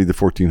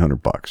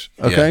 $1,400.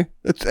 Okay,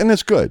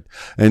 that's good.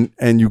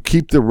 And you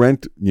keep the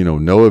rent. You know,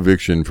 no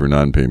eviction for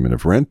non-payment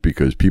of rent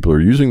because people are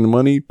using the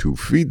money to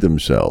feed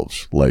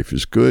themselves. Life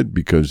is good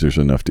because there's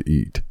enough to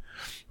eat.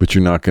 But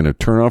you're not going to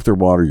turn off their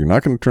water. You're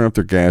not going to turn off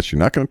their gas. You're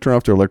not going to turn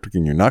off their electric,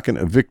 and you're not going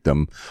to evict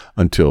them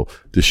until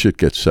the shit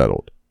gets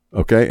settled.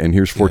 Okay, and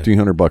here's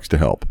 $1,400 to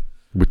help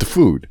with the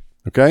food.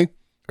 Okay,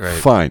 Right.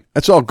 Fine,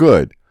 that's all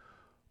good.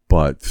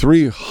 But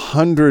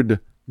 $300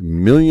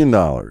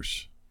 million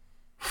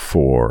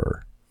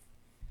for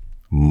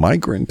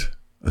migrant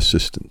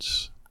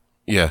assistance.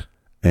 Yeah.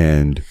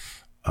 And,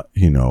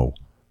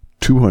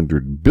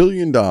 $200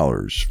 billion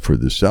for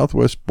the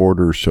southwest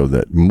border so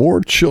that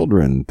more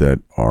children that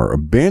are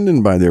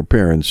abandoned by their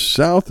parents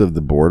south of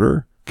the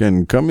border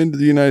can come into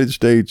the United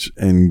States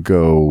and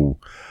go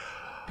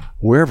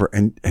wherever.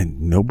 And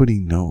nobody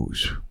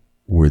knows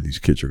where these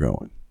kids are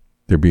going.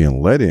 They're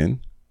being let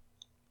in,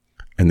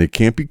 and they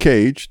can't be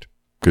caged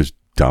because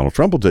Donald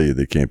Trump will tell you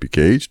they can't be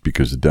caged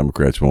because the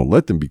Democrats won't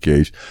let them be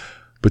caged.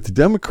 But the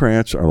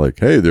Democrats are like,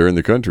 hey, they're in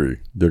the country.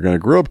 They're going to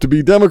grow up to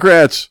be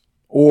Democrats.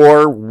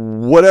 Or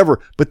whatever,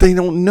 but they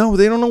don't know.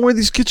 They don't know where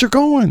these kids are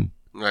going,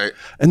 Right.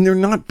 and they're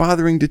not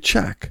bothering to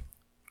check.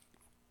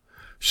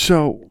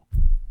 So,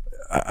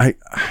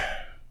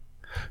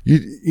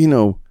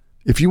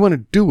 if you want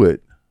to do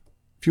it,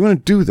 if you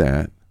want to do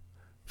that,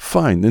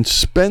 fine. Then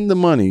spend the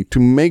money to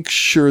make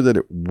sure that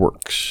it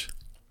works.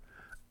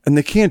 And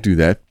they can't do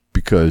that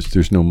because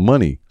there's no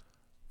money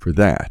for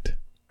that.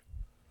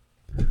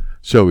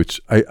 So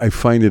I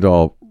find it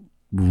all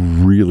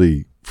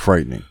really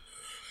frightening.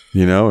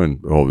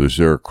 Is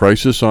there a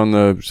crisis on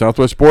the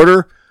southwest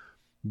border?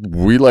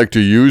 We like to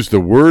use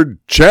the word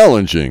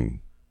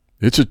challenging.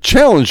 It's a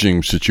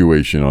challenging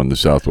situation on the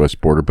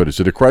southwest border, but is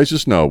it a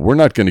crisis? No, we're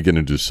not going to get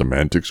into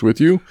semantics with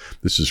you.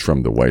 This is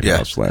from the White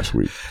House last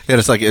week. Yeah,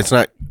 it's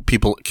not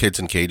kids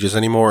in cages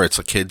anymore. It's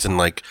like kids in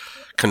like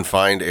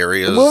confined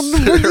areas. Well,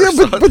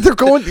 yeah, but they're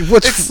going.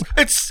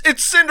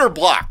 It's cinder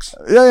blocks.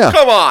 Yeah.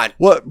 Come on.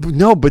 Well,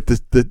 no, but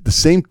the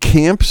same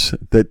camps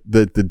that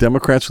the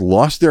Democrats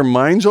lost their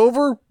minds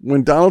over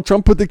when Donald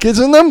Trump put the kids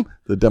in them,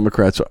 the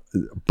Democrats,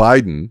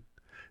 Biden,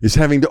 is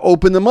having to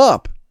open them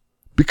up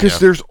because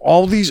there's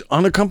all these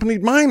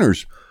unaccompanied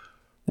minors.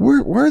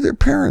 Where are their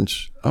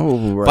parents?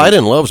 Oh, right.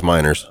 Biden loves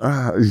minors.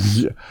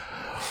 Yeah.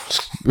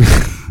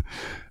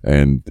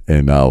 and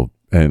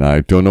I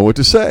don't know what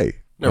to say.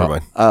 Never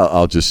mind.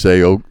 I'll just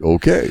say,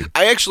 okay.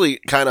 I actually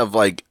kind of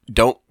like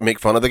don't make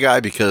fun of the guy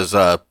because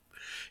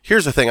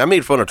here's the thing. I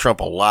made fun of Trump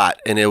a lot,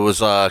 and it was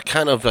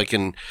kind of like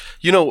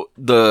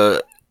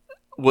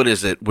what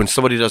is it? When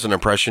somebody does an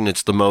impression,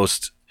 it's the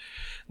most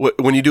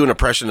when you do an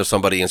impression of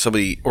somebody and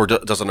somebody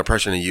does an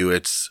impression of you,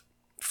 it's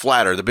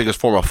flatter, the biggest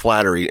form of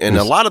flattery. And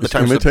a lot of the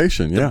times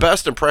imitation, the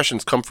best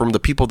impressions come from the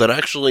people that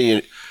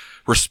actually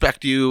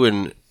respect you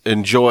and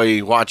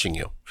enjoy watching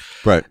you.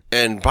 Right.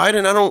 And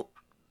Biden, I don't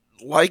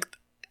like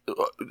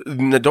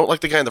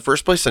the guy in the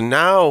first place, and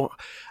now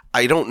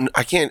I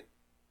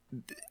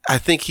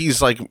think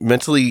he's like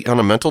mentally on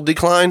a mental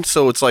decline,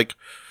 so it's like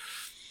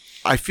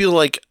I feel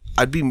like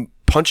I'd be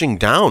punching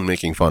down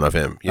making fun of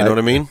him. You know what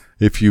I mean?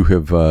 If you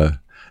have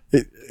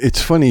it's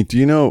funny, do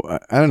you know,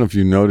 I don't know if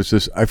you notice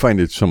this, I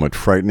find it somewhat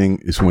frightening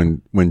is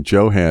when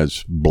Joe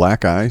has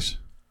black eyes.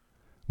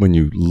 When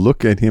you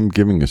look at him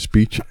giving a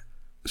speech,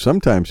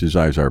 sometimes his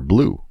eyes are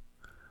blue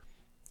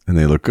and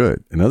they look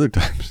good, and other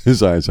times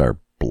his eyes are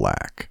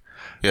black.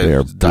 Yeah,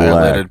 they're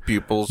dilated black.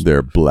 pupils.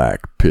 They're black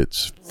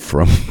pits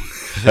from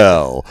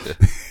hell.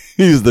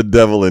 He's the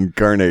devil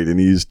incarnate, and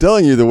he's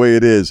telling you the way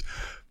it is,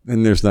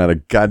 and there's not a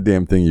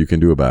goddamn thing you can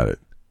do about it.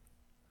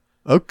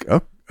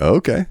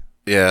 Okay.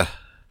 Yeah.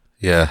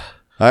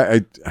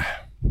 I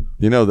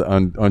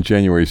on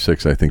January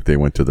 6th, I think they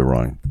went to the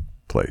wrong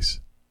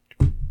place.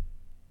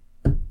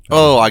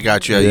 Oh, I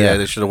got you. Yeah,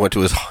 they should have went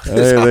to his house.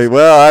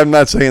 Well, I'm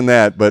not saying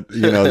that, but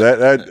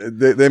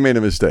that they made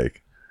a mistake.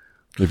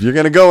 If you're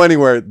going to go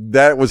anywhere,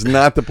 that was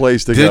not the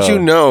place to go. Did you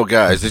know,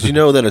 guys,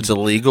 that it's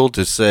illegal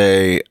to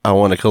say, I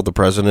want to kill the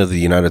president of the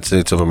United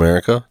States of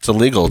America? It's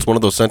illegal. It's one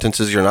of those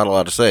sentences you're not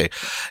allowed to say.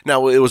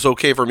 Now, it was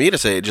okay for me to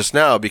say it just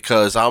now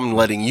because I'm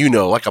letting you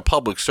know, like a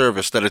public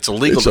service, that it's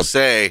illegal to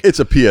say. It's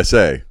a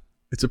PSA.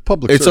 It's a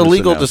public It's service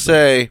illegal to announcement.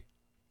 say,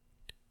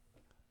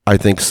 I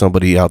think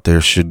somebody out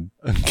there should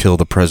kill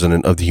the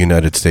president of the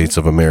United States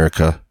of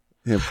America.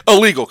 Yeah.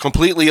 Illegal,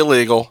 completely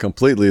illegal.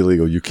 Completely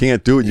illegal. You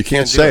can't do it. You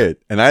can't say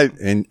it. And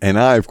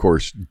I, of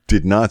course,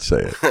 did not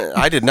say it.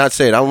 I did not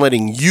say it. I'm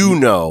letting you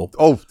know.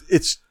 Oh, we're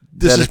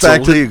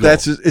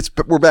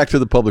back to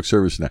the public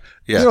service now.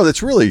 Yeah.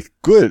 That's really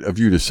good of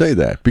you to say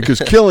that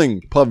because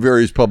killing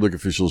various public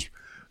officials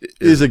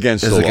is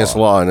against the law. Against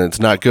law, and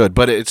it's not good.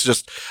 But it's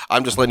just,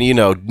 I'm just letting you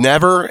know,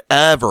 never,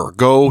 ever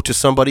go to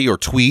somebody or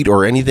tweet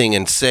or anything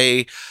and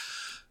say,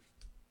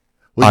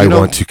 I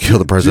want to kill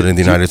the president of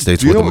the United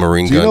States with a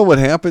Marine gun. Do you know what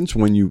happens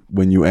when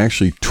you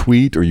actually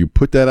tweet or you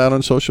put that out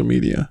on social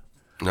media?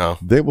 No.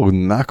 They will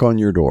knock on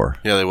your door.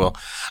 Yeah, they will.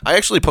 I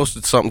actually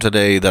posted something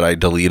today that I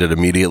deleted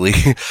immediately.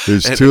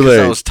 It's too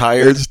late. I was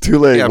tired. It's too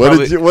late. Yeah,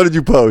 what did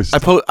you post?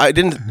 I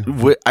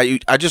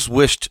just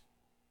wished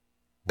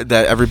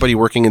that everybody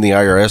working in the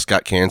IRS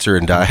got cancer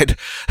and died.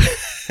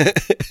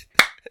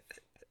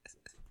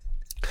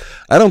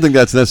 I don't think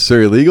that's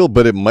necessarily legal,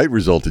 but it might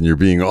result in you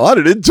being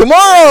audited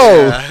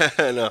tomorrow.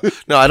 Yeah,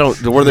 no, I don't.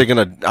 What are they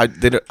gonna?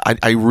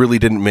 I really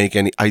didn't make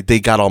any. They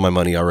got all my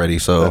money already.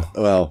 So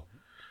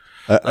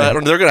they're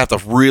gonna have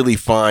to really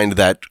find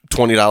that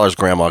 $20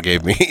 Grandma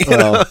gave me.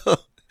 Well,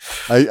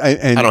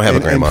 I don't have a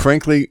grandma. And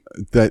frankly,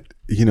 that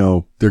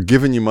they're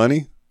giving you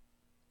money.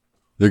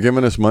 They're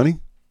giving us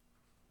money.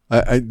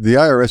 The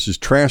IRS is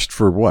trashed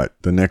for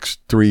what, the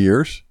next 3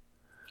 years?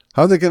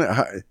 How are they going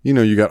to,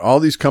 you got all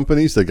these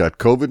companies that got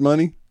COVID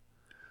money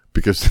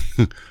because,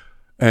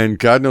 and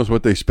God knows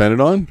what they spent it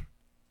on,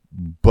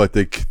 but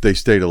they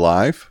stayed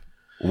alive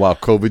while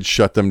COVID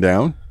shut them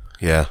down.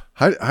 Yeah.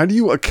 How do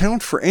you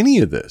account for any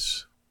of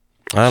this?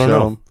 I don't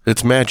know.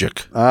 It's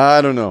magic.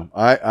 I don't know.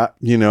 I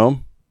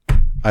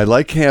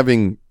like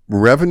having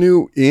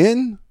revenue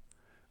in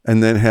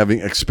and then having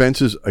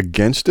expenses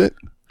against it.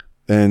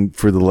 And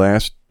for the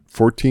last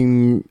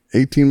 14,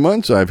 18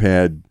 months, I've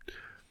had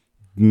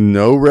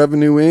no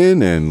revenue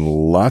in and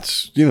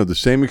lots, the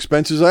same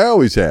expenses I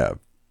always have.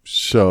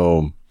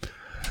 So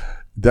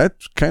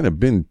that's kind of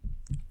been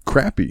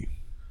crappy.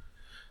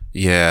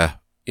 Yeah.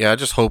 Yeah. I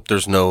just hope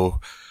there's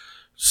no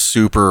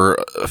super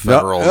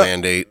federal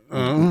mandate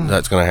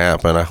that's going to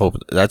happen. I hope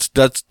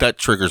that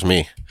triggers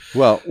me.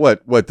 Well,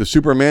 what the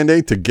super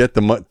mandate to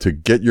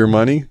get your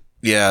money?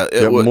 Yeah,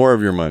 more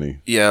of your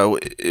money. Yeah,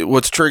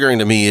 what's triggering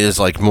to me is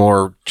like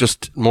more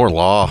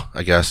law,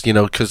 I guess,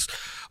 because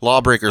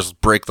lawbreakers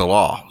break the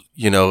law.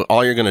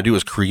 All you're going to do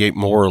is create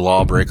more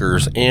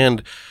lawbreakers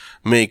and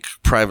make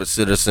private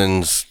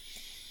citizens.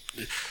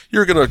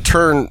 You're going to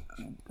turn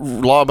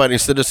law-abiding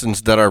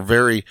citizens that are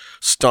very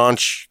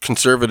staunch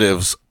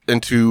conservatives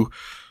into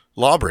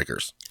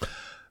lawbreakers.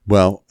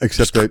 Well,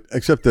 except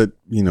that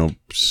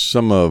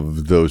some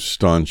of those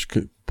staunch.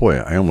 Boy,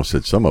 I almost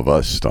said some of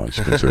us staunch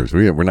conservatives.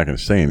 We're not going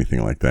to say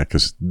anything like that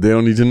because they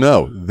don't need to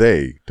know.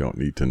 They don't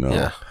need to know.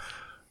 Yeah.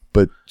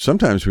 But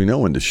sometimes we know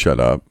when to shut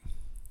up.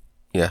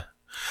 Yeah.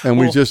 And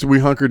we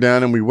hunker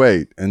down and we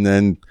wait. And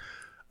then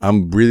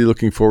I'm really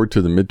looking forward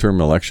to the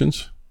midterm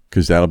elections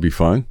because that'll be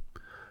fun.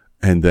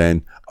 And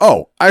then,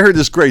 I heard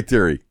this great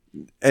theory.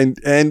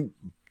 And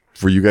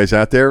for you guys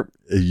out there,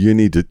 you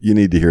need to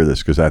hear this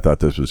because I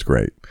thought this was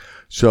great.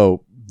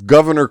 So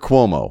Governor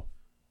Cuomo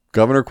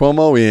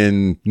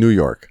in New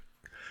York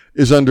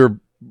is under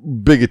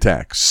big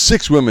attack.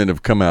 6 women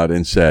have come out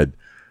and said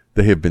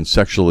they have been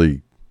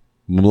sexually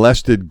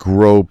molested,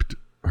 groped,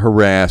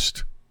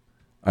 harassed.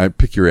 I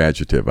pick your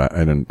adjective.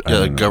 I don't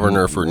know.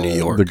 Governor for New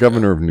York. The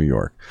governor of New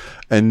York.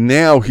 And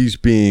now he's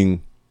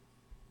being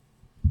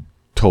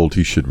told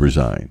he should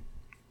resign.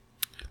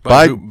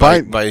 By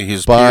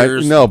his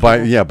peers? No,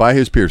 by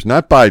his peers.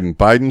 Not Biden.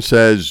 Biden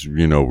says,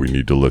 we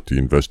need to let the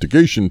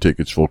investigation take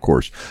its full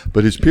course.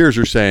 But his peers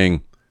are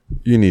saying,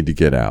 you need to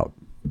get out.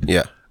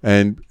 Yeah.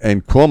 And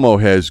Cuomo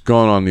has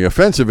gone on the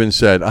offensive and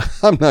said,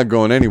 I'm not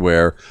going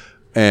anywhere.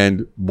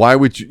 And why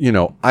would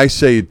you, I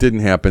say it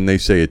didn't happen. They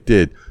say it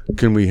did.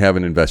 Can we have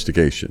an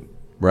investigation?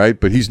 Right?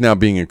 But he's now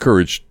being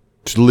encouraged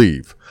to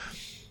leave.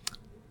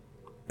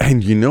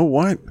 And you know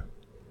what?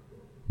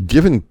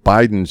 Given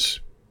Biden's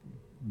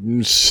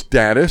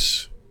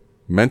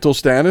mental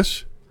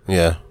status,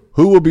 yeah,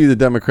 who will be the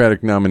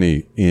Democratic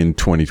nominee in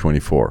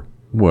 2024?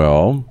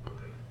 Well,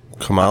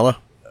 Kamala.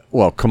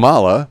 Well,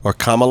 Kamala or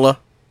Kamala.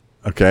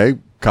 Okay,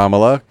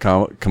 Kamala.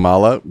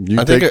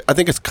 I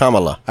think it's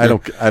Kamala. I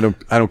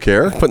don't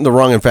care. Putting the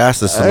wrong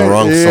emphasis on the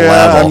wrong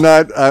syllable.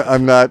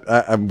 I'm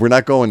not. We're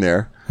not going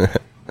there.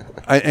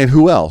 And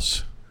who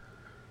else?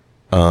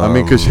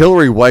 Because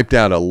Hillary wiped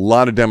out a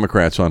lot of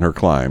Democrats on her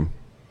climb.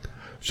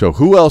 So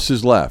who else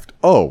is left?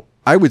 Oh,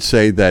 I would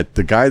say that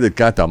the guy that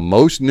got the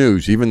most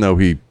news, even though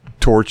he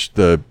torched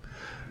the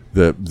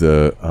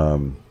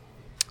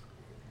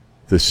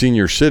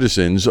senior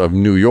citizens of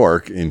New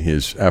York in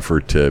his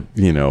effort to,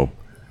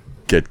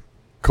 get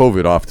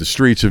COVID off the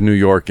streets of New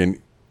York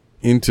and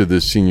into the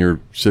senior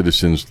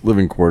citizens'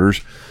 living quarters.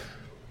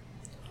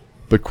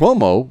 But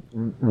Cuomo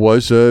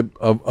was a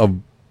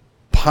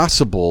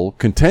possible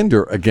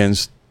contender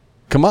against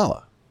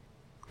Kamala.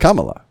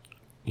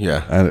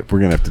 Yeah, we're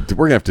gonna have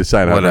to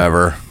decide how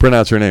to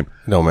pronounce her name.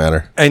 No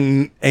matter.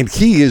 And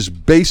he has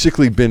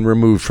basically been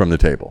removed from the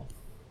table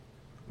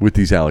with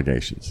these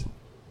allegations.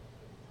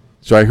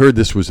 So I heard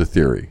this was a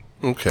theory.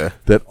 Okay.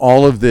 That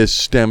all of this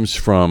stems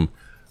from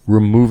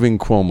removing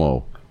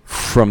Cuomo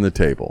from the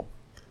table,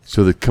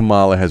 so that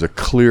Kamala has a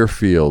clear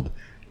field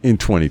in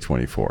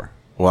 2024.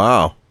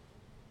 Wow.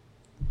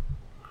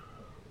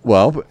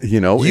 Well,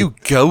 you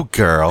go,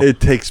 girl.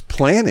 It takes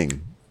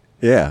planning.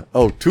 Yeah.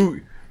 Oh,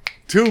 two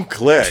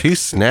clicks. 2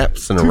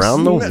 snaps and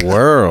around the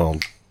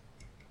world.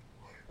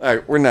 All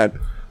right, we're not.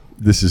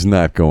 This is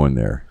not going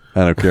there.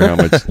 I don't care how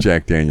much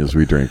Jack Daniels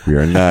we drink. We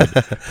are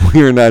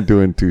not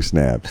doing 2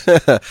 snaps.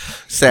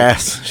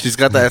 Sass. She's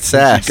got that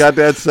sass. She got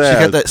that sass.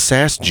 She got that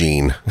sass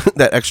gene.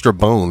 That extra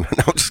bone.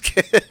 No, I'm just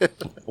kidding.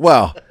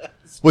 Wow.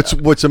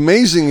 What's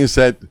amazing is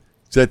that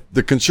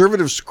the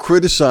conservatives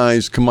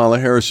criticize Kamala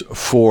Harris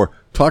for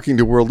talking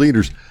to world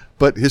leaders,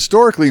 but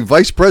historically,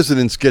 vice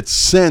presidents get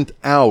sent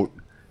out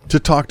to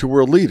talk to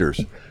world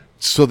leaders.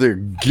 So they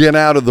get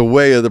out of the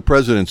way of the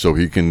president so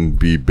he can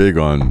be big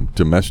on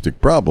domestic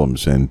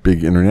problems and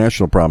big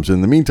international problems. In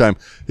the meantime,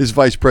 his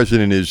vice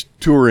president is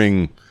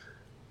touring,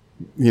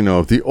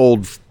 the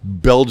old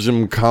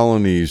Belgium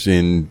colonies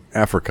in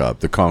Africa,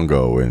 the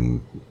Congo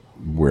and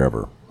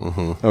wherever.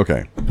 Mm-hmm.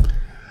 Okay.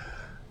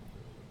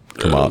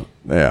 Kamala.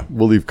 Yeah,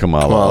 we'll leave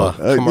Kamala.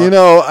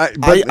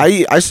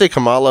 I say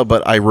Kamala,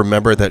 but I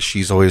remember that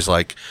she's always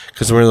like,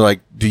 because we're like,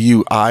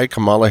 I,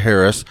 Kamala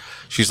Harris?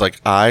 She's like,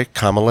 I,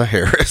 Kamala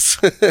Harris.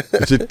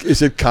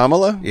 Is it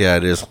Kamala? Yeah,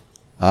 it is.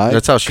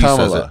 That's how she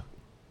says it.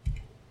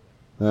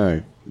 All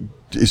right.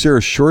 Is there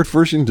a short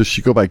version? Does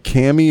she go by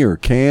Cammy or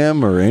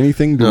Cam or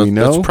anything? Do we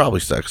know? That's probably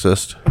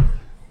sexist.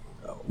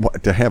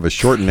 What, to have a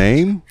short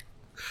name?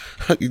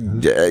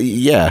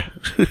 Yeah.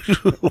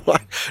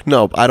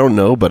 No, I don't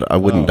know, but I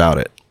wouldn't doubt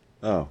it.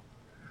 Oh.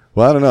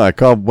 Well, I don't know. I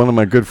call one of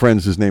my good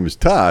friends, his name is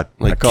Todd.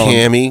 Like I call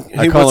Cammy.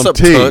 I call what's him up,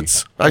 T.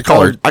 Toots? I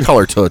call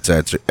her Toots,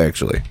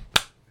 actually.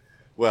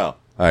 Well,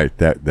 all right,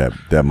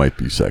 that might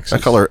be sexist. I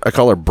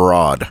call her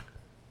Broad.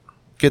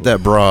 Get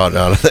that broad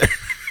out of there.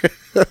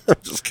 I'm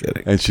just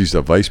kidding. And she's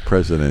the vice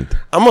president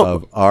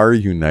of our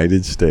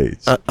United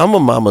States. I'm a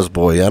mama's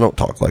boy. I don't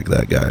talk like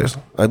that, guys.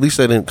 At least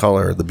I didn't call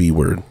her the B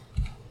word.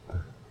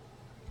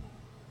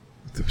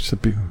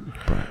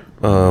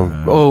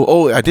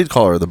 I did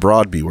call her the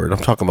broad B word. I'm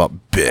talking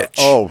about bitch.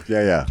 Oh,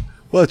 yeah.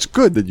 Well, it's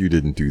good that you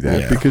didn't do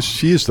that because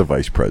she is the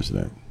vice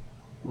president.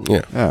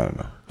 Yeah. I don't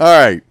know. All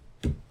right.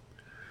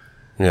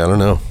 Yeah, I don't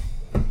know.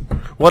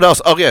 What else?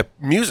 Oh, yeah,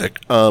 music.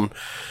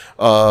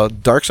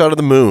 Dark Side of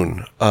the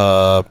Moon.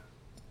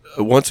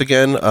 Once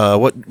again,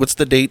 what's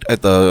the date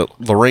at the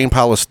Lorraine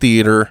Palace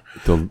Theater?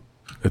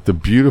 At the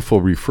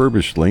beautiful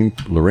refurbished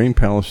Lorraine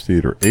Palace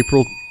Theater,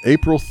 April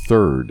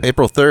 3rd.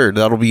 April 3rd.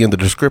 That'll be in the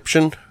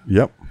description.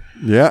 Yep.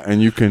 Yeah,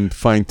 and you can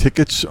find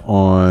tickets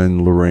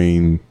on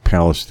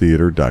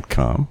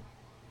LorrainePalaceTheater.com.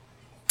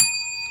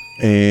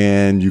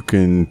 And you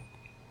can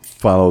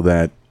follow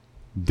that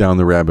down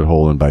the rabbit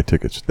hole and buy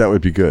tickets. That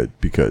would be good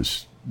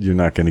because you're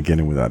not going to get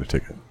in without a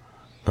ticket.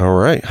 All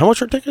right. How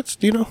much are tickets?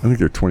 Do you know? I think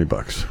they're $20.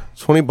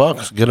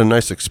 $20. Get a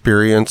nice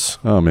experience.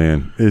 Oh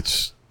man,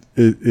 it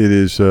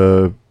is.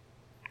 They're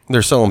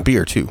selling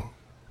beer too,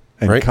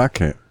 and right?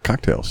 Cocktails.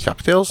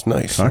 Cocktails,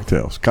 nice.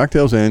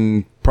 Cocktails,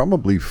 and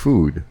probably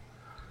food.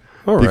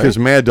 All right. Because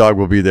Mad Dog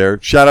will be there.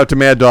 Shout out to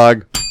Mad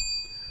Dog.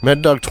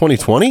 Mad Dog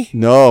 2020?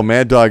 No,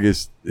 Mad Dog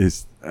is. You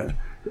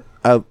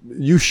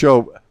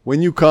show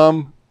when you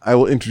come. I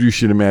will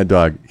introduce you to Mad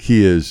Dog.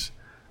 He is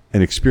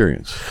an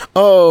experience.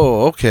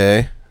 Oh,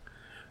 okay.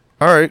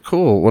 All right,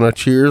 cool. Want to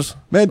cheers?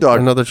 Mad Dog.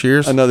 Another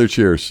cheers? Another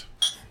cheers.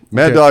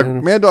 Mad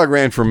Dog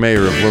ran for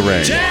mayor of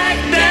Lorraine.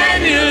 Jack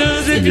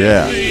Daniels, if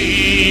yeah.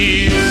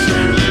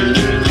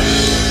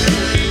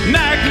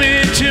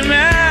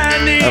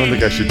 I don't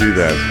think I should do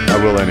that.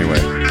 I will anyway.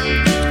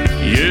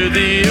 You're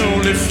the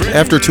only friend.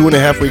 After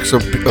 2.5 weeks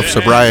of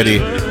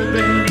sobriety,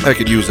 I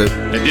could use it.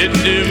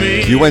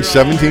 You went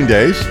 17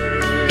 days?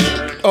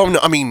 Oh, no,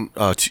 I mean,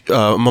 a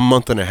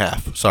month and a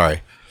half.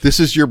 Sorry. This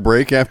is your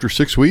break after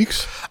 6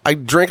 weeks? I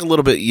drank a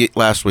little bit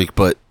last week,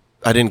 but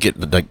I didn't get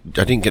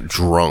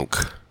drunk.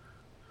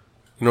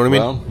 You know what I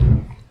mean? Well,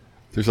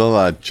 there's a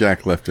lot of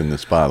Jack left in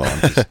this bottle.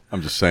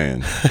 I'm just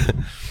saying.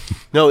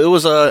 No, it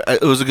was a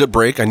good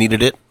break. I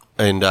needed it,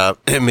 and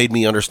it made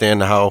me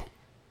understand how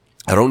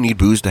I don't need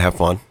booze to have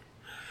fun.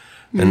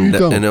 And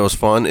it was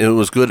fun. It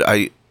was good.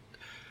 I've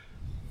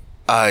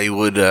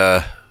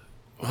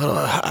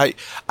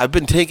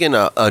been taking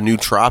a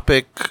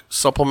nootropic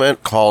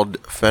supplement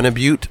called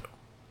Phenibut,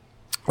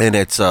 and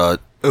it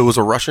was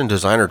a Russian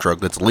designer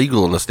drug that's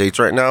legal in the States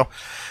right now,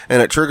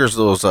 and it triggers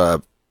those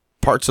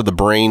parts of the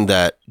brain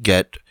that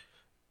get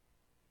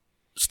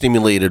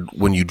stimulated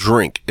when you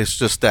drink. It's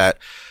just that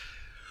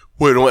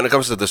when it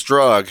comes to this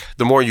drug,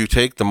 the more you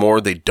take, the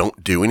more they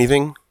don't do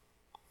anything.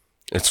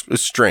 It's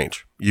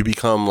strange. You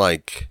become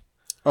like...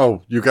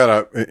 Oh, you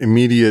got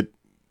immediate...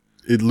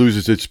 It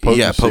loses its potency.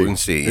 Yeah,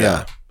 potency.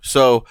 Yeah.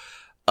 So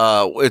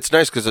it's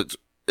nice because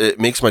it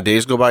makes my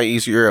days go by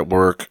easier at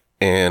work,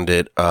 and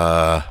it.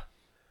 But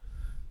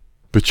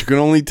you can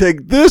only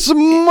take this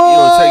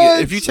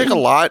much. If you take a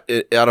lot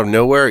out of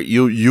nowhere,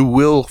 you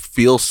will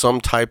feel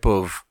some type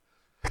of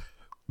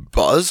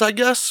buzz. I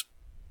guess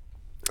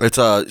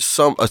it's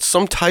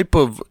some type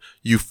of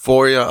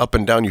euphoria, up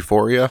and down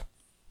euphoria.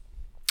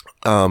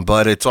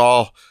 But it's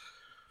all.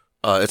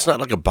 It's not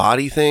like a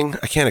body thing.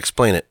 I can't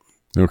explain it.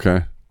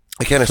 Okay.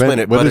 I can't explain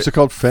it. What is it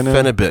called?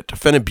 Phenibut.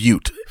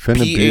 Phenibut.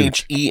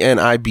 Phenibut.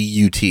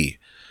 Phenibut.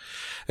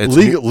 It's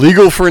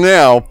legal for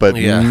now, but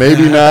Yeah.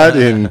 maybe not.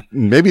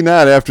 Maybe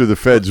not after the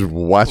feds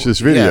watch this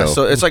video. Yeah,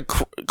 so it's like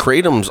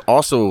kratom's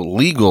also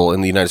legal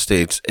in the United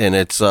States, and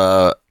it's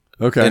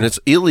okay, and it's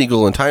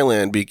illegal in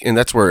Thailand, and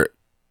that's where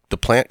the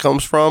plant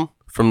comes from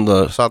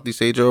the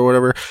Southeast Asia or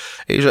whatever,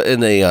 Asia,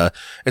 and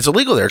it's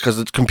illegal there because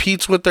it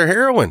competes with their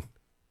heroin.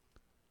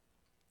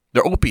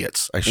 They're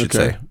opiates, I should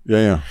say.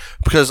 Yeah.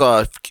 Because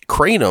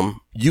kratom,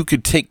 you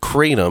could take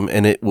kratom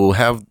and it will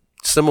have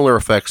similar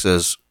effects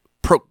as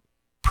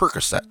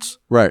Percocets.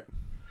 Right.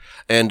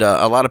 And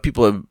a lot of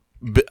people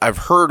I've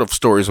heard of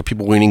stories of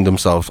people weaning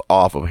themselves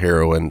off of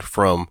heroin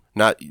from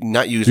not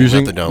using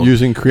methadone,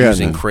 using creatinine.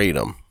 using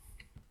kratom.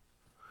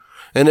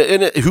 And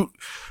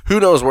who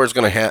knows where it's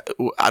going to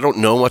happen? I don't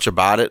know much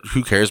about it.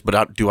 Who cares? But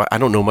I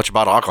don't know much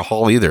about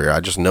alcohol either. I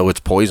just know it's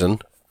poison.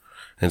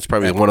 And it's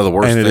probably one of the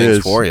worst things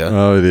for you.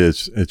 Oh, it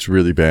is. It's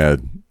really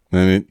bad,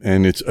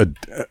 and it's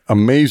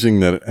amazing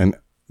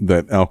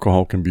that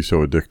alcohol can be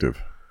so addictive.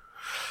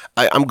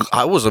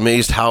 I was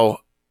amazed how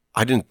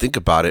I didn't think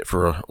about it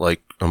for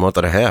like a month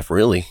and a half.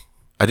 Really,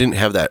 I didn't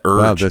have that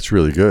urge. Wow, that's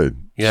really good.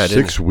 Yeah,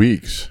 6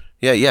 weeks.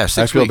 Yeah, 6 weeks.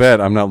 I feel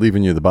bad. I'm not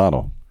leaving you the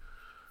bottle.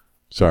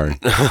 Sorry.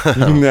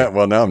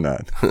 Well, now I'm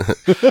not.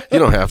 You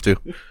don't have to.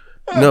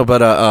 No,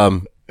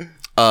 but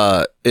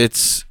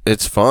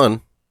it's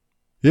fun.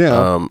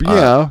 Yeah.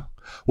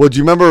 Well, do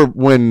you remember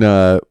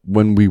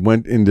when we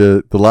went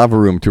into the Lava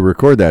Room to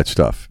record that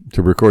stuff,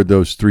 to record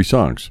those 3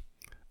 songs?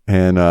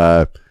 And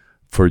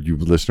for you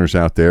listeners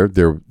out there,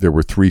 there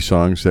were 3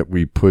 songs that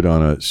we put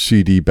on a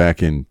CD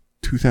back in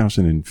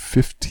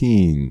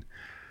 2015.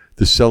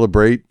 The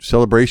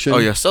Celebration. Oh,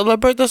 yeah.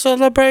 Celebrate the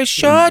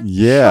celebration.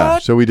 Yeah.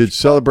 So we did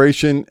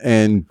Celebration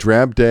and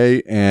Drab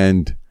Day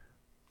and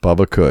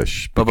Bubba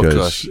Kush.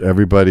 Because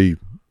everybody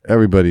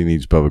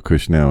needs Bubba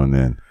Kush now and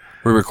then.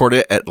 We recorded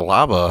it at the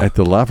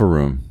Lava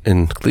Room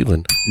in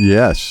Cleveland.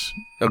 Yes,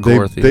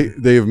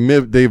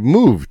 they've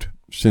moved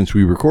since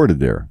we recorded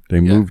there. They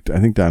moved, I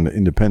think, down to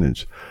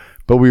Independence,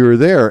 but we were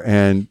there,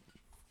 and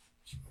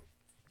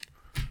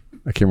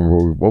I can't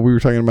remember what we were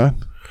talking about.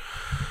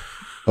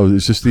 Oh,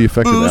 is this the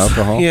effect of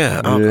alcohol?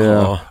 Yeah,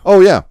 alcohol. Yeah.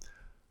 Oh, yeah.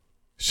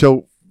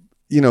 So,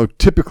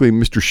 typically,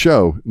 Mr.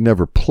 Show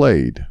never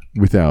played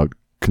without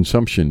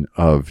consumption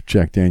of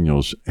Jack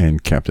Daniels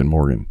and Captain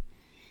Morgan.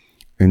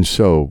 And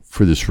so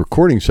for this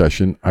recording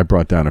session, I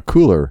brought down a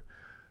cooler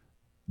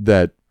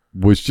that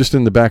was just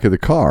in the back of the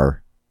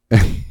car.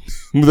 And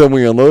then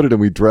we unloaded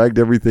and we dragged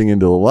everything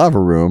into the Lava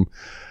Room.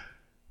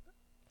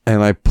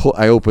 And I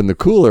opened the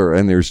cooler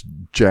and there's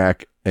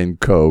Jack and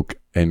Coke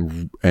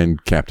and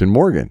Captain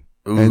Morgan.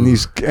 Ooh.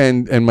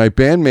 And my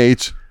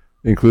bandmates,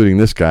 including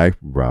this guy,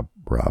 Rob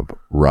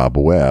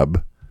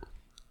Webb,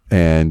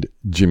 and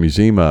Jimmy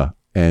Zima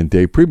and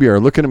Dave Preby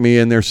are looking at me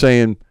and they're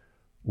saying,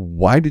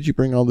 "Why did you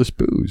bring all this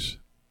booze?"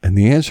 And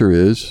the answer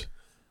is,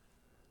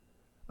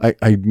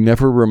 I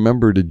never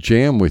remember to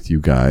jam with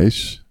you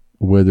guys,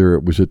 whether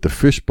it was at the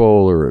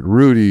Fishbowl or at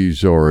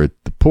Rudy's or at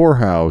the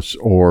Poorhouse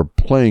or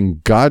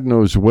playing God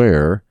knows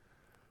where,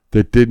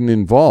 that didn't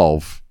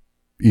involve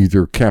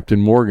either Captain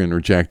Morgan or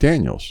Jack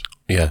Daniels.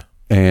 Yeah.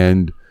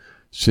 And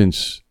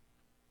since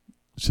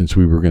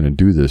we were going to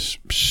do this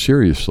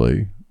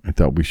seriously, I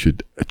thought we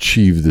should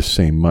achieve the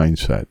same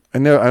mindset. I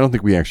don't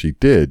think we actually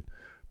did,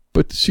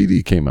 but the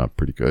CD came out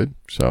pretty good.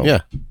 So yeah.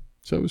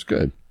 So it was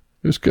good.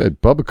 It was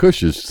good. Bubba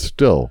Kush is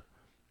still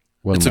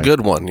a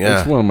good one, yeah.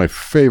 It's one of my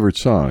favorite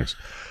songs.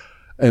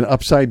 And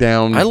Upside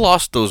Down. I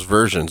lost those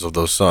versions of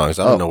those songs.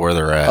 I don't know where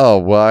they're at. Oh,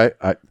 well,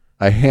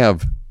 I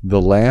have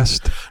the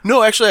last.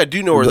 No, actually, I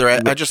do know where they're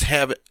at. I just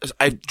have it.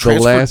 The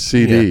last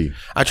CD. Yeah,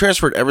 I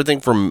transferred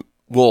everything from,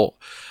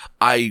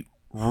 I'm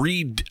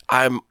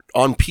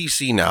on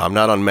PC now. I'm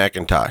not on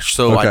Macintosh.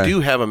 So I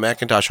do have a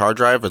Macintosh hard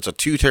drive. It's a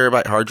 2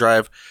 terabyte hard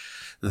drive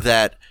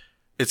that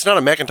it's not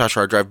a Macintosh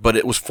hard drive, but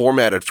it was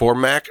formatted for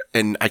Mac,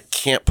 and I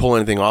can't pull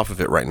anything off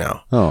of it right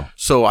now. Oh.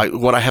 So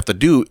what I have to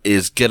do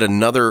is get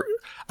another.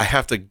 I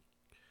have to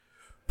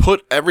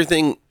put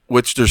everything,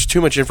 which there's too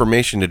much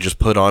information to just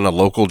put on a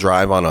local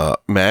drive on a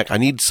Mac. I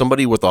need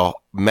somebody with a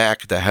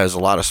Mac that has a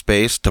lot of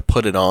space to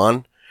put it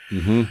on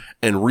and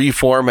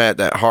reformat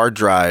that hard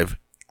drive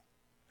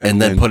and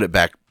then put it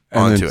back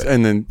onto it.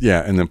 And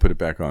then put it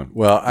back on.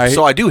 Well,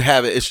 I do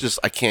have it. It's just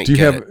I can't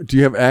get it. Do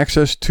you have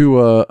access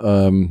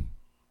to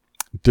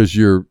does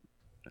your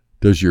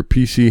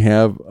PC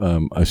have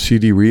a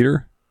CD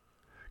reader?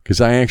 Because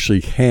I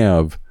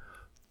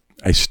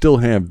still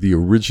have the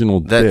original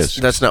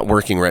disc. That's not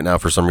working right now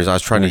for some reason. I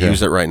was trying to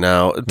use it right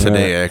now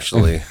today,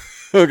 actually.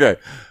 Okay.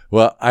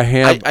 Well,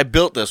 I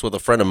built this with a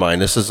friend of mine.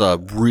 This is a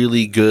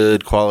really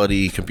good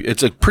quality computer.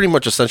 It's pretty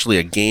much essentially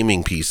a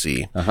gaming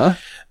PC.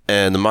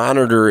 And the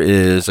monitor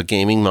is a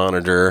gaming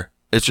monitor.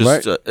 It's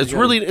just it's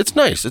really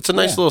nice. It's a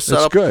nice little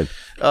setup. It's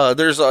good.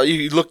 There's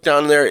you look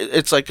down there.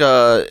 It's like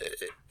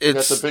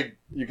it's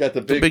you got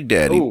the Big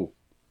Daddy. Ooh,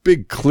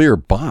 big clear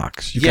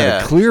box. You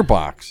got a clear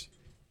box.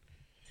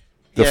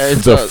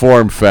 The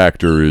form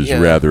factor is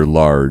rather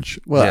large.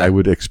 Well, I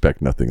would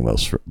expect nothing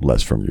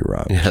less from you,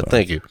 Rob. Yeah, so.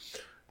 Thank you.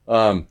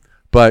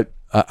 But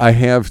I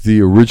have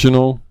the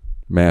original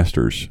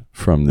masters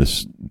from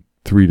this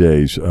 3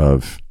 days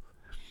of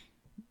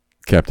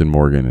Captain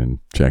Morgan and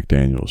Jack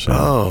Daniels.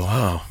 Oh,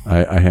 wow.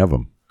 I have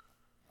them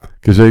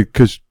because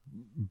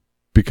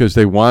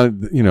they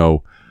wanted, you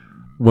know,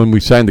 when we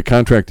signed the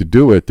contract to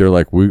do it, they're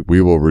like,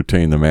 we will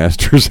retain the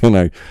masters. And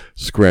I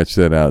scratched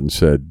that out and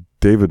said,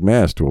 David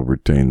Mast will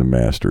retain the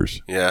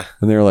masters. Yeah.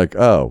 And they were like,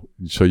 oh,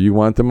 so you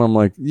want them? I'm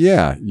like,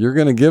 yeah, you're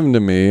going to give them to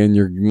me and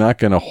you're not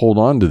going to hold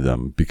on to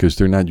them because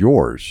they're not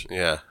yours.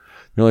 Yeah.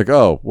 They're like,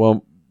 oh,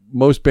 well,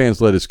 most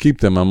bands let us keep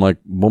them. I'm like,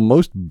 well,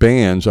 most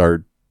bands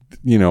are,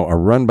 you know, are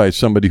run by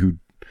somebody who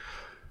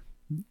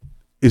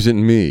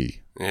isn't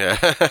me. Yeah.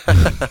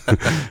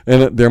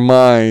 And they're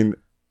mine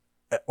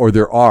or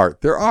they're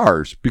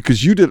ours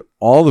because you did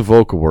all the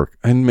vocal work.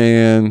 And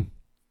man,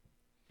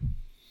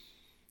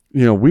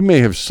 you know, we may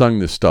have sung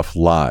this stuff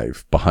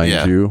live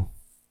behind you.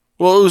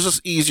 Well, it was just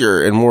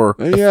easier and more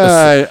I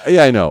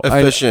know.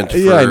 efficient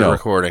for I know.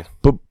 recording.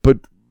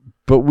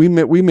 But we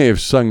may have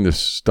sung this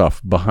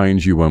stuff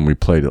behind you when we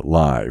played it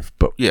live.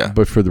 But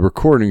but for the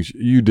recordings,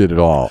 you did it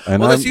all.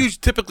 And that's usually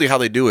typically how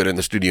they do it in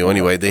the studio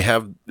anyway. They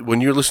have, when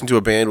you're listening to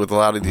a band with a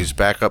lot of these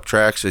backup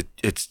tracks,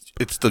 it's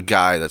the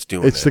guy that's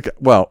doing it.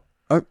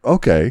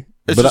 Okay.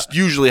 It's just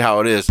usually how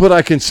it is. But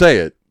I can say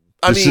it.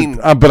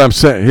 But I'm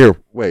saying here.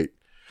 Wait,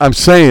 I'm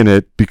saying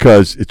it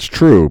because it's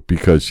true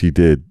because he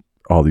did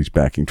all these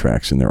backing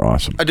tracks and they're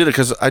awesome. I did it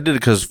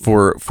because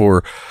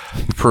for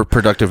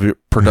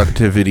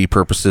productivity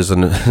purposes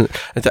and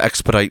to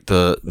expedite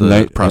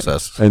the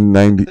process. And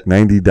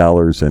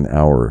 $90 an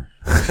hour.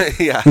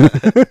 Yeah.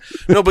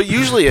 No, but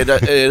usually it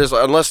is,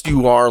 unless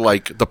you are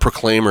like the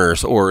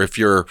Proclaimers or if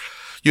you're,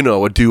 you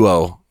know, a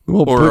duo.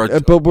 Well, or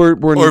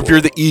if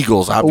you're the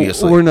Eagles,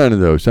 obviously. We're none of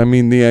those. I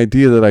mean, the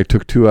idea that I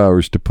took 2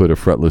 hours to put a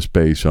fretless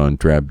bass on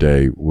Drab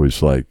Day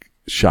was like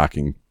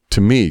shocking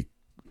to me.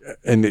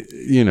 And,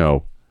 you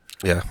know,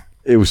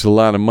 it was a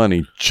lot of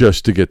money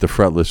just to get the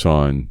fretless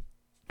on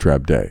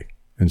Drab Day.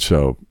 And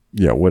so,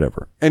 yeah,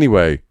 whatever.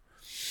 Anyway,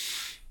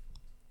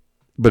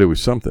 but it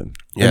was something.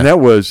 Yeah. And that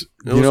was,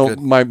 good.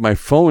 My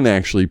phone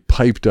actually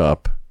piped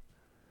up.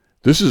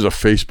 This is a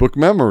Facebook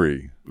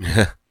memory.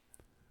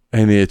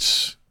 And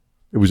it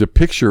was a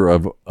picture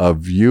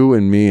of you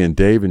and me and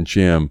Dave and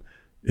Jim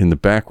in the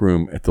back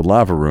room at the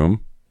Lava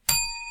Room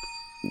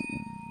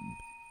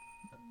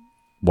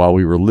while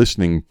we were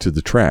listening to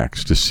the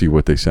tracks to see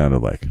what they sounded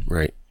like.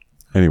 Right.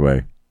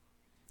 Anyway,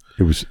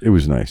 it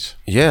was nice.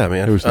 Yeah,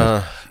 man. It was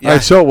nice. All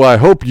right, so I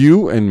hope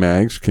you and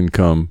Mags can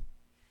come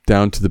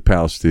down to the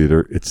Palace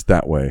Theater. It's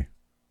that way.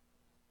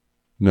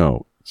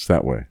 No, it's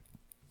that way.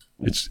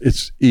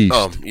 It's east.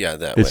 Oh, yeah,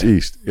 that way. It's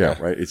east. Yeah,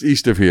 right. It's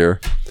east of here.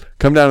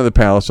 Come down to the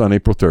Palace on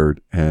April 3rd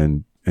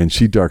and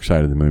see Dark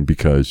Side of the Moon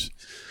because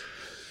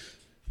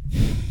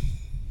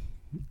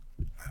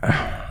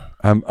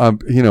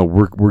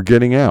we're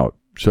getting out.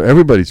 So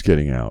everybody's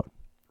getting out.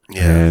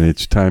 Yeah. And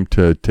it's time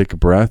to take a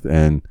breath.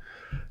 And,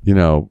 you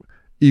know,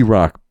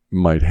 E-Rock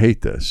might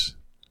hate this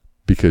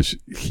because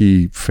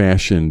he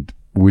fashioned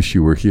Wish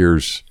You Were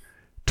Here's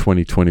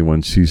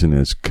 2021 season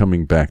as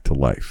Coming Back to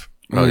Life.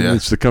 Oh, yeah.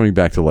 It's the Coming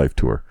Back to Life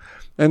tour.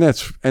 And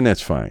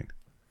that's fine.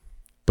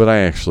 But I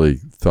actually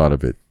thought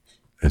of it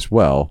as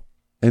well.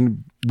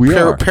 And we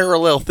are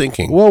parallel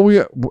thinking. Well, we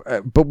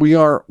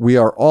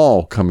are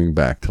all coming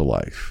back to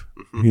life.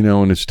 Mm-hmm. You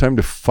know, and it's time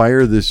to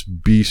fire this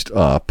beast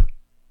up.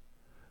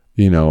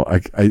 You know,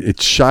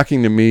 it's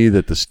shocking to me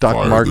that the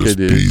stock market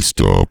is beast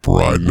up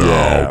right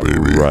now,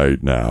 baby.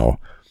 Right now.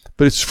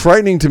 But it's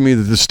frightening to me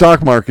that the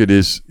stock market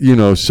is, you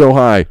know, so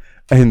high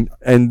and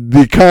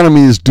the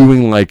economy is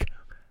doing like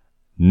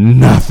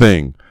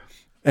nothing.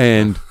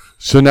 And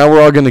so now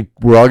we're all going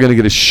to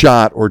get a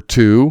shot or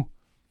two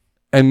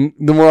and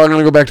then we're all going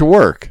to go back to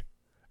work.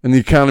 And the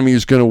economy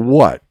is going to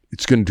what?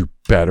 It's going to do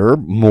better,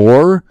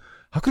 more.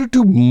 How could it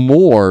do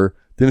more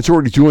than it's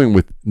already doing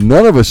with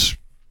none of us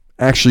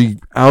actually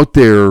out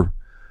there,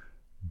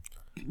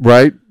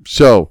 right?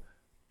 So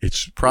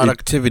it's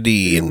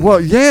productivity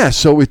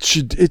so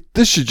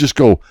this should just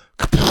go,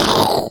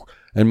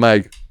 and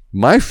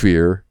my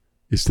fear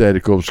is that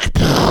it goes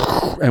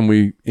and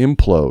we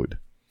implode.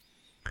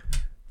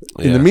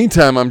 Yeah. In the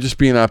meantime, I'm just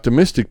being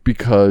optimistic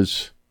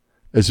because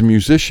as a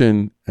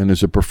musician and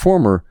as a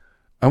performer,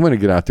 I want to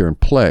get out there and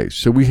play.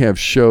 So we have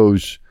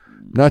shows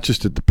not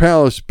just at the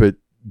Palace, but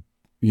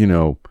you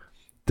know,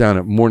 down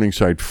at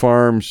Morningside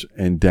Farms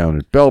and down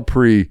at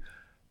Belpre,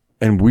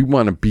 and we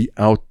want to be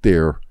out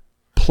there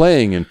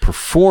playing and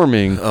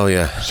performing. Oh,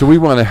 yeah. So we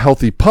want a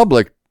healthy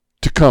public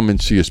to come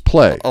and see us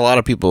play. A lot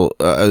of people,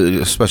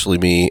 especially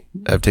me,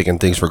 have taken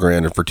things for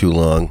granted for too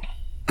long.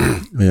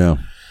 Yeah.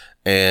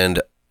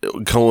 And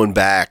going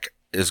back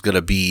is going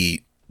to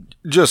be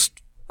just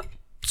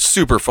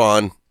super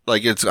fun.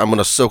 Like I'm going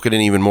to soak it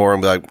in even more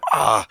and be like,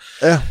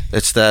 yeah.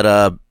 It's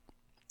that,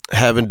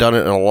 haven't done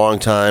it in a long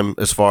time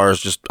as far as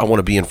just I want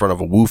to be in front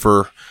of a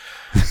woofer.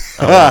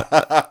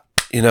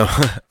 You know,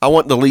 I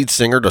want the lead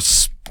singer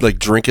to like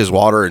drink his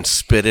water and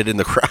spit it in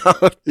the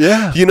crowd.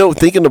 Yeah. You know,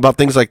 thinking about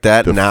things like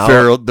that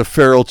now. The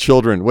feral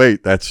children.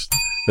 Wait, that's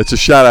That's a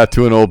shout out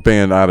to an old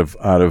band out of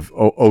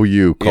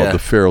OU called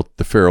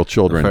the Feral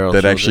Children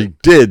that actually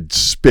did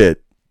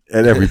spit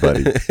at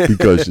everybody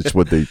because it's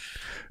what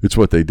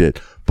they did.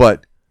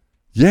 But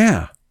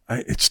yeah,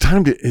 it's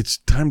time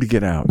to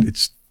get out.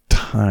 It's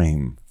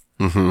time.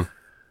 Mm-hmm.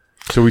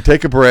 So we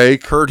take a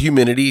break. Herd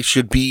humidity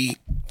should be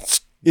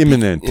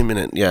imminent.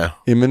 Yeah.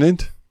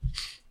 Imminent.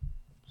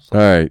 All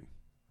right.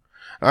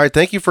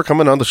 Thank you for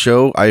coming on the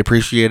show. I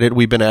appreciate it.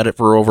 We've been at it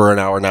for over an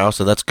hour now,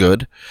 so that's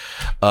good.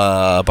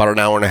 About an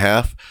hour and a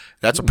half.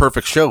 That's a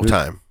perfect show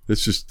time.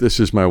 This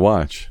is my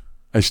watch.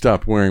 I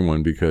stopped wearing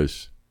one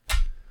because,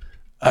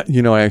 I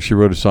actually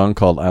wrote a song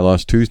called "I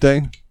Lost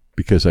Tuesday"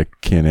 because I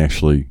can't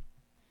actually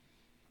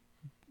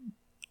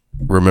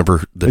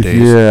remember the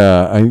days.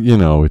 Yeah,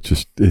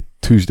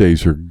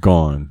 Tuesdays are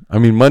gone. I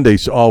mean,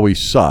 Mondays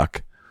always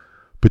suck.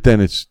 But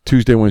then it's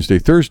Tuesday, Wednesday,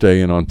 Thursday,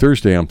 and on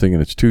Thursday I'm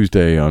thinking it's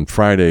Tuesday. On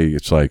Friday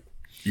it's like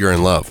you're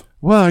in love.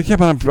 Well, yeah,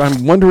 but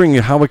I'm wondering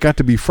how it got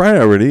to be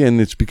Friday already,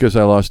 and it's because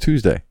I lost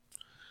Tuesday.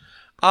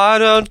 I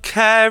don't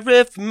care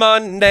if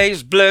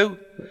Monday's blue,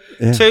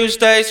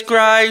 Tuesday's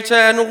great,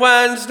 and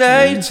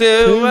Wednesday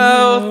too.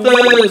 Oh,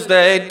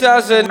 Thursday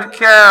doesn't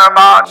care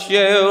about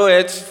you.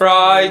 It's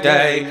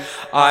Friday.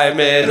 I'm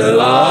in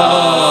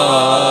love.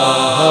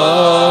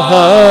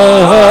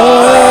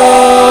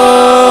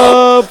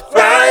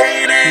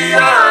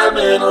 I'm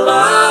in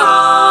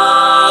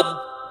love.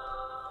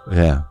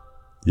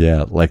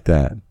 Yeah, like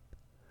that.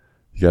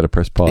 You got to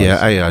press pause.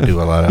 Yeah, I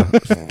do a lot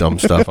of dumb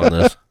stuff on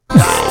this.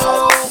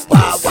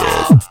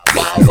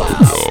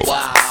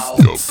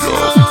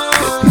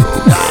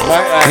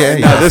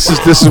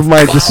 This is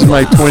my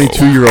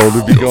 22-year-old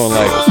who'd be going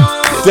like,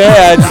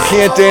 Dad, you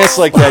can't dance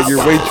like that.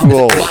 You're way too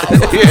old.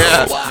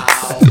 Yeah.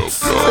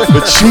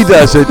 But she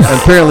does it,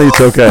 and apparently it's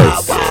okay.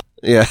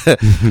 Yeah,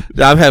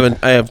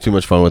 I have too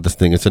much fun with this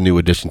thing. It's a new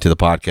addition to the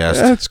podcast.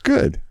 Yeah, it's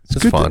good. It's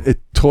good fun.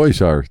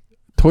 Toys are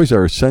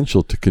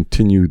essential to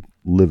continued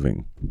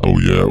living. Oh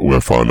yeah, I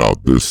found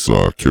out this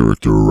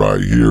character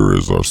right here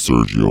is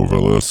Sergio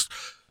Velez.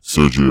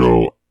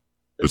 Sergio,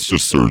 it's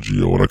just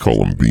Sergio, and I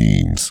call him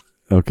Beans.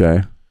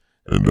 Okay.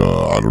 And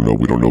I don't know.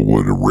 We don't know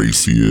what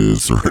race he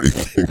is or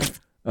anything.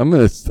 I'm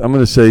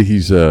gonna say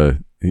he's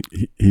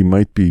he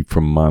might be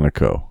from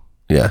Monaco.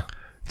 Yeah,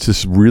 it's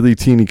this really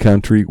teeny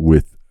country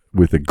with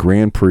a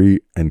Grand Prix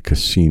and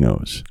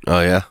casinos.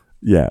 Oh yeah.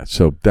 Yeah,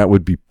 so that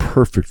would be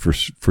perfect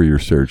for your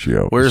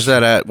Sergio. Where's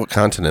that at? What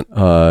continent?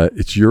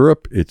 It's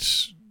Europe.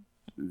 It's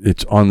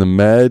on the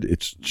Med.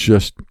 It's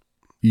just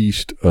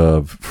east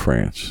of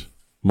France.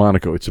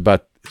 Monaco. It's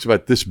about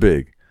this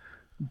big.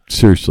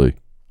 Seriously,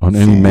 on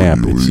any map.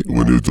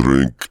 When you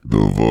drink the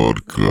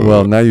vodka.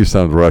 Well, now you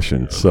sound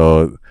Russian.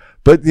 So,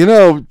 but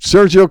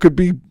Sergio could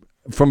be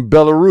from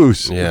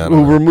Belarus,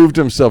 who removed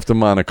himself to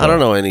Monaco. I don't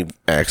know any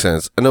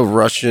accents. I know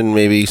Russian,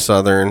 maybe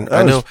Southern.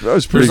 That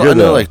was pretty good. I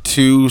know like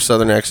 2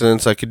 Southern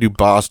accents. I could do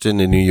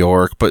Boston and New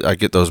York, but I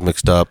get those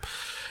mixed up.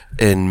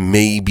 And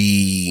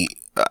maybe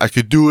I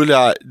could do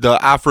the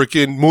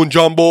African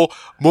Munjumbo.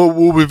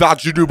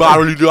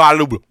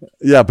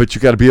 Yeah, but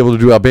you got to be able to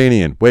do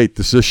Albanian. Wait,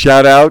 this is a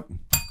shout out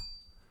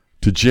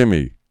to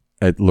Jimmy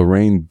at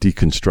Lorraine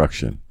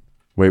Deconstruction.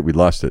 Wait, we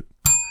lost it.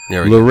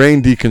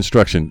 Lorraine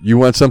Deconstruction. You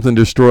want something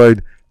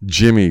destroyed?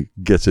 Jimmy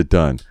gets it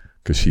done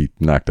because he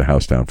knocked the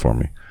house down for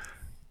me.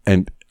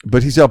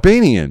 But he's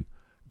Albanian.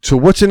 So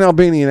what's an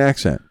Albanian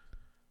accent?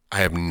 I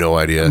have no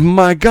idea.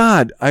 My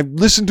God, I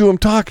listened to him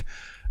talk,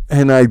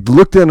 and I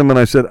looked at him and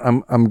I said,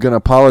 "I'm going to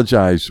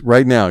apologize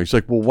right now." He's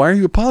like, "Well, why are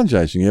you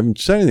apologizing? You haven't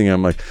said anything."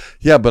 I'm like,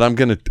 "Yeah, but I'm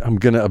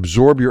gonna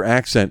absorb your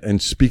accent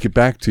and speak it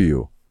back to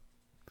you,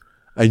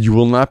 and you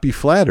will not be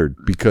flattered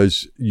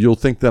because you'll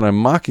think that I'm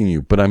mocking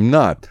you, but I'm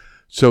not."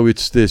 So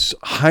it's this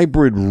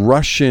hybrid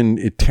Russian,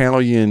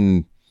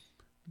 Italian,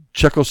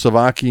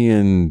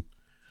 Czechoslovakian,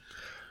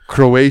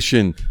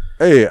 Croatian.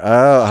 Hey,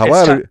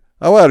 how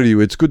are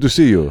you? It's good to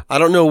see you. I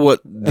don't know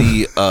what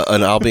the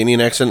an Albanian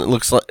accent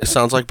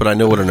sounds like, but I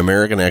know what an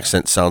American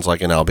accent sounds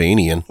like in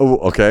Albanian. Oh,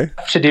 okay.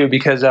 To do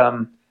because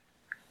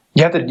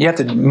you have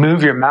to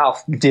move your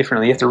mouth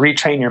differently. You have to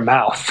retrain your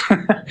mouth.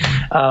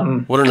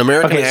 What an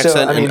American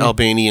accent in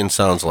Albanian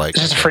sounds like.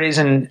 There's a phrase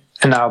in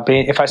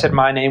Albanian. If I said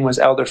my name was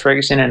Elder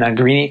Ferguson in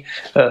Agrini,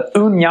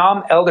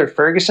 Unyam Elder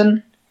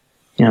Ferguson,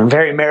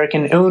 very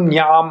American.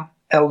 Unyam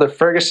Elder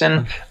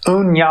Ferguson,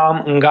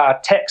 Unyam nga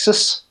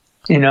Texas.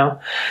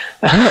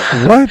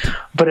 What?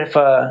 But if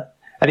at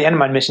the end of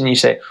my mission you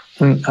say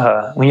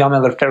Unyam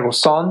Elder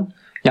Ferguson,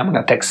 Yam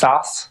nga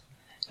Texas,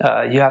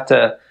 you have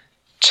to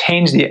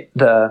change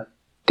the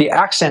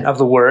accent of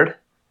the word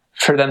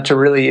for them to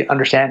really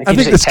understand. If I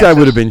think this guy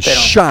would have been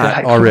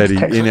shot already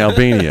in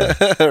Albania.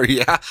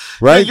 Yeah.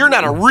 Right? Yeah, you're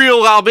not a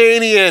real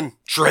Albanian,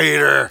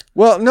 traitor.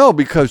 Well, no,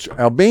 because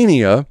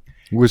Albania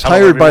was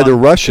hired by the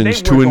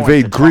Russians to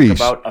invade Greece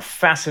about a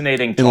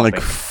fascinating in like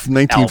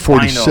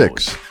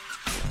 1946.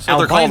 So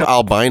they're called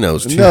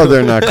albinos, too. No,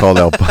 they're not called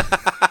albinos.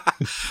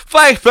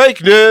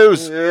 Fake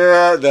news.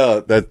 Yeah, no,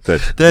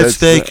 that's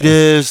fake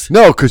news.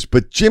 No,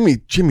 but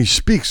Jimmy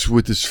speaks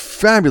with this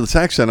fabulous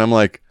accent. I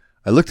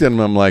looked at him.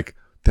 I'm like,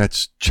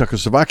 that's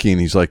Czechoslovakian.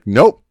 He's like,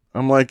 nope.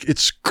 I'm like,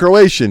 it's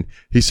Croatian.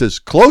 He says,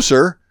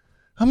 closer.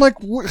 I'm like,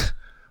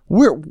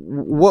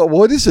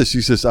 what is this?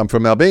 He says, I'm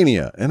from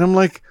Albania. And I'm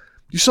like,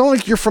 you sound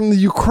like you're from the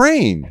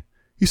Ukraine.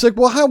 He's like,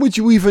 well, how would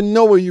you even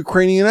know a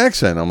Ukrainian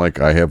accent? I'm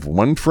like, I have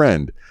one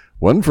friend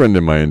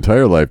in my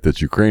entire life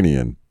that's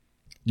Ukrainian.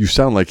 You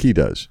sound like he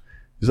does.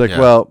 He's like,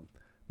 well,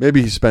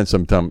 maybe he spent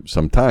some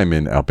time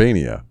in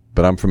Albania,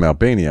 but I'm from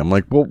Albania. I'm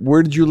like, well,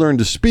 where did you learn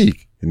to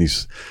speak? And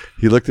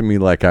he looked at me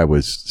like I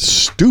was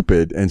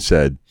stupid and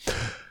said,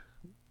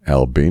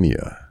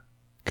 Albania,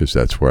 because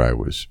that's where I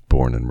was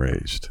born and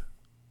raised.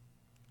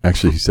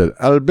 Actually, he said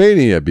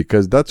Albania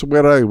because that's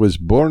where I was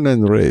born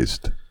and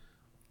raised.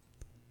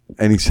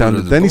 And he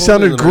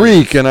sounded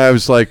Greek, and I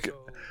was like,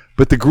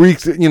 but the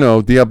Greeks,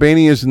 the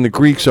Albanians and the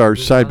Greeks are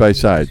side by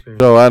side.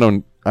 So I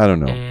don't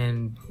know.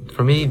 And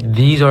for me,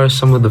 these are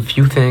some of the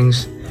few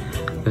things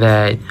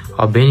that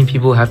Albanian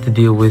people have to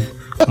deal with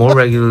more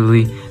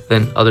regularly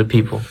than other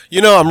people.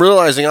 I'm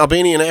realizing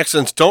Albanian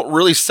accents don't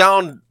really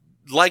sound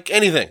like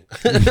anything.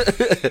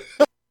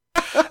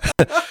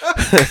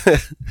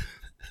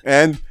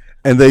 And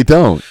they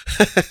don't.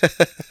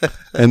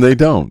 And they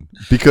don't.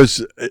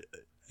 Because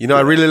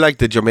I really like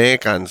the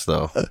Jamaicans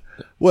though.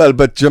 Well,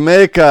 but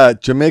Jamaica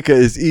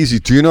is easy.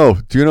 Do you know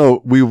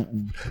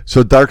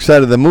so Dark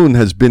Side of the Moon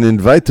has been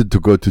invited to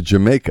go to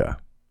Jamaica.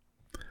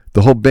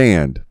 The whole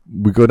band.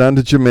 We go down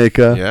to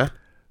Jamaica.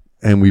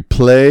 And we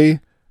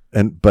play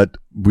but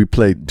we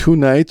play 2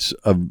 nights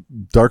of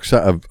Dark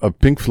Side of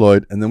Pink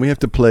Floyd, and then we have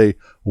to play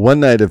 1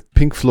 night of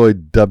Pink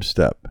Floyd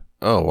dubstep.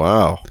 Oh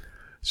wow.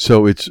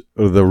 So it's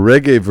the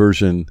reggae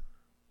version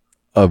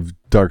of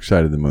Dark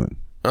Side of the Moon.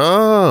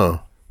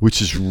 Oh. Which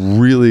is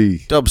really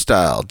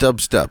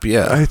dubstep,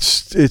 yeah.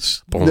 It's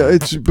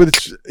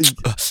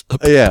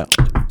yeah.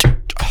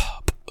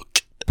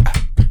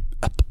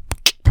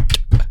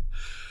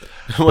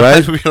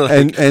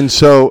 Right? and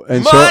so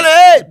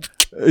money!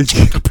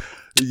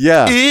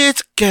 Yeah.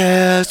 It's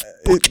gas.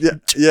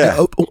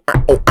 Yeah.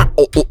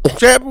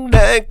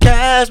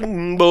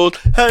 Both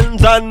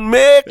hands and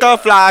make a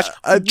flash.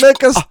 I'd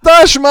make a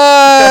stash,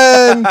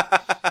 man.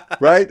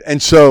 Right?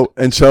 And so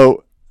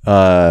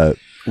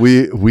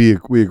we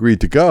agreed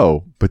to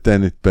go, but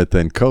then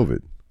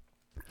COVID.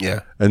 Yeah.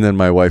 And then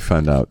my wife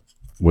found out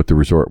what the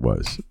resort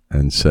was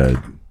and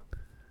said,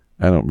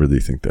 I don't really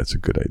think that's a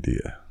good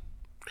idea.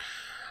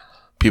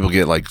 People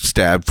get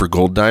stabbed for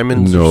gold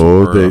diamonds?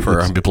 No,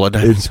 for blood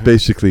diamonds? It's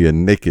basically a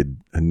naked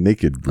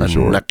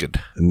resort. A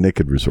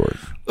naked resort.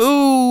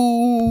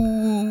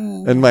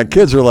 Ooh. And my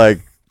kids are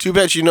like, too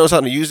bad she knows how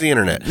to use the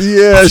internet.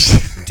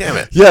 Yes. Damn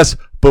it. Yes.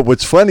 But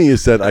what's funny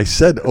is that I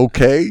said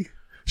okay.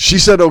 She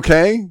said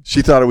okay.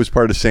 She thought it was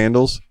part of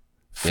Sandals.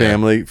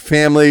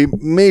 Family,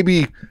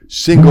 maybe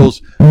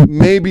singles,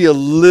 maybe a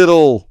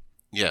little,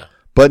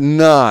 but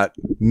not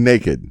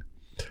naked.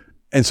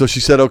 And so she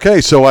said, okay.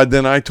 So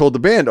I told the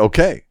band,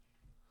 okay,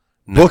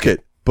 book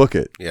it.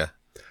 Yeah.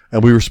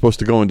 And we were supposed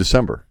to go in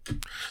December.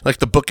 Like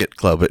the Book It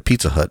Club at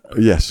Pizza Hut.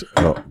 Yes.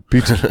 Oh,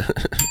 Pizza.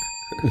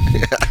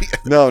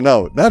 No,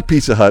 not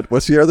Pizza Hut.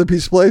 What's the other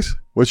pizza place?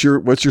 What's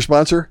your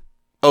sponsor?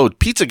 Oh,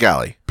 Pizza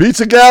Galley.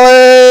 Pizza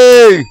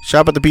Galley!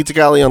 Shop at the Pizza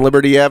Galley on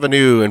Liberty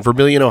Avenue in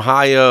Vermilion,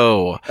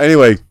 Ohio.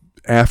 Anyway,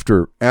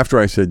 after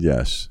I said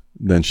yes,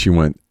 then she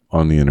went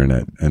on the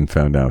internet and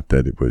found out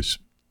that it was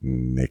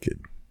naked.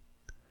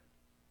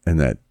 And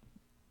that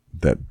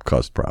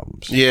caused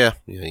problems. Yeah,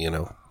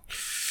 I'm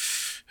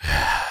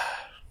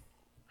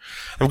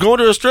going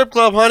to a strip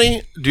club,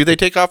 honey. Do they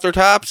take off their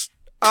tops?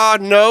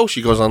 No.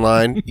 She goes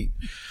online.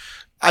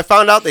 I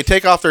found out they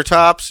take off their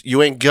tops.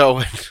 You ain't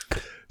going.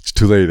 It's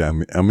too late.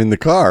 I'm in the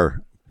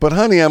car. But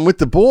honey, I'm with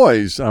the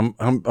boys. I'm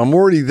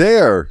already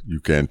there. You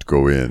can't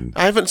go in.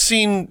 I haven't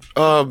seen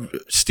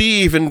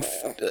Steve in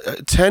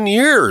 10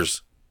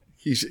 years.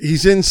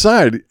 He's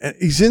inside.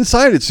 He's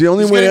inside. It's the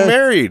only way. He's getting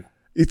married.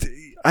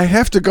 I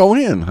have to go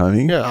in,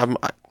 honey. Yeah, I'm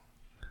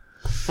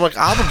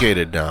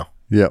obligated now.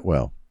 Yeah,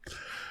 well,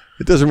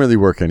 it doesn't really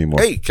work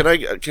anymore. Hey,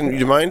 can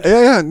you mind?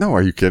 Yeah. No,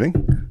 are you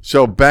kidding?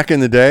 So back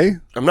in the day,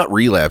 I'm not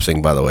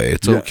relapsing. By the way,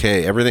 it's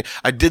okay. Everything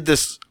I did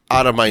this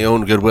out of my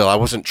own goodwill. I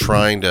wasn't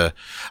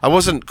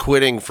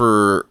quitting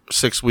for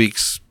 6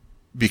 weeks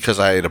because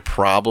I had a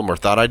problem or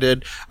thought I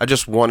did. I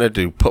just wanted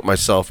to put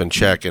myself in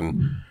check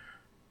and,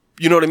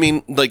 you know what I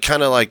mean?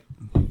 Kind of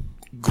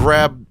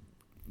grab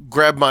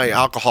my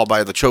alcohol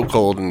by the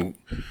chokehold and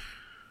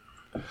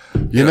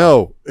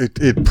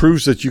it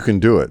proves that you can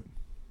do it.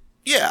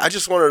 Yeah, I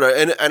just wanted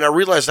to, and I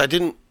realized I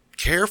didn't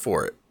care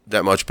for it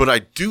that much, but I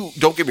do.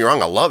 Don't get me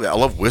wrong, I love it. I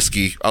love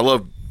whiskey. I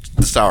love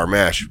the sour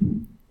mash.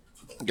 You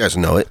guys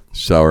know it.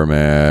 Sour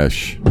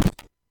mash.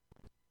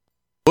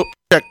 Oh,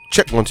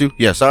 check 1 2.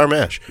 Yeah, sour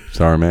mash.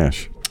 Sour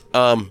mash.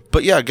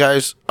 But yeah,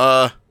 guys.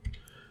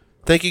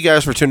 Thank you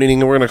guys for tuning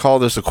in. We're gonna call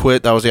this a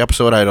quit. That was the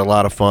episode. I had a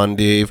lot of fun,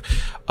 Dave.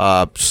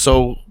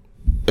 So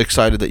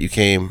excited that you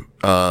came.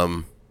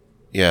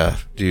 Yeah,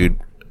 dude.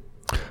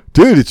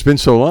 Dude, it's been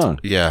so long.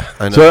 Yeah,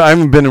 I know. So I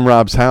haven't been in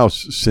Rob's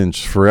house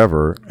since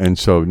forever, and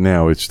so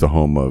now it's the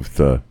home of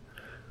the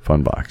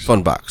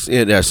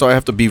Funbox. Yeah, so I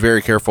have to be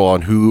very careful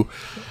on who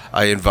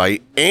I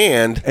invite,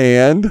 and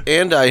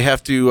I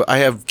have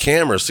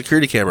cameras,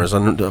 security cameras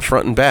on the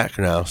front and back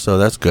now, so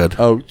that's good.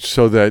 Oh,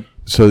 so that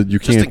you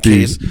just in can't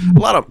be. case.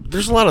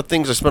 There's a lot of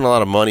things I spend a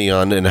lot of money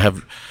on, and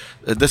have.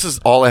 This is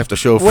all I have to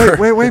show for.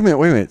 Wait a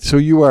minute. So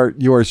you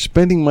are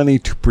spending money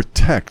to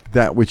protect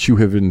that which you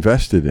have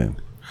invested in.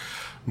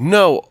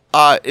 No,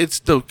 it's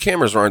the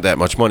cameras aren't that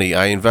much money.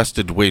 I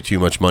invested way too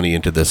much money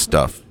into this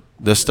stuff.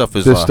 This stuff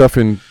is stuff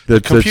in the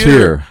that's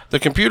here. The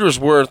computer's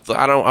worth.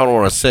 I don't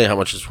want to say how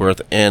much it's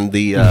worth, and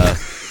the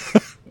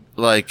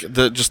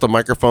just the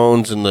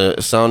microphones and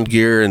the sound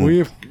gear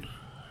and.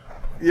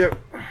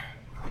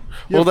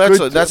 Well, that's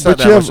not that much.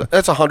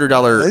 That's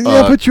 $100.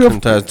 But you have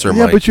condenser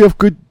yeah, mic. but you have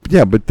good.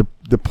 Yeah, but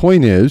the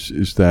point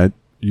is that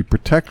you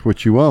protect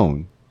what you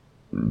own.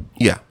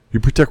 Yeah, you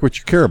protect what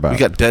you care about. We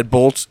got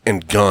deadbolts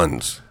and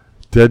guns.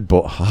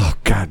 Deadbolt. Oh,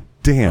 god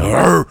damn.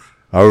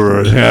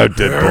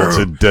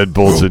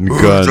 Deadbolts and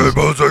guns.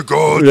 Deadbolts and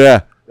guns.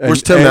 Yeah.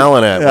 Where's Tim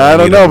Allen at? I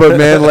don't know, but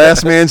man,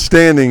 Last Man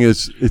Standing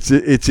it's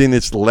in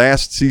its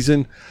last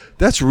season.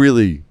 That's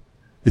really,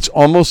 it's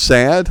almost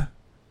sad,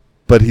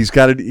 but he's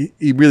got it.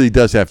 He really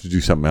does have to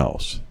do something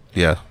else.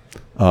 Yeah.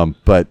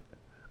 But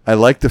I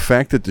like the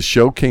fact that the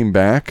show came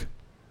back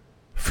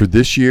for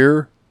this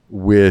year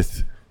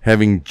with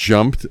having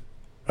jumped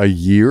a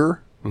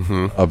year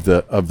of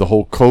the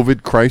whole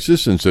COVID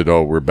crisis and said,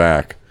 "Oh, we're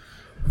back,"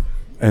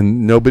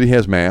 and nobody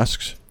has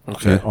masks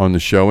on the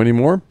show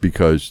anymore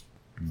because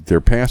they're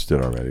past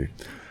it already.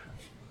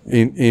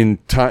 In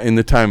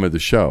the time of the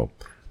show,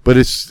 but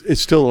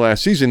it's still the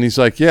last season. He's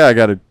like, "Yeah, I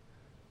gotta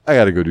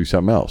go do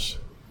something else."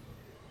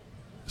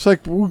 It's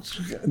like, well,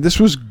 this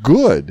was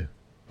good.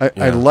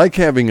 I like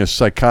having a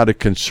psychotic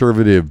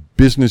conservative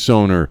business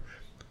owner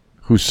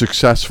who's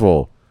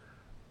successful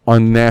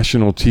on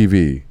national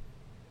TV.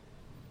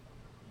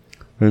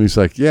 And he's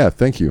like, yeah,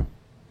 thank you.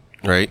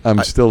 Right.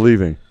 I'm still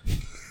leaving.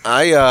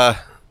 Last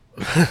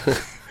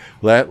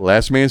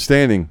Man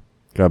Standing.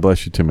 God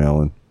bless you, Tim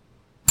Allen.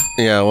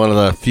 Yeah, one of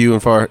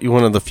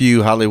the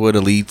few Hollywood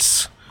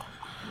elites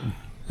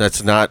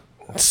that's not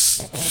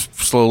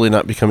slowly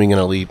not becoming an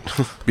elite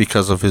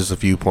because of his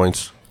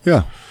viewpoints.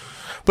 Yeah.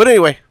 But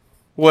anyway,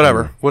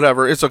 whatever.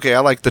 It's okay. I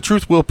like the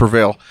truth will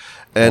prevail,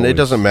 and it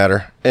doesn't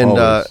matter. And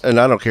and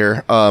I don't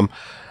care.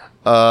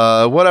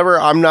 Whatever.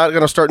 I'm not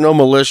going to start no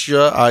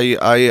militia.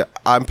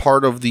 I'm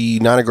part of the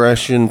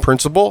non-aggression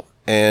principle,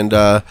 and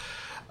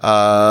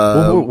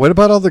what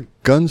about all the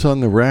guns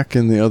on the rack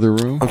in the other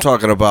room? I'm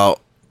talking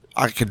about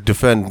I could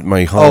defend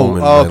my home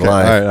and my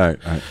life.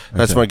 All right.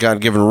 That's my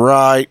God-given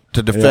right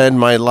to defend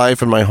my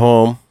life and my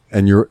home.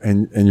 And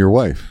your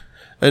wife.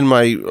 And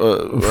my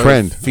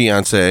friend.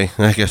 Fiance,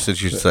 I guess that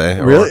you'd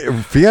say.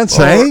 Really?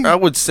 Fiance? I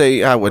wouldn't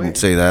say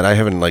that. I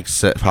haven't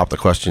popped the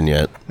question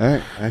yet. All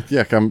right.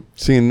 I'm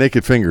seeing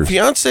naked fingers.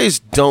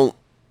 Fiancés don't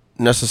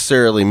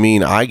necessarily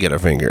mean I get a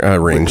ring.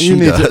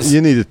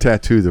 You need to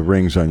tattoo the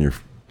rings on your.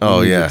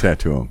 Oh yeah,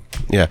 tattoo them.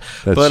 Yeah,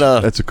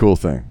 that's a cool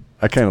thing.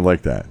 I kind of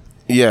like that.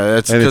 Yeah,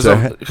 that's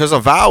because a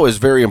vow is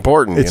very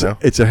important.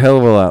 It's a hell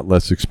of a lot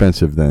less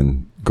expensive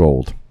than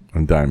gold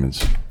and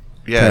diamonds.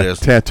 Yeah, it is.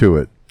 Tattoo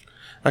it.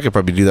 I could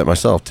probably do that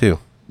myself too.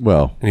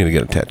 Well, I need to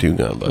get a tattoo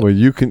gun, but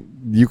you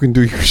can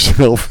do it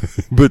yourself,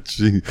 but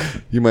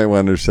you might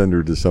want to send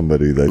her to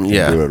somebody that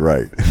can do it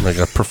right, like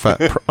a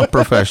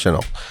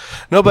professional.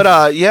 No,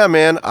 but yeah,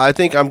 man, I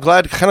think I'm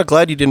kind of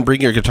glad you didn't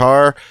bring your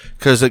guitar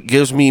because it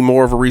gives me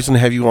more of a reason to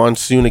have you on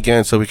soon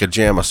again, so we could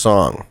jam a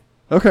song.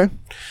 Okay.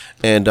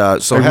 And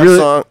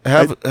so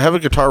have a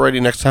guitar ready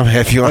next time I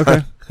have you on.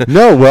 Okay.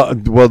 No,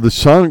 well, the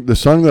song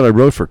that I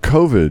wrote for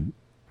COVID.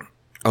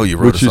 Oh, you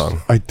wrote a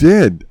song? I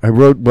did. I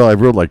wrote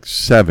like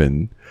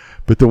 7,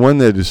 but the one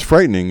that is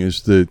frightening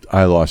is that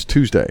I Lost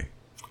Tuesday.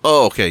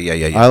 Oh, okay,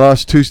 yeah. I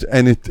Lost Tuesday,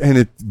 and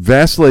it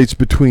vacillates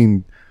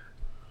between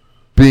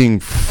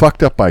being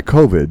fucked up by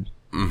COVID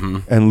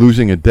and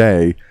losing a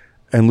day,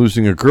 and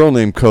losing a girl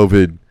named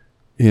COVID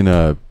in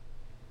a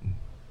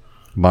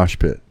mosh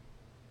pit.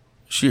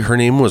 Her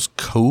name was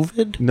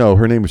COVID? No,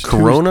 her name was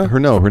Corona. Her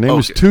name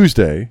was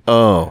Tuesday.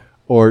 Oh,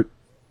 or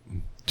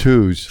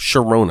Tues.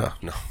 Sharona.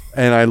 No.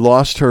 And I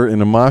lost her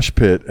in a mosh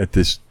pit at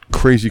this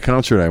crazy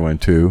concert I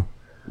went to,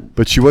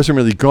 but she wasn't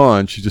really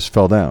gone. She just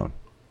fell down.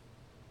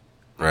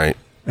 Right.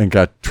 And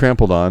got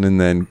trampled on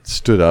and then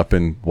stood up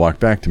and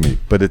walked back to me.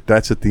 But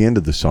that's at the end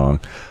of the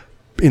song.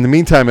 In the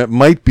meantime, it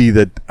might be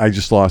that I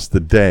just lost the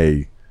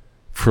day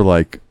for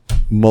like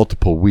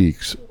multiple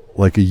weeks,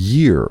 like a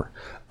year.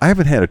 I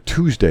haven't had a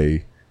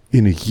Tuesday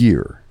in a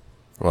year.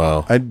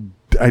 Wow. I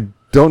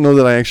don't know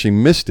that I actually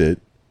missed it,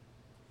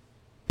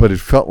 but it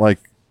felt like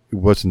it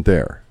wasn't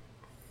there.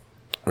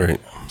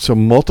 Right. So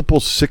multiple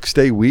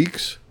 6-day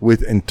weeks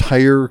with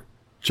entire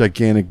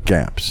gigantic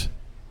gaps,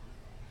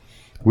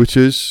 which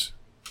is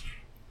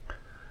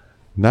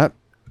not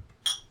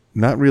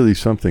really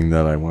something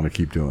that I want to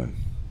keep doing.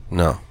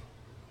 No.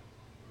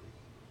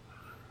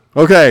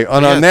 Okay,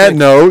 on that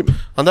note,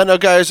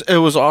 guys, it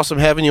was awesome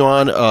having you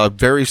on.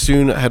 Very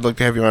soon, I'd like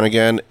to have you on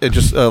again. It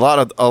just a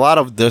lot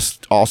of this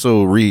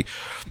also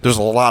there's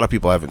a lot of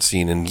people I haven't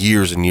seen in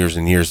years and years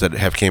and years that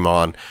have came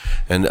on,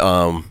 and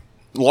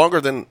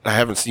longer than I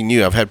haven't seen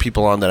you. I've had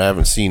people on that I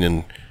haven't seen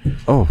in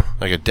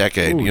like a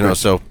decade. You know,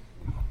 so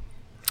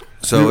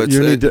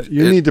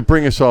you need to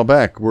bring us all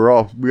back.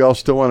 We all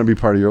still want to be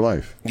part of your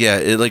life. Yeah,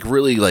 it like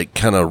really like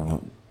kind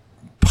of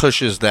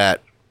pushes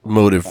that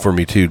motive for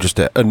me too. Just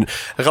to, and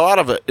like a lot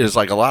of it is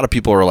like a lot of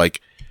people are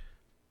like,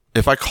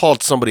 if I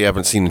called somebody I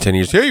haven't seen in 10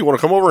 years, hey, you want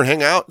to come over and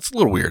hang out? It's a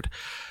little weird.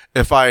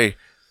 If I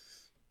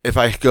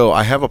go,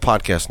 I have a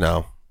podcast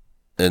now,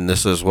 and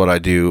this is what I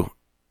do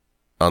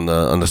on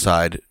the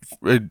side.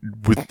 I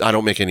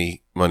don't make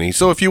any money.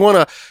 So if you want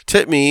to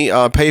tip me,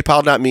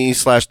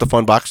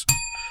 paypal.me/thefunbox.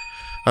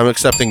 I'm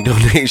accepting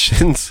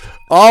donations.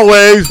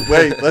 Always.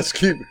 Wait, let's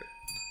keep.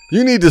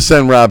 You need to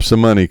send Rob some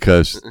money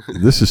because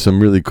this is some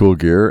really cool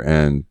gear.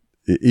 And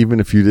even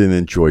if you didn't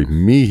enjoy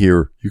me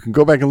here, you can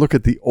go back and look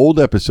at the old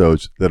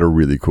episodes that are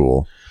really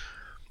cool.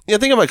 Yeah, I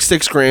think I'm like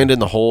 $6,000 in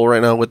the hole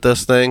right now with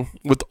this thing.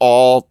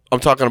 I'm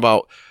talking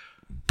about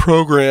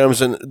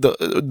programs, and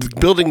the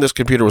building this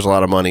computer was a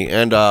lot of money.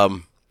 And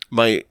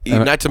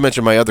not to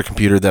mention my other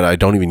computer that I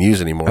don't even use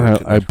anymore.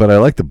 But I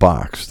like the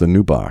box, the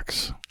new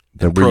box.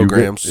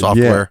 Programs,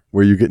 software. Yeah,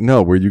 where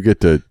you get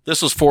to.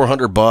 This was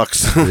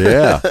 $400.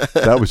 Yeah,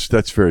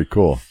 that's very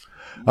cool.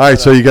 All right,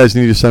 so you guys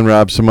need to send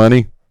Rob some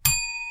money.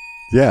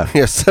 Yeah,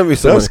 send me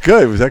some. That was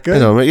good. Was that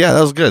good? Yeah,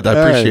 that was good. I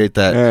appreciate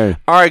that.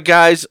 All right,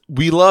 guys,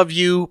 we love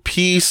you.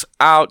 Peace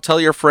out. Tell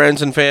your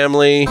friends and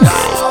family.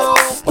 Tell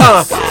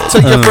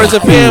your friends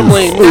and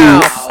family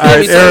now. All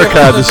right,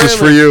 Erica, this is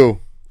for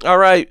you. All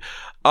right,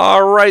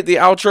 the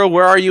outro.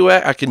 Where are you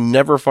at? I can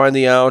never find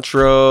the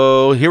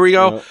outro. Here we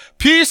go.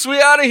 Peace.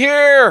 We out of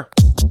here.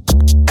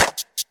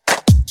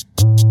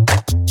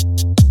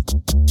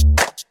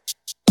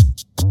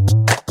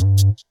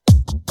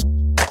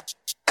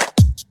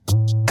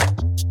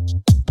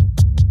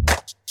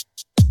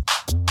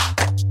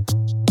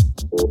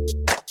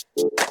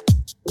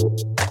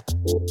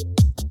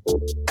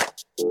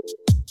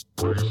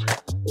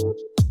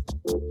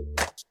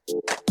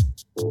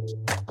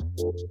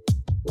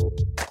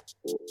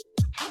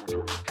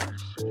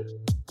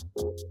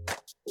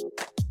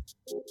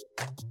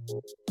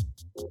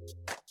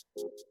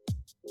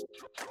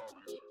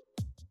 Charlie